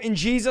and out in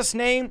Jesus'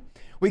 name.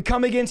 We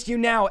come against you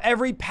now.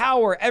 Every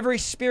power, every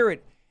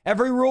spirit,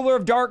 every ruler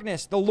of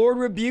darkness, the Lord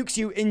rebukes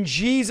you in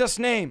Jesus'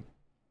 name.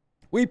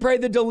 We pray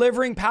the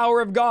delivering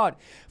power of God.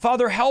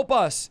 Father, help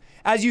us,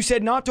 as you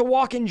said, not to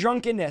walk in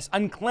drunkenness,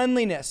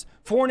 uncleanliness,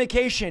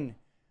 fornication.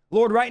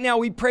 Lord, right now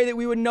we pray that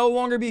we would no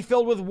longer be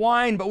filled with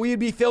wine, but we would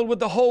be filled with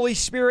the Holy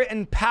Spirit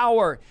and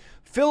power.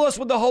 Fill us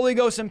with the Holy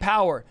Ghost and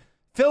power.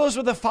 Fill us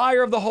with the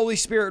fire of the Holy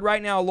Spirit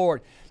right now,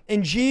 Lord.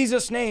 In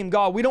Jesus' name,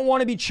 God, we don't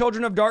want to be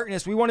children of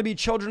darkness. We want to be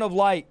children of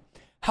light.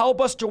 Help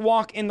us to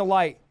walk in the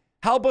light.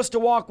 Help us to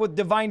walk with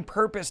divine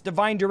purpose,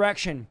 divine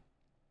direction.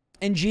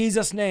 In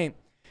Jesus' name,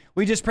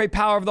 we just pray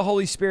power of the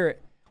Holy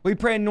Spirit. We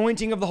pray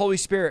anointing of the Holy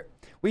Spirit.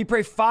 We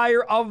pray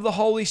fire of the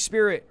Holy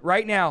Spirit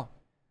right now.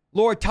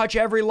 Lord, touch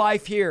every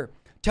life here.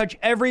 Touch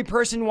every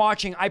person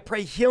watching. I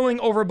pray healing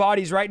over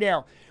bodies right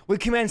now. We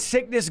command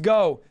sickness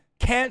go.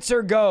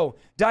 Cancer go,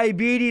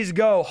 diabetes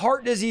go,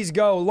 heart disease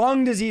go,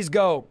 lung disease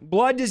go,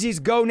 blood disease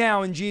go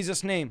now in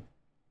Jesus' name.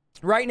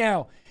 Right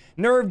now,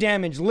 nerve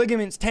damage,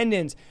 ligaments,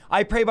 tendons,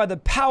 I pray by the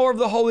power of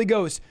the Holy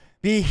Ghost,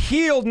 be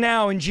healed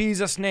now in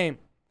Jesus' name.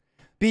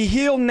 Be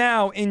healed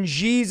now in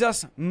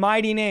Jesus'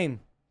 mighty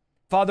name.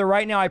 Father,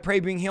 right now I pray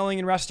bring healing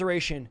and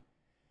restoration.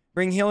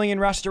 Bring healing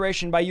and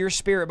restoration by your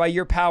Spirit, by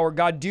your power.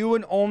 God, do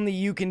what only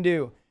you can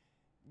do.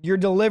 Your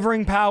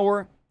delivering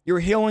power, your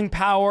healing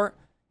power,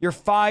 your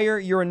fire,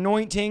 your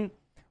anointing,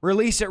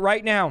 release it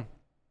right now.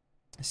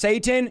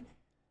 Satan,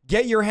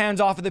 get your hands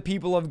off of the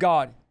people of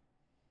God.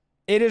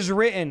 It is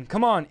written,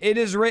 come on, it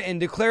is written,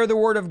 declare the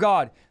word of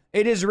God.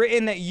 It is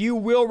written that you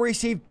will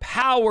receive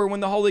power when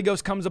the Holy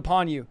Ghost comes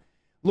upon you.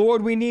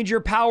 Lord, we need your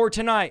power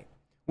tonight.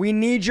 We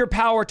need your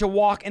power to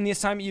walk in the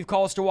assignment you've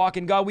called us to walk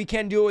in. God, we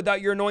can't do it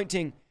without your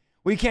anointing.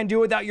 We can't do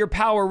it without your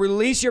power.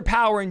 Release your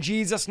power in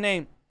Jesus'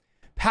 name.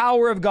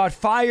 Power of God,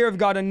 fire of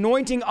God,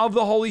 anointing of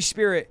the Holy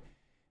Spirit.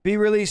 Be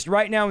released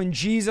right now in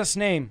Jesus'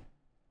 name.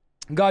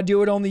 God, do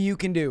what only you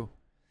can do.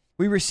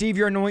 We receive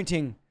your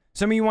anointing.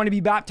 Some of you want to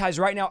be baptized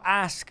right now.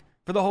 Ask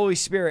for the Holy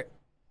Spirit.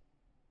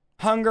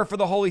 Hunger for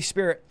the Holy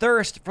Spirit.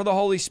 Thirst for the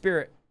Holy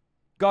Spirit.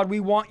 God, we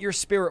want your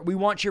Spirit. We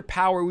want your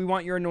power. We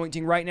want your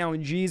anointing right now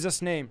in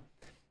Jesus' name.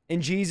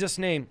 In Jesus'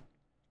 name.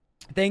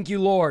 Thank you,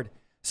 Lord.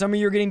 Some of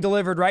you are getting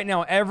delivered right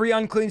now. Every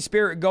unclean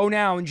spirit, go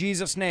now in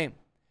Jesus' name.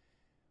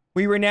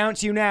 We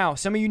renounce you now.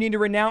 Some of you need to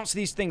renounce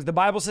these things. The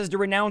Bible says to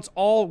renounce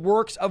all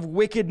works of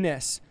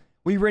wickedness.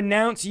 We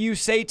renounce you,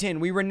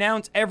 Satan. We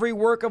renounce every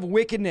work of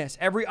wickedness,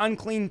 every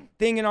unclean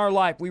thing in our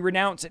life. We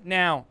renounce it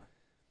now.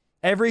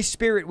 Every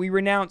spirit we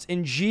renounce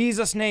in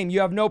Jesus' name.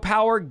 You have no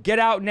power. Get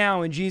out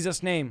now in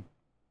Jesus' name.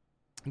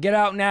 Get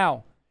out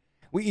now.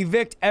 We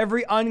evict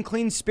every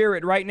unclean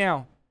spirit right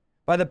now.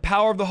 By the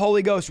power of the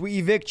Holy Ghost, we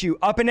evict you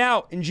up and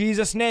out in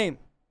Jesus' name.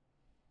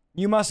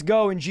 You must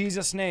go in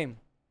Jesus' name.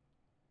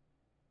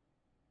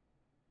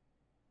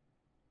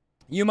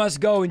 You must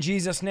go in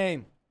Jesus'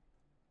 name.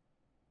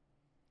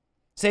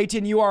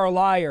 Satan, you are a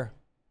liar.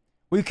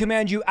 We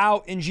command you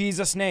out in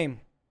Jesus' name.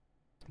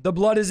 The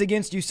blood is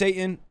against you,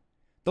 Satan.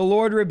 The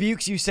Lord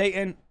rebukes you,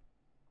 Satan.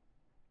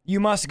 You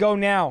must go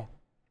now.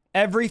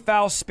 Every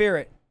foul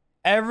spirit,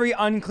 every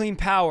unclean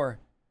power,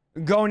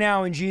 go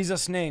now in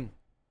Jesus' name.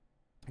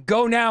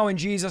 Go now in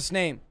Jesus'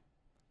 name.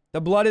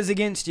 The blood is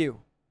against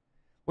you.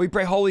 We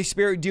pray, Holy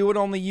Spirit, do what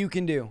only you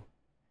can do.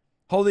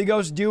 Holy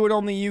Ghost, do what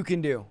only you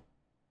can do.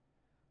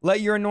 Let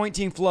your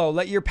anointing flow.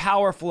 Let your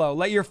power flow.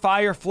 Let your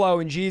fire flow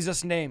in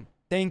Jesus' name.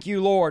 Thank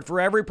you, Lord,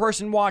 for every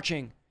person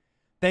watching.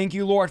 Thank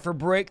you, Lord, for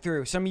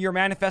breakthrough. Some of you are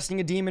manifesting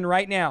a demon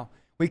right now.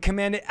 We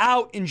command it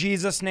out in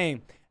Jesus'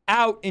 name.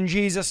 Out in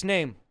Jesus'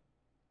 name.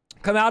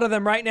 Come out of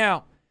them right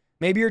now.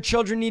 Maybe your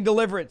children need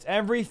deliverance.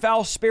 Every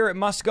foul spirit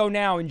must go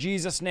now in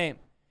Jesus' name.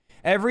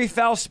 Every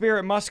foul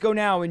spirit must go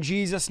now in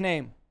Jesus'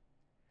 name.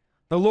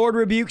 The Lord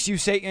rebukes you,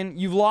 Satan.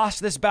 You've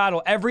lost this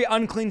battle. Every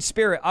unclean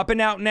spirit, up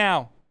and out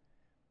now.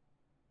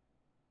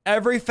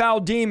 Every foul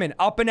demon,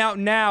 up and out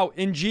now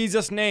in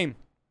Jesus' name.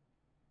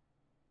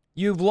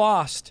 You've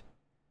lost.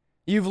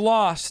 You've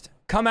lost.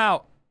 Come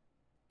out.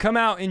 Come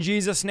out in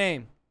Jesus'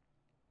 name.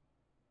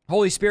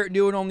 Holy Spirit,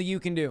 do what only you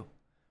can do.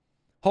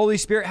 Holy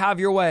Spirit, have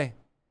your way.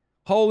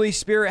 Holy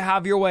Spirit,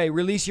 have your way.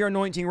 Release your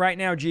anointing right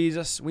now,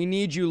 Jesus. We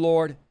need you,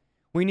 Lord.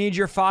 We need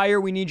your fire.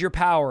 We need your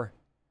power.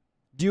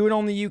 Do what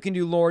only you can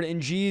do, Lord,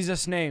 in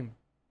Jesus' name.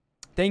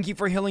 Thank you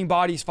for healing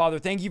bodies, Father.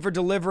 Thank you for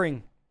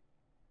delivering,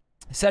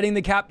 setting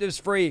the captives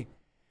free.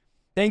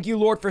 Thank you,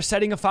 Lord, for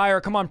setting a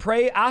fire. Come on,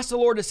 pray. Ask the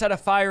Lord to set a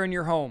fire in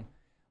your home.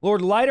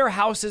 Lord, light our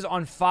houses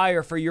on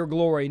fire for your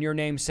glory and your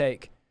name's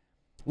sake.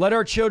 Let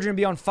our children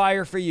be on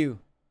fire for you.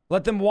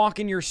 Let them walk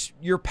in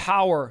your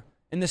power,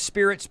 in the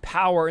Spirit's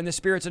power, in the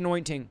Spirit's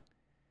anointing.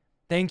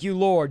 Thank you,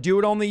 Lord. Do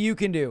what only you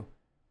can do.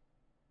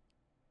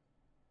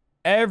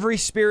 Every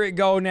spirit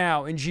go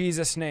now in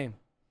Jesus' name.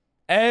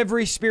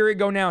 Every spirit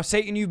go now.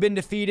 Satan, you've been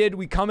defeated.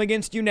 We come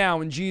against you now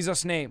in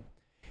Jesus' name.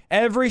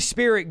 Every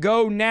spirit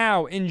go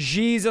now in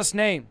Jesus'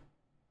 name.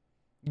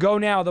 Go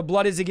now. The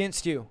blood is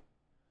against you.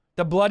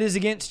 The blood is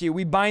against you.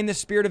 We bind the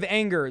spirit of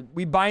anger.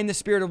 We bind the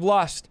spirit of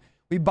lust.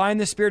 We bind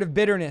the spirit of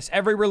bitterness.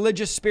 Every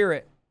religious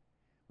spirit.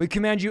 We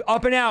command you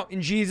up and out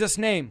in Jesus'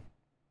 name.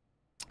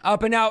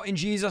 Up and out in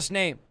Jesus'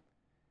 name.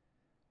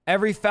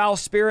 Every foul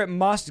spirit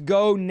must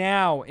go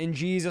now in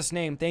Jesus'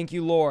 name. Thank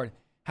you, Lord.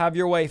 Have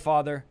your way,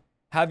 Father.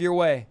 Have your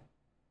way.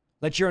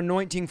 Let your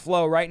anointing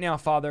flow right now,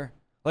 Father.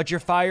 Let your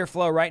fire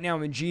flow right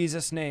now in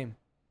Jesus' name.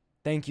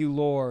 Thank you,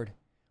 Lord.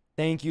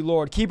 Thank you,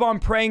 Lord. Keep on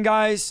praying,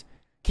 guys.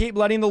 Keep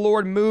letting the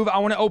Lord move. I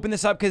want to open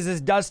this up because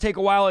this does take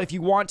a while. If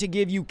you want to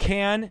give, you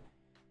can.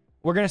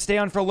 We're going to stay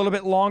on for a little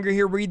bit longer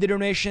here. Read the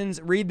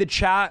donations, read the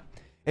chat.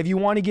 If you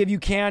want to give, you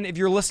can. If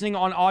you're listening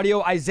on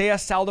audio,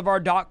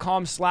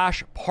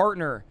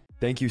 isaiahsaldivar.com/partner.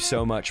 Thank you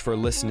so much for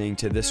listening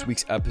to this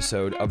week's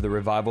episode of the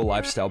Revival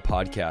Lifestyle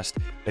Podcast.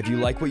 If you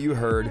like what you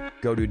heard,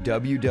 go to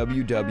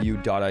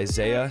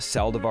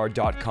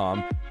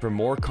www.isaiahsaldivar.com for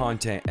more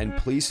content, and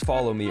please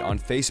follow me on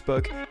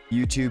Facebook,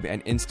 YouTube,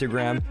 and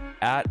Instagram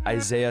at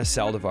Isaiah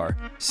Saldivar.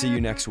 See you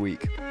next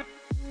week.